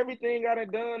 after everything I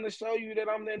done to show you that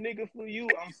I'm that nigga for you,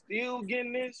 I'm still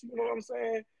getting this. You know what I'm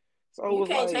saying? So it You was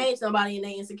can't like, change somebody in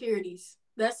their insecurities.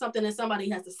 That's something that somebody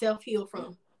has to self heal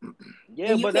from,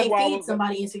 yeah, and you but that's can't why I feed was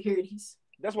somebody insecurities.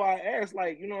 that's why I asked,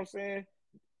 like, you know what I'm saying?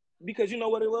 Because you know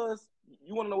what it was?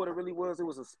 You want to know what it really was? It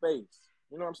was a space.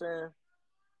 You know what I'm saying?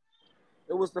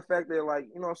 It was the fact that, like,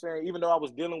 you know what I'm saying? Even though I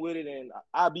was dealing with it and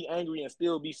I'd be angry and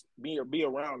still be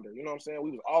around her. You know what I'm saying?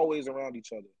 We was always around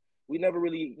each other. We never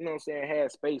really, you know what I'm saying,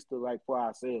 had space to like for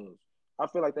ourselves. I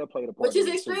feel like that played a part Which in is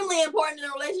it too. extremely important in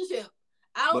a relationship.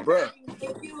 I But don't bruh,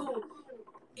 care if you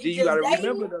you just gotta dating,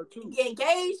 remember though too.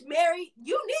 engaged, married,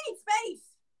 you need space.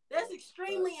 That's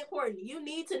extremely important. You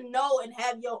need to know and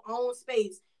have your own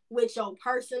space with your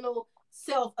personal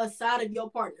self aside of your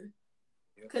partner.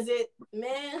 Cause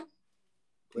man,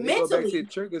 But it go back to the mentally,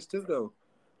 triggers too though.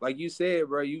 Like you said,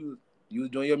 bro, you was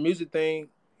doing your music thing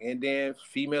and then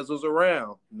females was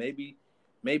around. Maybe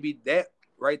that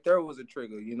right there was a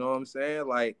trigger, you know what I'm saying?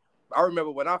 Like I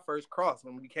remember when I first crossed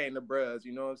when we came to Bruhs,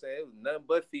 you know what I'm saying? It was nothing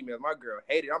but females. My girl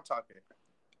hated it. I'm talking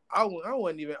I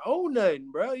wasn't even own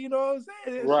nothing, bro. You know what I'm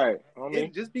saying? Right. I It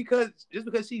mean, just because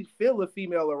she feel a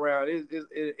female around,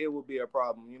 it will be a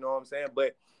problem. You know what I'm saying?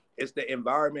 But it's the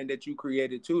environment that you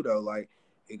created too, though. Like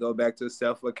it go back to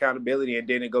self accountability, and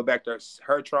then it go back to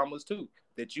her traumas too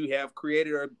that you have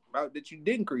created or that you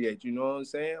didn't create. You know what I'm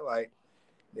saying? Like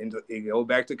then it go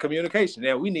back to communication.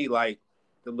 Now we need like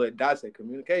the little dots at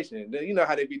communication. You know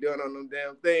how they be doing on them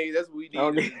damn things. That's what we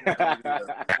I need. mean,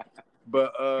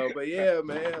 But yeah,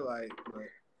 man, like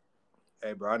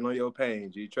hey, bro, I know your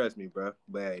pain, G. Trust me, bro.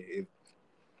 But hey, if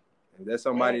that's man,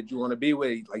 somebody that you want to be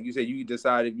with, like you said, you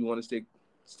decide if you want to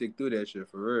stick through that shit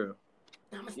for real.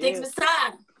 I'm gonna stick yeah,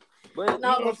 beside him. But you No, know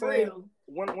what I'm but for saying? real.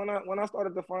 When I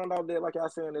started to find out that, like I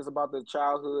said, it's about the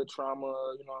childhood trauma,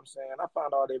 you know what I'm saying? I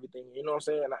found out everything, you know what I'm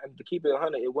saying? And to keep it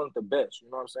 100, it wasn't the best, you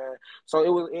know what I'm saying? So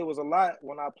it was a lot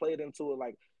when I played into it,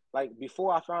 like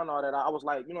before I found all that, I was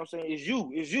like, you know what I'm saying? It's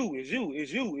you, it's you, it's you,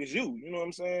 it's you, it's you, you know what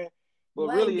I'm saying? But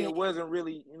Blame really, game. it wasn't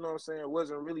really, you know what I'm saying? It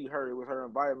wasn't really her. It was her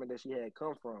environment that she had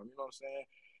come from, you know what I'm saying?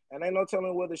 And ain't no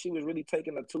telling whether she was really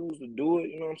taking the tools to do it,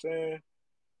 you know what I'm saying?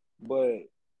 But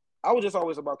I was just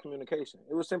always about communication.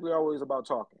 It was simply always about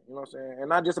talking, you know what I'm saying? And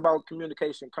not just about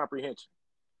communication comprehension.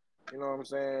 You know what I'm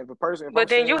saying? If I'm But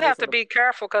then you saying have this to be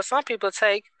careful because some people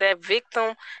take that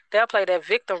victim, they'll play that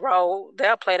victim role,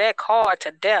 they'll play that card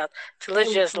to death till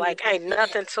it's just like ain't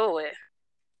nothing to it.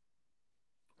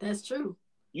 That's true.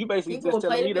 You basically People just will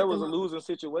play telling the me that was victim a role. losing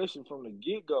situation from the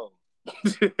get-go.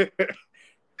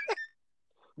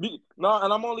 No,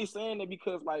 and I'm only saying that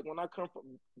because like when I come from,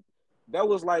 that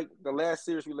was like the last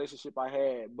serious relationship I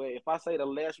had. But if I say the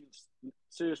last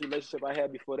serious relationship I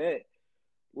had before that,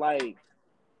 like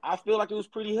I feel like it was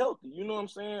pretty healthy. You know what I'm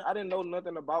saying? I didn't know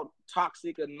nothing about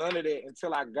toxic or none of that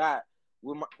until I got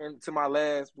into my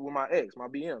last with my ex, my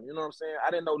BM. You know what I'm saying? I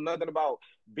didn't know nothing about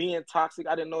being toxic.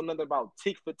 I didn't know nothing about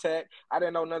tick for tack. I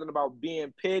didn't know nothing about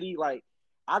being petty. Like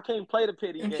I can't play the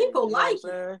petty And game. people You know what I'm like it.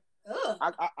 saying?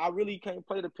 Ugh. I really can't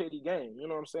play the petty game. You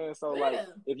know what I'm saying? So like, Yeah.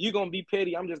 if you're gonna be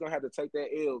petty, I'm just gonna have to take that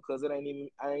L because I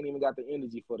ain't even got the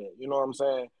energy for that. You know what I'm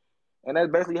saying? And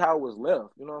that's basically how it was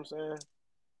left. You know what I'm saying?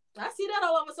 I see that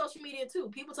all over social media too.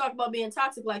 People talk about being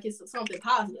toxic like it's something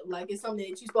positive, like it's something that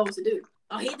you're supposed to do.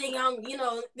 Oh, he think I'm,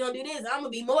 gonna do this. I'm gonna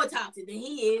be more toxic than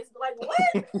he is. Like what?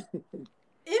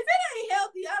 If it ain't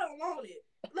healthy, I don't want it.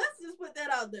 Let's just put that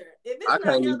out there. If I it's not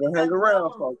can't healthy, even I hang do not around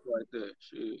want it. folks like that.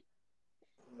 Shit.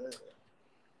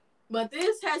 But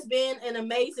this has been an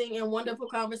amazing and wonderful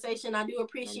conversation. I do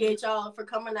appreciate y'all for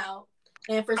coming out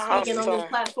and for speaking on this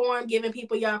platform, giving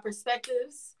people y'all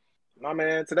perspectives. Nah,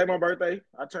 man, today my birthday.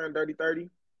 I turned 30.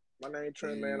 My name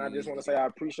Trent, man. I just want to say I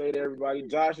appreciate everybody.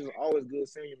 Josh, is always good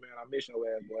seeing you, man. I miss your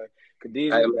ass, boy. Hey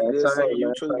Khadijah, it's man, good same seeing you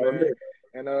man, too, same man. here.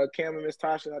 And Cam and Miss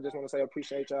Tasha, I just want to say I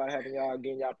appreciate y'all having y'all,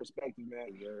 getting y'all perspective, man.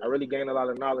 I really gained a lot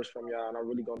of knowledge from y'all, and I'm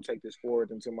really gonna take this forward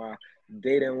into my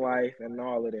dating life and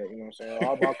all of that. You know what I'm saying?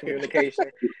 All about communication.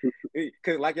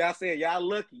 Cause like y'all said, y'all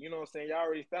lucky. You know what I'm saying? Y'all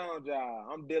already found y'all.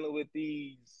 I'm dealing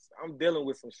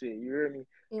with some shit. You hear me?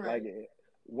 Right. Like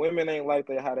women ain't like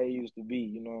that how they used to be.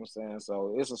 You know what I'm saying?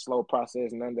 So it's a slow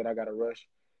process. None that I gotta rush.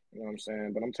 You know what I'm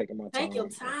saying? But I'm taking my time. Take your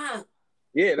time.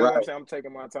 Yeah, that's Right. what I'm saying. I'm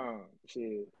taking my time.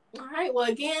 Shit. All right. Well,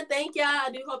 again, thank y'all. I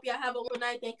do hope y'all have a wonderful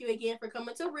night. Thank you again for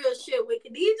coming to Real Shit with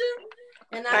Khadijah.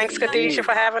 And Thanks, Khadijah,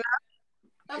 for having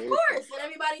us. Of course. And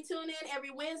everybody tune in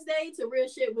every Wednesday to Real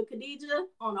Shit with Khadijah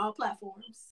on all platforms.